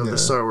any of Yeah. the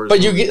Star Wars.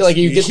 but you get like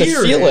you get to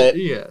hear feel it,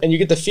 yeah. and you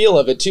get the feel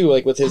of it too,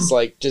 like with his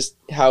like just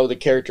how the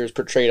character is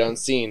portrayed on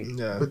scene,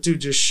 yeah. But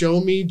dude, just show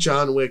me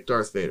John Wick,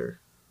 Darth Vader.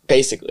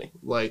 basically.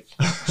 Like,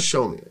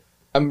 show me it.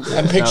 I'm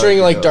picturing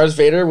be like dope. Darth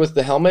Vader with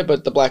the helmet,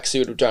 but the black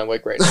suit of John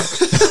Wick right now.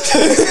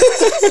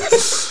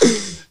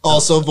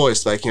 Also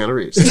voiced by Keanu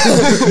Reeves.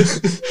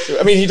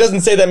 I mean, he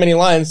doesn't say that many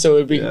lines, so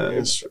Yeah.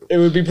 It's true. it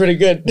would be pretty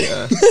good.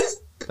 Yeah.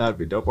 That'd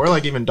be dope. Or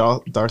like even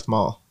Darth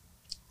Maul.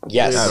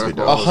 Yes, That'd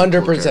be dope.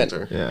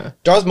 100%. Yeah.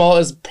 Darth Maul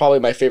is probably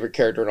my favorite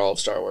character in all of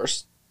Star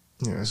Wars.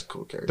 Yeah. That's a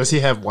cool character. Does he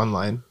have one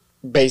line?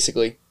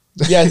 Basically,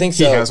 yeah, I think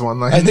so. He has one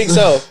line. I think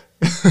so.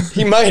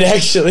 He might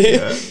actually.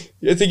 Yeah.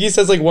 I think he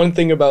says like one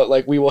thing about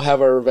like we will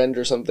have our revenge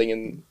or something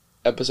in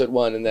episode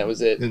 1, and that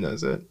was it. And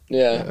that's it.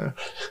 Yeah, Yeah.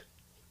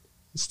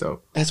 It's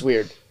dope. that's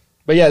weird.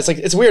 But yeah,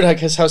 it's weird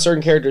how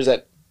certain characters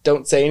that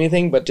don't say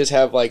anything but just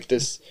have like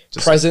this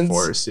Just presence A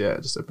force. Yeah.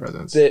 Just a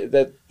presence.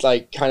 that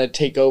like kind of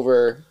take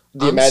over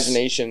the I'm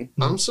imagination.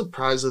 I'm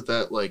surprised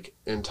that like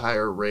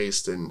entire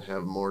race didn't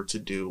have more to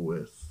do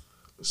with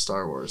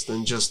Star Wars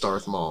than just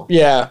Darth Maul.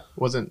 Yeah,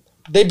 Wasn't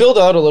they build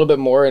out a little bit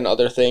more in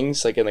other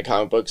things, like in the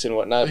comic books and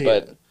whatnot. Yeah.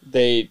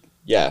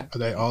 But are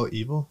they all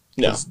evil?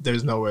 No. 'Cause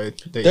there's no way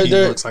that he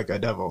They're- looks like a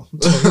devil.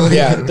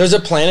 yeah. There's a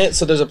planet,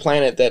 so there's a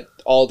planet that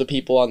all the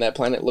people on that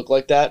planet look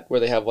like that, where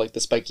they have like the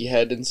spiky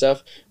head and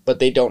stuff, but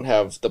they don't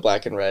have the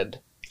black and red.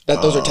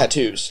 Those are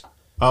tattoos,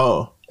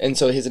 Oh, and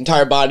so his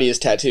entire body is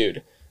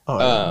tattooed.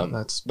 yeah,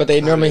 that's But they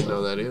I normally, didn't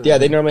know that either. yeah,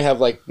 they normally have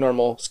like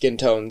normal skin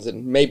tones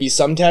and maybe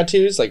some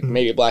tattoos, like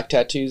maybe black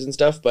tattoos and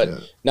stuff, but Yeah.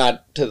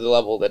 not to the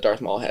level that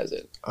Darth Maul has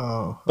it.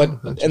 oh, But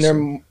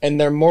interesting. and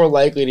they're more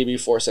likely to be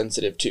force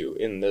sensitive too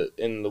in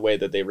the way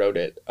that they wrote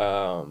it.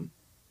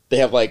 They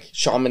have like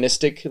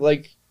shamanistic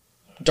like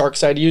dark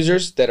side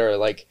users that are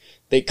like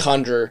they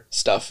conjure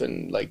stuff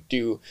and like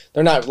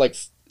they're not like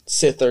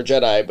Sith or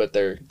Jedi, but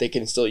they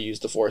can still use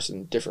the force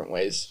in different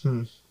ways.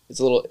 Hmm.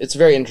 It's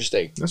very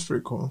interesting. That's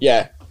pretty cool.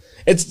 Yeah.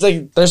 It's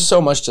like there's so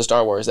much to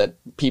Star Wars that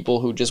people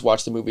who just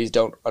watch the movies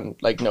don't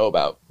know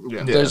about. Yeah.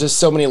 Yeah. There's just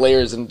so many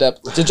layers and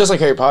depth. It's just like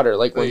Harry Potter.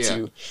 Like once Yeah.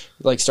 you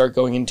like start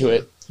going into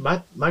it.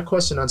 My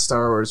question on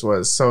Star Wars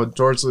was, so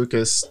George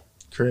Lucas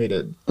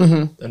created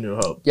Mm-hmm. A New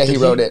Hope. Yeah, he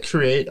wrote it.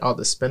 Create all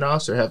the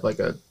spin-offs or have like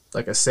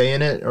a say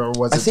in it, or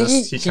was I it think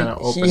just he kind of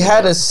opened? he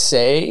had it a up?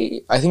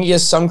 say. I think he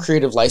has some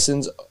creative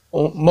license,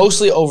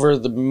 mostly over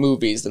the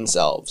movies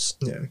themselves.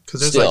 Yeah,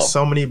 because there's Still. like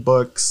so many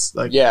books,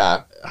 like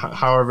Yeah.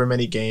 however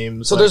many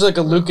games. So there's like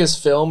a Lucas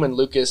film and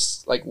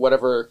Lucas like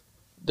whatever.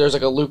 There's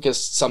like a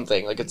Lucas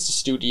something like it's a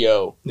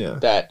studio yeah,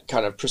 that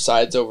kind of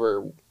presides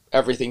over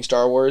everything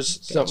Star Wars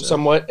Gotcha.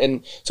 somewhat,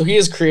 and so he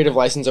has creative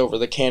license over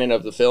the canon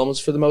of the films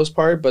for the most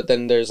part. But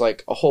then there's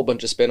like a whole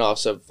bunch of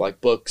spin-offs of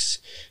like books,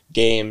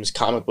 games,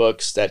 comic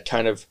books that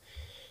kind of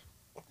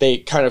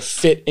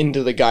fit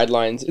into the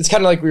guidelines. It's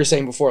kind of like we were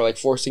saying before, like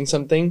forcing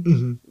something,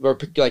 Mhm. where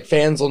like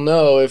fans will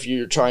know if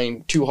you're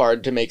trying too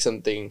hard to make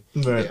something.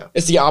 right. Yeah.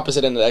 It's the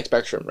opposite end of the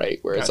spectrum, right?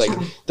 Where it's Gotcha.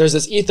 like there's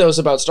this ethos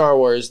about Star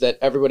Wars that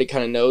everybody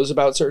kind of knows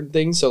about certain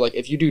things. So like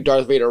if you do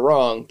Darth Vader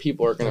wrong,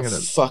 people are gonna They're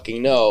gonna-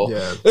 fucking know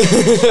Yeah,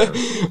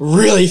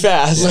 really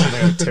fast.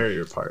 they're gonna tear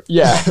you apart.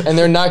 Yeah, and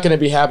they're not going to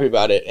be happy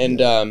about it. And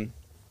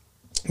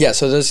yeah,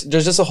 so there's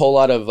just a whole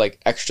lot of like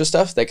extra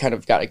stuff that kind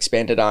of got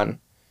expanded on.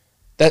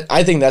 That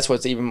I think that's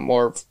what's even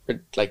more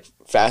like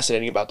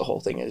fascinating about the whole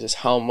thing is just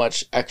how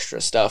much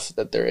extra stuff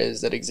that there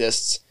is that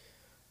exists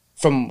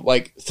from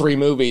like 3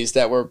 movies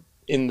that were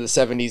in the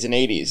 70s and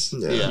 80s.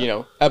 Yeah. You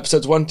know,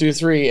 episodes 1 through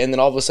 3, and then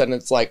all of a sudden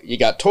it's like you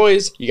got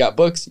toys, you got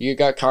books, you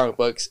got comic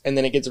books, and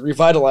then it gets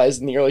revitalized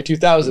in the early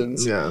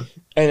 2000s, Yeah,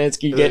 and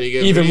it's you And get, then you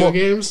get even video more.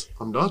 games?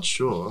 I'm not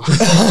sure.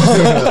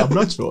 I'm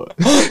not sure.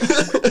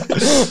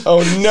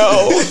 Oh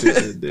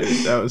no!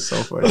 Dude, that was so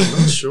funny. I'm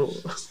not sure.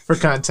 For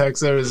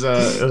context, it was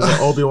an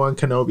Obi-Wan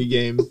Kenobi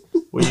game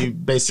where you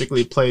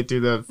basically play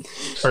through the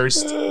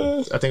first,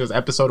 I think it was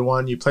episode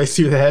 1, you play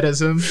through the head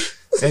as him,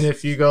 and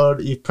if you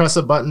press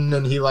a button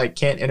and he like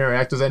can't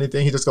interact with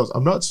anything, he just goes,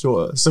 I'm not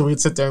sure. So we'd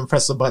sit there and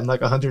press the button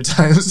like 100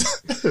 times.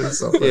 It was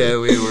so funny. Yeah,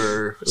 we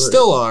were,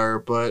 still are,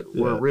 but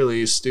we're Yeah.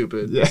 really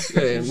stupid. Yeah.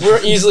 And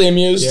We're easily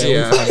amused. Yeah,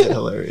 Yeah. we find it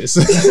hilarious.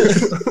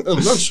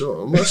 I'm not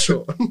sure. I'm not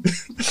sure.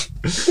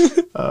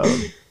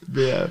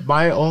 Yeah,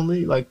 my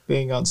only like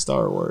thing on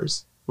Star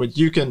Wars, which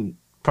you can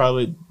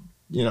probably,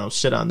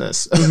 shit on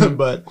this,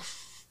 but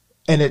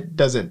and it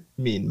doesn't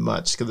mean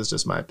much because it's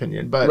just my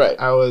opinion. But Right.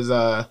 I was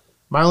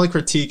my only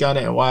critique on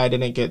it and why I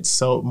didn't get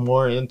so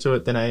more into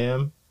it than I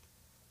am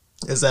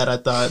is that I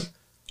thought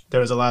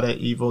there was a lot of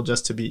evil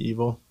just to be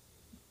evil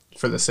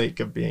for the sake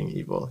of being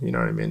evil. You know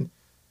what I mean?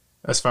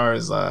 As far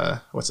as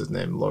what's his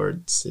name,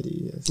 Lord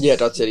Sidious. Yeah,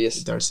 Darth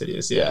Sidious. Darth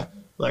Sidious. Yeah. Yeah.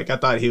 Like I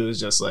thought he was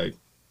just like,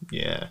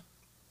 yeah.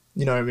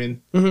 You know what I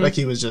mean? Mhm. Like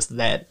he was just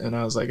that, and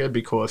I was like, it'd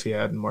be cool if he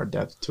had more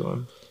depth to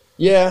him.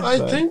 Yeah. I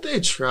But- think they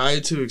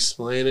tried to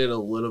explain it a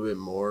little bit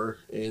more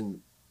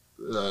in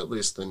at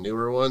least the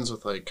newer ones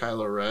with like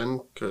Kylo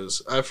Ren,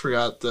 because I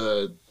forgot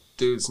the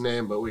dude's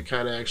name, but we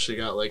kind of actually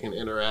got like an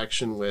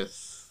interaction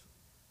with.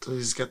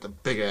 He's got the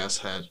big ass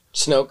head.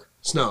 Snoke.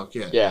 Snoke,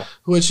 yeah. Yeah.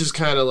 Which is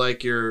kind of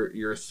like your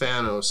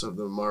Thanos of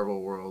the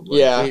Marvel world. Like,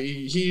 Yeah.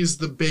 He's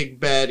the big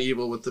bad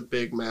evil with the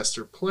big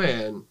master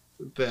plan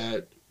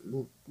that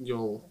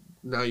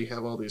now you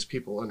have all these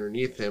people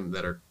underneath him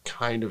that are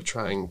kind of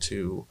trying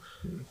to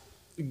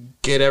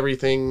get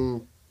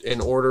everything in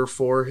order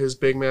for his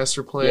big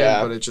master plan,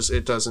 Yeah. but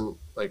it doesn't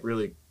like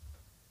really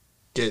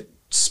get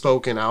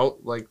spoken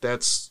out like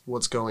that's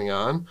what's going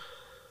on.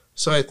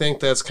 So I think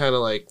that's kind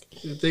of like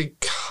they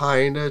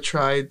kind of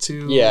tried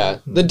to Yeah.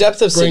 The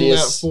depth of bring that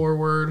Sidious.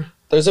 forward.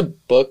 There's a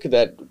book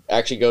that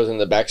actually goes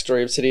into the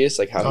backstory of Sidious,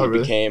 like how Oh, he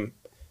really? became,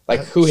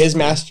 like who his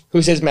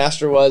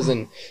master was,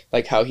 and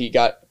like how he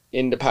got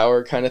into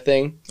power, kind of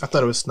thing. I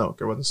thought it was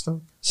Snoke. Or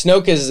wasn't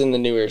Snoke is in the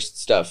newer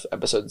stuff,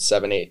 episodes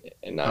 7, 8,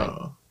 and 9.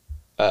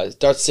 Snoke?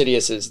 Darth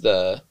Sidious is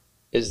the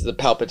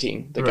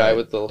Palpatine, the guy Right.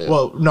 with the.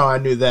 Well, no, I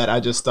knew that. I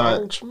just thought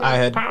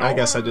Ultimate I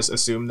guess I just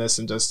assumed this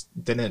and just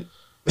didn't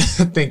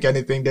think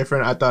anything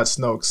different. I thought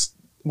Snoke's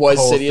Was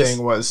whole Sidious.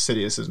 thing was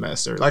Sidious's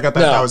master. Like I thought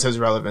No. that was his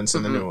relevance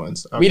in the new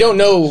ones. We Okay. don't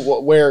know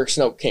where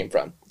Snoke came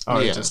from. Oh,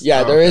 Yeah. just,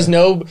 Yeah, oh, there is okay.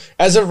 no,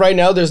 as of right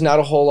now, there's not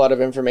a whole lot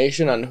of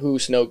information on who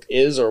Snoke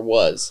is or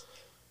was.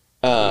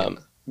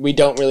 We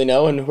don't really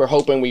know, and we're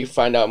hoping we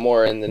find out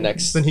more in the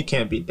next. Then he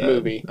can't be dead.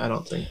 movie. I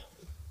don't think.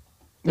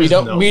 We There's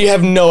don't. no We way.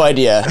 have no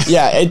idea.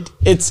 Yeah,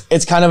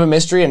 it's kind of a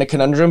mystery and a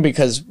conundrum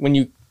because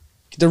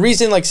the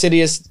reason like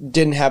Sidious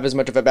didn't have as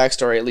much of a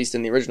backstory, at least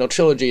in the original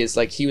trilogy, is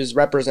like he was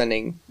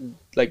representing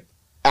like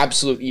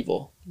absolute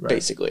evil, Right.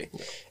 basically,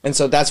 and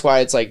so that's why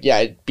it's like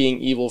being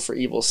evil for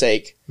evil's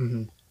sake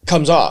Mm-hmm.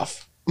 comes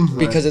off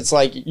because it's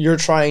like you're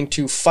trying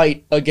to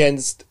fight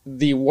against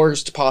the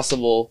worst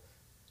possible,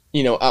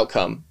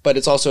 outcome, but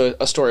it's also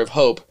a story of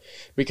hope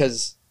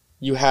because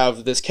you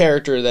have this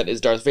character that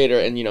is Darth Vader,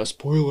 and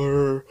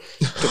spoiler,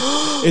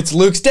 it's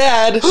Luke's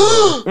dad.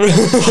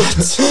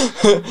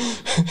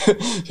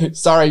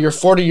 Sorry, you're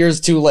 40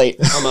 years too late.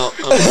 I'm out.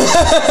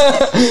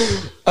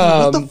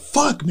 What the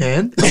fuck,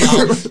 man?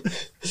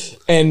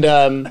 And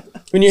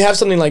when you have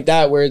something like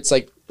that, where it's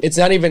like it's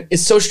not even,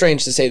 it's so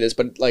strange to say this,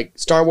 but like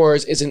Star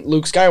Wars isn't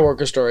Luke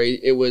Skywalker's story;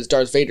 it was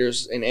Darth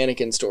Vader's and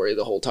Anakin's story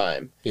the whole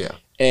time, Yeah.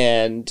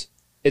 and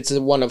it's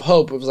a one of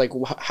hope. It was like,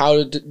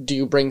 how do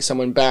you bring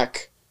someone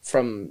back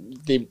from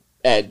the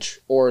edge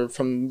or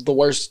from the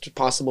worst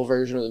possible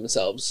version of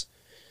themselves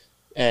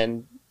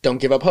and don't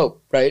give up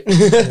hope, right?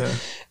 Yeah.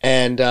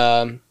 And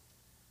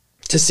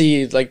to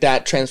see like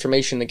that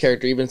transformation in the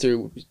character even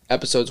through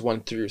episodes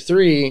 1 through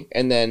 3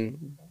 and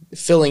then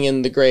filling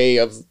in the gray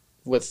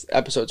with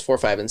episodes 4,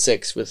 5, and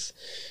 6 with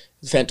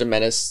Phantom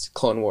Menace,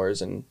 Clone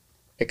Wars, and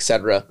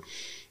etc.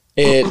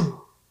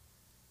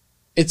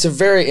 It's a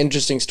very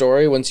interesting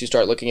story once you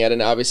start looking at it.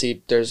 And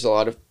obviously, there's a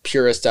lot of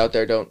purists out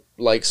there don't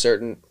like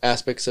certain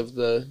aspects of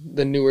the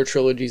newer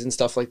trilogies and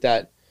stuff like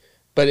that.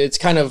 But it's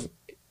kind of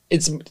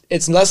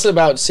it's less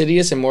about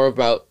Sidious and more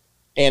about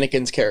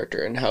Anakin's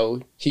character and how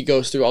he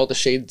goes through all the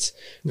shades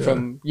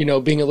from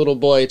being a little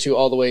boy to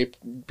all the way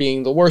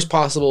being the worst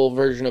possible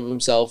version of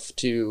himself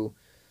to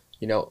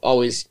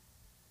always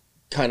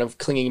kind of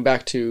clinging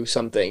back to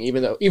something,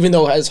 even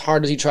though as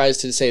hard as he tries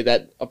to say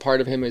that a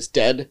part of him is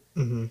dead.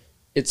 Mm-hmm.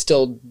 It's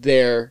still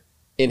there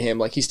in him.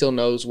 Like he still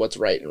knows what's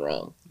right and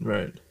wrong.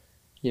 Right.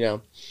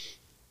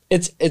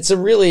 It's a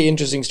really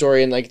interesting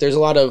story, and like there's a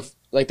lot of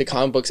like the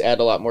comic books add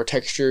a lot more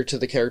texture to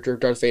the character of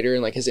Darth Vader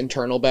and like his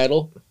internal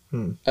battle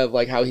of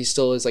like how he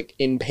still is like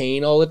in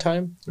pain all the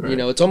time. Right.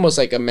 It's almost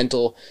like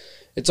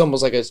it's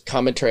almost like a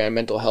commentary on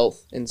mental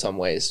health in some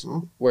ways,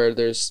 where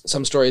there's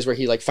some stories where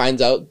he like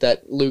finds out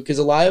that Luke is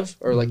alive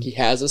or like he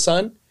has a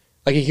son,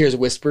 like he hears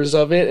whispers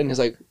of it and is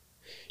like,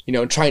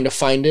 trying to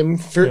find him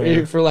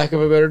for lack of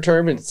a better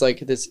term. And it's like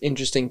this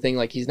interesting thing,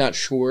 like he's not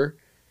sure.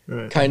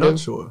 Right. Kind I'm of. not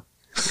sure.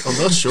 I'm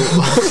not sure.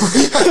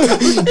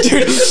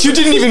 Dude, you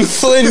didn't even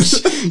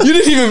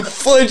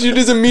flinch. You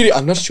just immediately,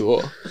 I'm not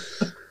sure.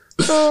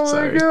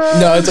 Sorry.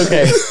 No, it's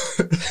okay.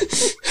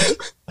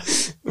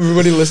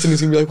 Everybody listening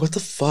is going to be like, what the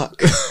fuck?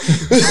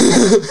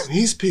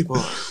 These people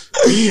are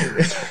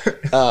weird.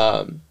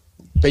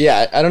 But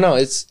yeah, I don't know.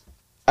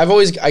 I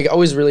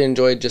always really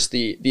enjoyed just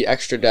the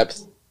extra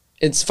depth.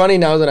 It's funny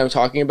now that I'm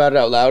talking about it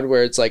out loud,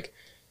 where it's like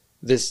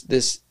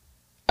this.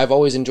 I've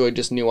always enjoyed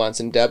just nuance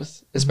and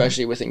depth,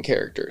 especially within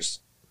characters,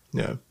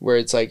 Yeah. where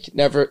it's like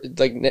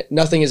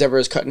nothing is ever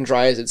as cut and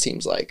dry as it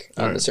seems like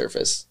on Right. the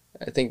surface.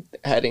 I think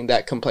adding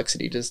that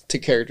complexity to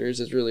characters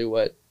is really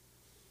what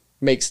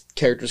makes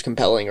characters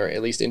compelling, or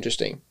at least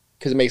interesting,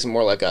 because it makes them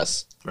more like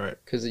us. Right.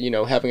 Because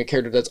having a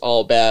character that's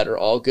all bad or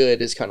all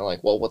good is kind of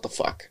like, well, what the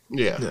fuck?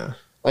 Yeah. Yeah.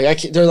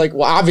 Like they're like,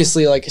 well,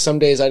 obviously, like some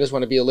days I just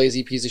want to be a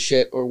lazy piece of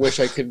shit, or wish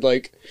I could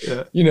like,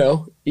 Yeah.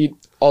 eat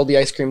all the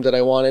ice cream that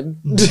I wanted,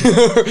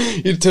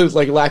 to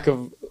like lack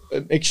of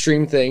an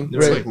extreme thing.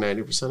 It's Right? like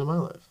 90% of my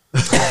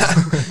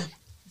life.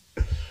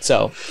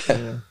 So,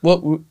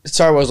 well,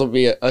 Star Wars will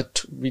be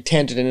we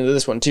tangent into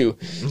this one too,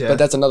 Yeah. but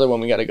that's another one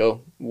we got to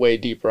go way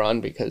deeper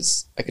on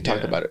because I could talk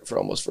Yeah. about it for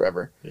almost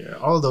forever. Yeah.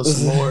 All of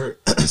those lore,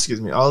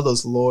 all of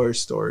those lore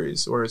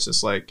stories where it's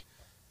just like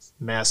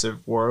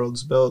massive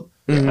worlds built.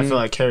 I feel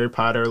like Harry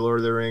Potter,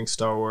 Lord of the Rings,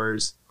 Star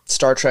Wars,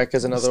 Star Trek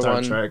is another Star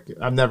one. Trek.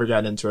 I've never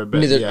gotten into it,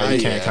 but Neither- yeah,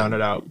 you can't yeah. count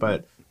it out.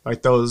 But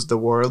like the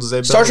worlds they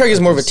built. Star Trek is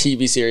more of a just-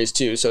 TV series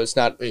too, so it's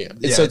not. Yeah.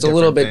 So it's a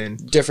little bit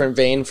different different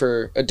vein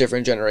for a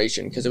different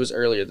generation because it was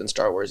earlier than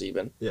Star Wars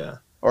even, Yeah.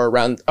 or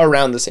around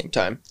the same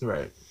time.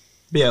 Right.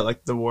 But yeah,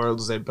 like the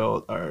worlds they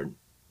built are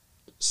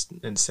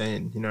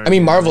insane. You know what I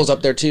mean, Like, Marvel's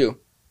up there too.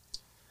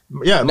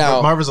 yeah,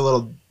 now- Marvel's a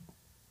little.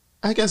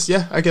 I guess you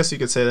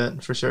could say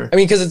that for sure. I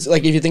mean, because it's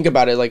like if you think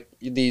about it, like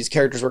these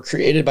characters were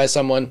created by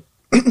someone,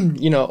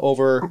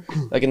 over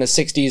like in the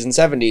 60s and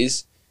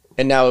 70s,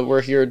 and now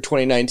we're here in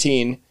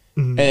 2019,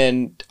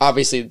 and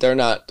obviously they're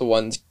not the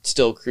ones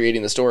still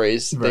creating the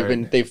stories.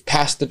 Right. They've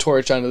passed the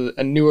torch on to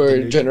a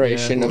newer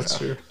generation that's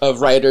true. of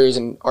writers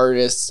and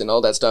artists and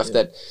all that stuff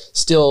that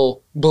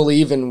still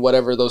believe in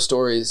whatever those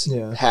stories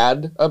Yeah.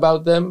 had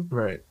about them.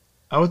 Right.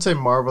 I would say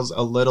Marvel's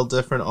a little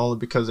different only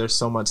because there's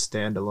so much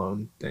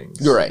standalone things.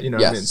 You're right, You know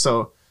what I yes. mean?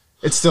 So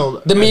it's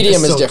still The medium it's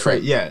is still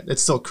different. yeah,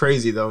 it's still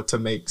crazy though to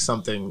make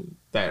something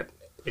that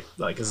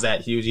like is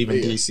that huge, even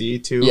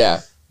DC too.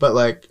 Yeah. But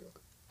like,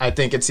 I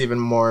think it's even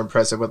more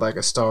impressive with like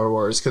a Star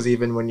Wars, because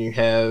even when you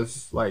have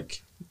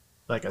like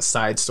a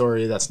side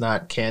story that's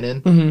not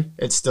canon,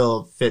 it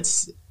still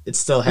fits. It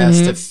still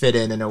has to fit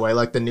in a way.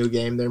 Like the new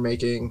game they're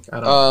making. I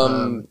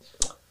don't.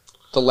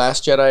 The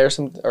Last Jedi or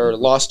something, or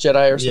Lost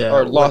Jedi or something,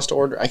 or Lost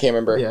Order. I can't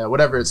remember. Yeah,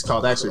 whatever it's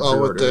called. Actually,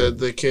 with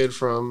the kid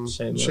from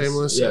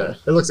Shameless. Yeah,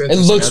 it looks. It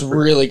looks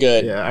really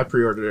good. Yeah, I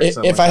pre-ordered it.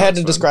 If I had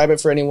to describe it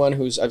for anyone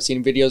I've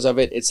seen videos of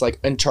it, it's like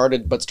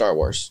Uncharted but Star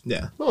Wars.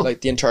 Yeah, like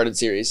the Uncharted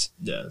series.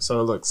 Yeah, so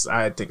it looks.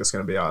 I think it's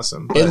gonna be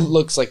awesome. It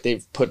looks like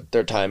they've put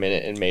their time in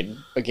it and made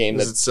a game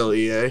Is it still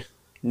EA?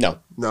 No.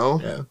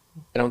 Yeah.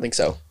 I don't think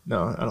so.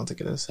 No, I don't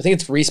think it is. I think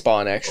it's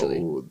Respawn actually.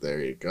 Oh, there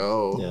you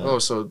go. Yeah. Oh,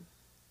 so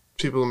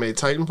people who made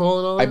Titanfall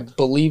and all I that?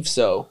 believe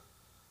so.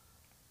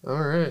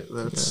 All right,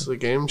 that's a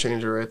game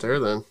changer right there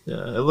then.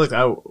 Yeah, it looked.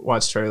 I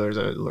watched trailers.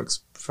 It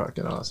looks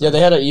fucking awesome. Yeah, they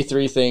had an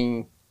E3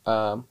 thing,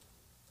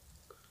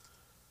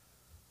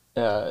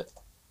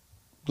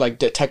 like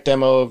the tech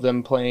demo of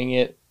them playing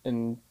it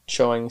and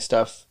showing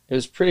stuff. It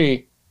was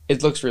pretty.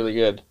 It looks really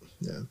good.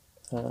 Yeah.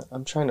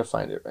 I'm trying to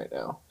find it right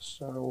now.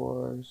 Star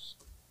Wars.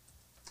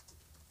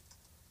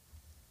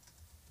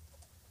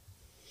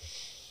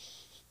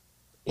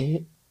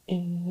 It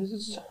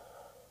is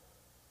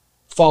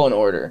Fallen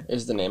Order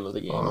is the name of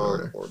the game.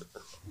 Order.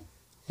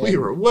 We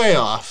were way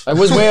off. I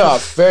was way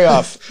off, very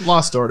off.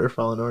 Lost Order,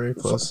 Fallen Order,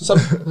 close.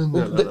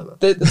 No.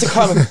 It's a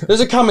common.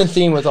 There's a common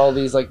theme with all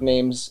these like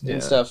names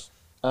and stuff.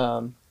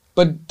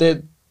 But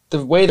the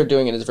way they're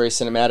doing it is very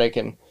cinematic,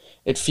 and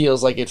it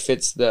feels like it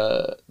fits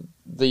the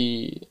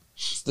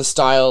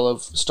style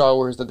of Star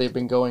Wars that they've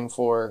been going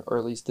for, or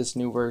at least this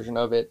new version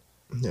of it.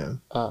 Yeah.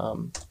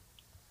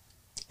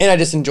 And I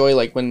just enjoy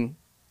like when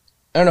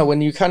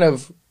you kind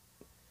of.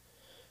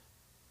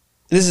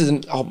 This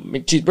isn't.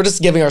 We're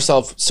just giving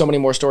ourselves so many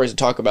more stories to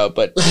talk about,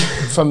 but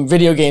from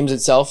video games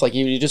itself, like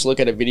you just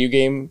look at a video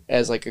game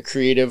as like a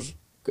creative,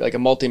 like a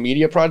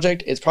multimedia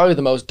project. It's probably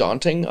the most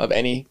daunting of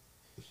any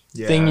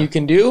thing you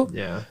can do.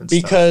 Yeah,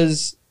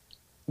 because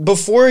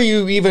before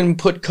you even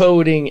put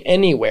coding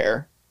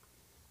anywhere,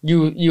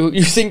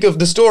 you think of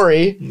the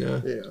story.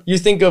 Yeah. You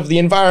think of the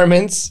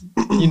environments.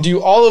 You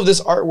do all of this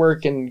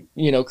artwork and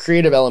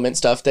creative element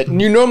stuff that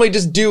you normally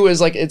just do as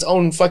like its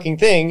own fucking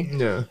thing.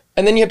 Yeah.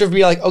 And then you have to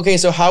be like, okay,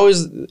 so how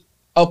is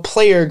a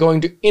player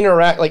going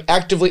to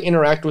actively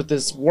interact with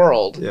this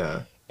world?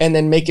 Yeah. And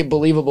then make it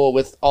believable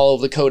with all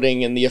of the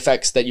coding and the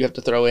effects that you have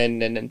to throw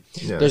in, and then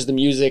there's the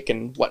music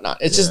and whatnot.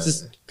 It's just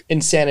this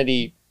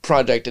insanity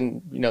project,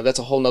 and that's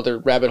a whole nother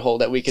rabbit hole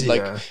that we could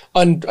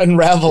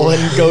unravel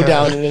and go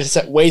down in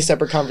a way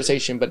separate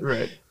conversation. But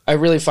I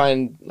really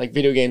find like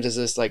video games as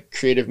this like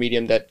creative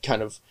medium that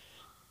kind of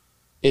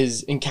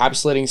is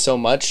encapsulating so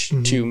much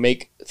to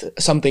make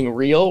something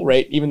real,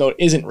 right? Even though it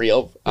isn't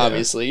real,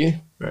 obviously,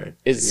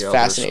 is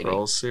fascinating. Elder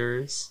Scrolls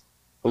series.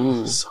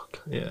 Ooh, So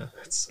good. Yeah.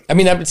 I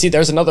mean,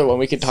 there's another one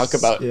we could talk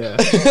about. Yeah.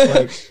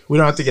 Like, we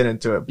don't have to get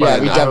into it. But Yeah,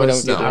 we definitely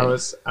don't get into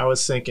it. I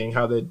was thinking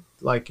how the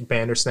like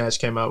Bandersnatch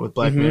came out with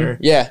Black Mirror.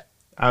 Yeah.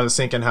 I was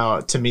thinking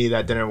how to me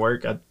that didn't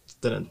work. I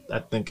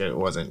think it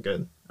wasn't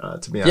good.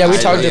 To be honest. Yeah, we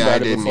talked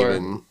about it before.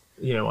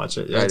 You didn't watch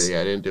it. I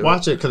didn't do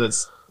watch it because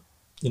it's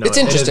it's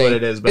interesting. It is what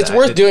it is. But it's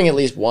worth doing at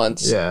least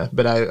once. Yeah,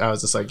 but I was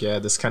just like,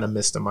 this kind of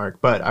missed the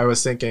mark. But I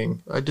was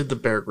thinking, I did the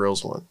Bear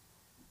Grylls one.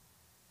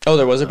 Oh,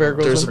 there was a Bear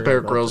Grylls There's one? a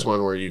Bear Grylls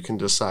one where you can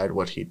decide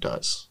what he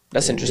does.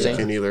 That's interesting. You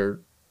can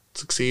either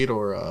succeed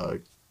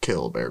or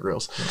kill Bear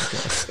Grylls.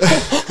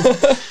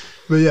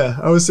 But yeah,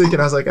 I was thinking,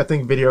 I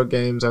think video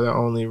games are the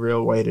only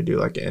real way to do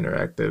like an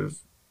interactive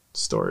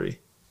story.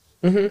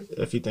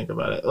 If you think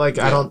about it, like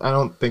I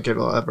don't think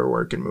it'll ever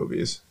work in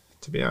movies,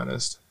 to be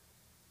honest.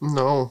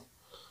 No,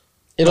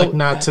 like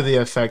not to the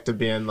effect of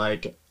being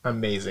like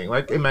amazing.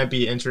 Like it might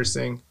be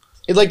interesting.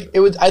 I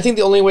think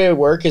the only way it would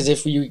work is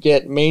if you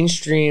get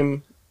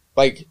mainstream,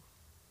 like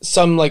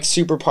some like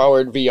super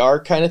powered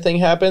VR kind of thing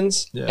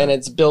happens, and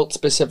it's built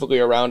specifically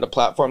around a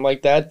platform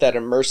like that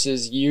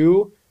immerses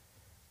you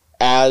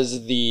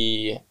as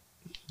the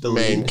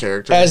main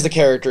character, as the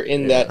character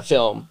in that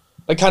film.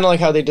 Like kind of like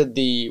how they did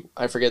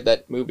I forget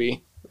that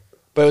movie,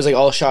 but it was like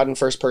all shot in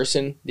first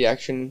person, the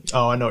action.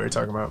 Oh, I know what you're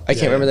talking about. I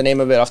can't remember the name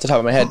of it off the top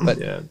of my head, but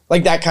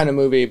like that kind of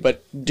movie,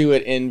 but do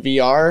it in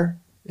VR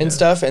and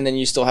stuff, and then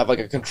you still have like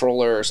a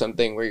controller or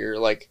something where you're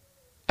like,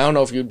 I don't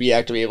know if you'd be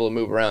actively able to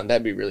move around.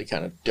 That'd be really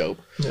kind of dope.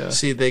 Yeah.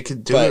 See, they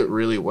could do it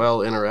really well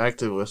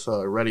interactive with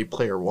Ready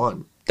Player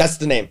One. That's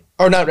the name.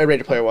 Or not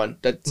Ready Player One.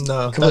 That's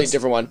a completely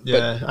different one.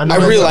 Yeah. But I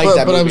really like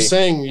that movie. But I'm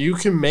saying you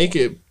can make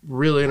it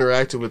really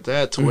interactive with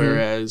that to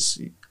whereas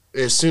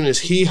as soon as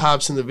he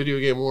hops in the video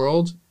game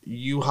world,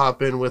 you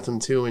hop in with him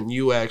too, and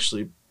you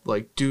actually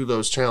like do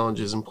those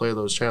challenges and play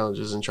those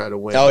challenges and try to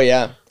win. Oh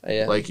yeah.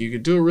 Yeah. Like you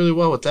could do it really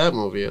well with that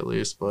movie at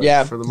least, but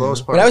for the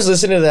most part. When I was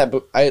listening to that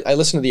book, I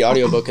listened to the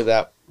audiobook of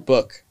that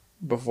book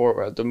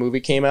before the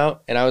movie came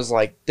out, and I was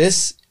like,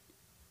 this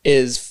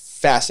is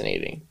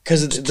fascinating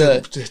because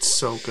it's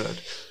so good.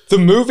 The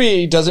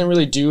movie doesn't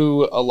really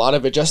do a lot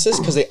of it justice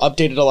because they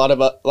updated a lot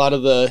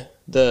of the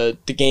the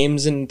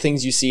games and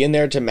things you see in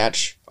there to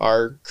match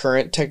our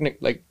current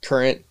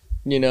current,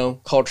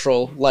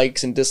 cultural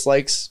likes and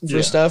dislikes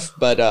for stuff.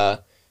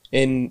 But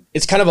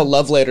it's kind of a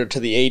love letter to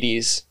the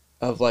 80s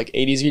of like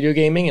 80s video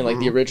gaming and like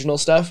the original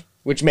stuff,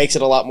 which makes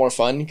it a lot more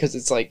fun because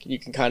it's like you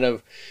can kind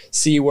of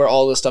see where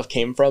all this stuff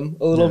came from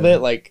a little bit,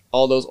 like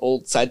all those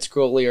old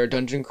side-scroller or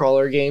dungeon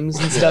crawler games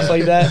and stuff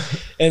like that.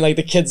 And like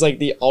the kid's like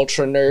the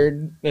ultra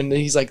nerd, and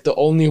he's like the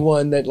only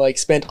one that like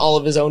spent all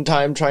of his own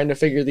time trying to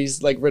figure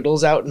these like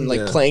riddles out and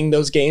like playing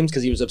those games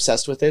because he was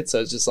obsessed with it. So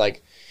it's just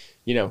like,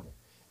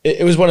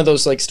 it was one of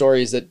those like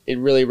stories that it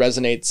really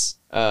resonates.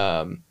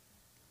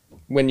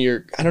 When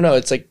you're, I don't know,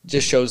 it's like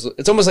just shows,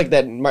 it's almost like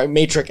that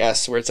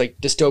Matrix where it's like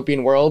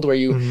dystopian world where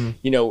you,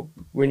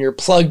 when you're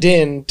plugged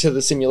in to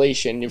the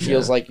simulation, it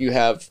feels like you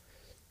have,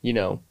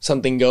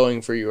 something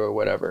going for you or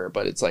whatever.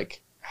 But it's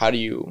like, how do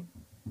you,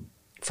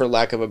 for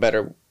lack of a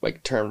better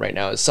like term right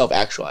now, is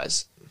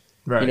self-actualize,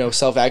 right?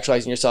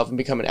 Self-actualizing yourself and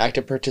become an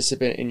active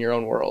participant in your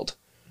own world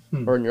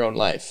or in your own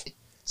life.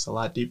 It's a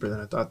lot deeper than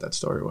I thought that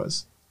story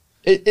was.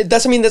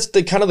 That's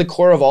the kind of the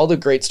core of all the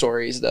great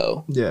stories,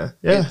 though. Yeah.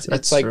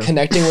 It's like true.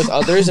 Connecting with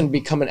others and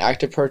become an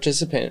active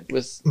participant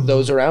with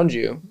those around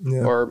you,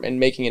 and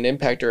making an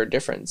impact or a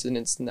difference. And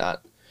it's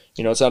not,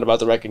 it's not about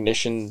the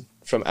recognition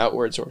from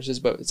outward sources,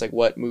 but it's like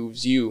what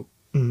moves you.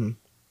 Mm-hmm.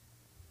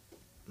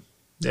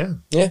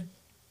 Yeah.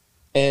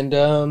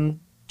 And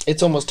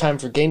it's almost time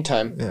for game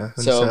time. Yeah.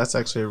 So that's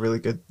actually a really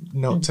good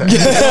note to end.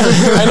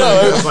 I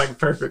know. It was like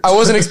perfect. I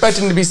wasn't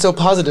expecting to be so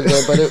positive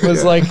there, but it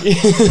was like,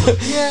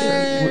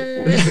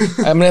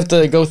 I'm gonna have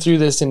to go through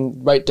this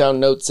and write down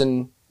notes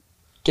and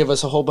give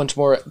us a whole bunch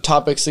more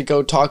topics to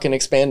go talk and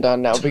expand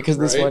on now because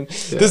this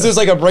is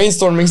like a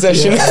brainstorming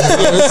session.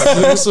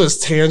 This was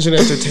tangent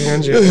after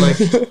tangent.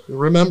 Like,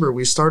 remember,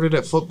 we started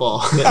at football.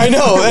 I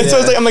know. That's what I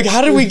was like. I'm like,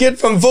 how did we get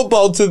from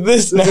football to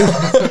this now?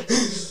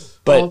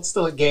 But it's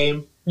still a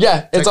game.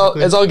 Yeah, it's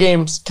all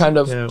games, kind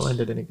of. Yeah, it'll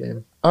end it in a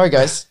game. All right,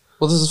 guys.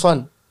 Well, this is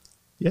fun.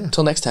 Yeah.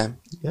 Until next time.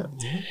 Yeah.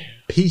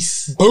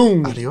 Peace.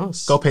 Boom.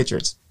 Adios. Go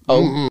Patriots.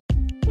 Oh.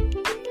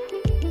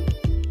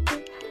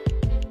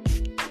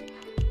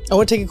 I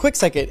want to take a quick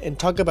second and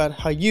talk about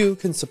how you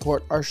can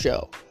support our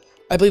show.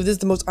 I believe this is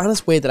the most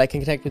honest way that I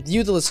can connect with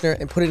you, the listener,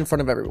 and put it in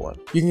front of everyone.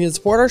 You can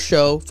support our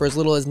show for as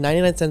little as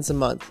 99 cents a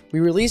month. We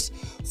release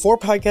 4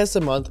 podcasts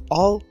a month,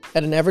 all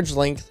at an average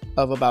length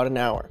of about an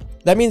hour.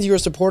 That means you are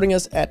supporting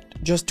us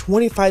at just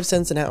 25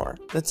 cents an hour.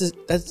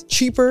 That's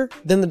cheaper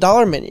than the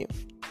dollar menu.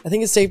 I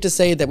think it's safe to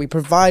say that we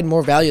provide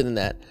more value than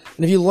that.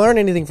 And if you learn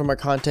anything from our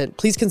content,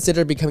 please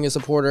consider becoming a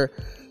supporter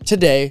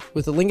today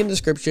with the link in the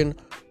description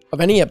of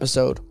any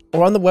episode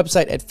or on the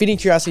website at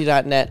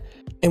feedingcuriosity.net.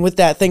 And with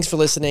that, thanks for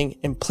listening,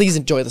 and please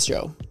enjoy the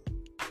show.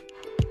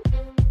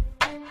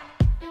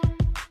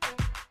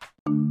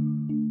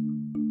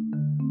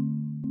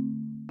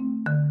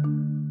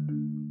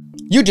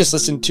 You just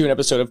listened to an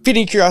episode of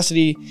Feeding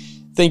Curiosity.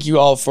 Thank you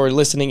all for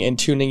listening and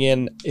tuning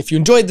in. If you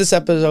enjoyed this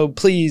episode,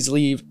 please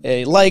leave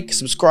a like,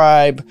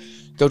 subscribe,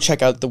 go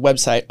check out the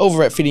website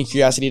over at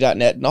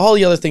feedingcuriosity.net and all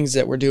the other things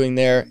that we're doing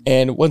there.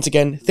 And once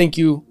again, thank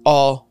you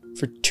all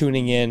for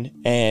tuning in,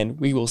 and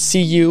we will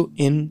see you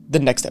in the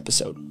next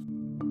episode.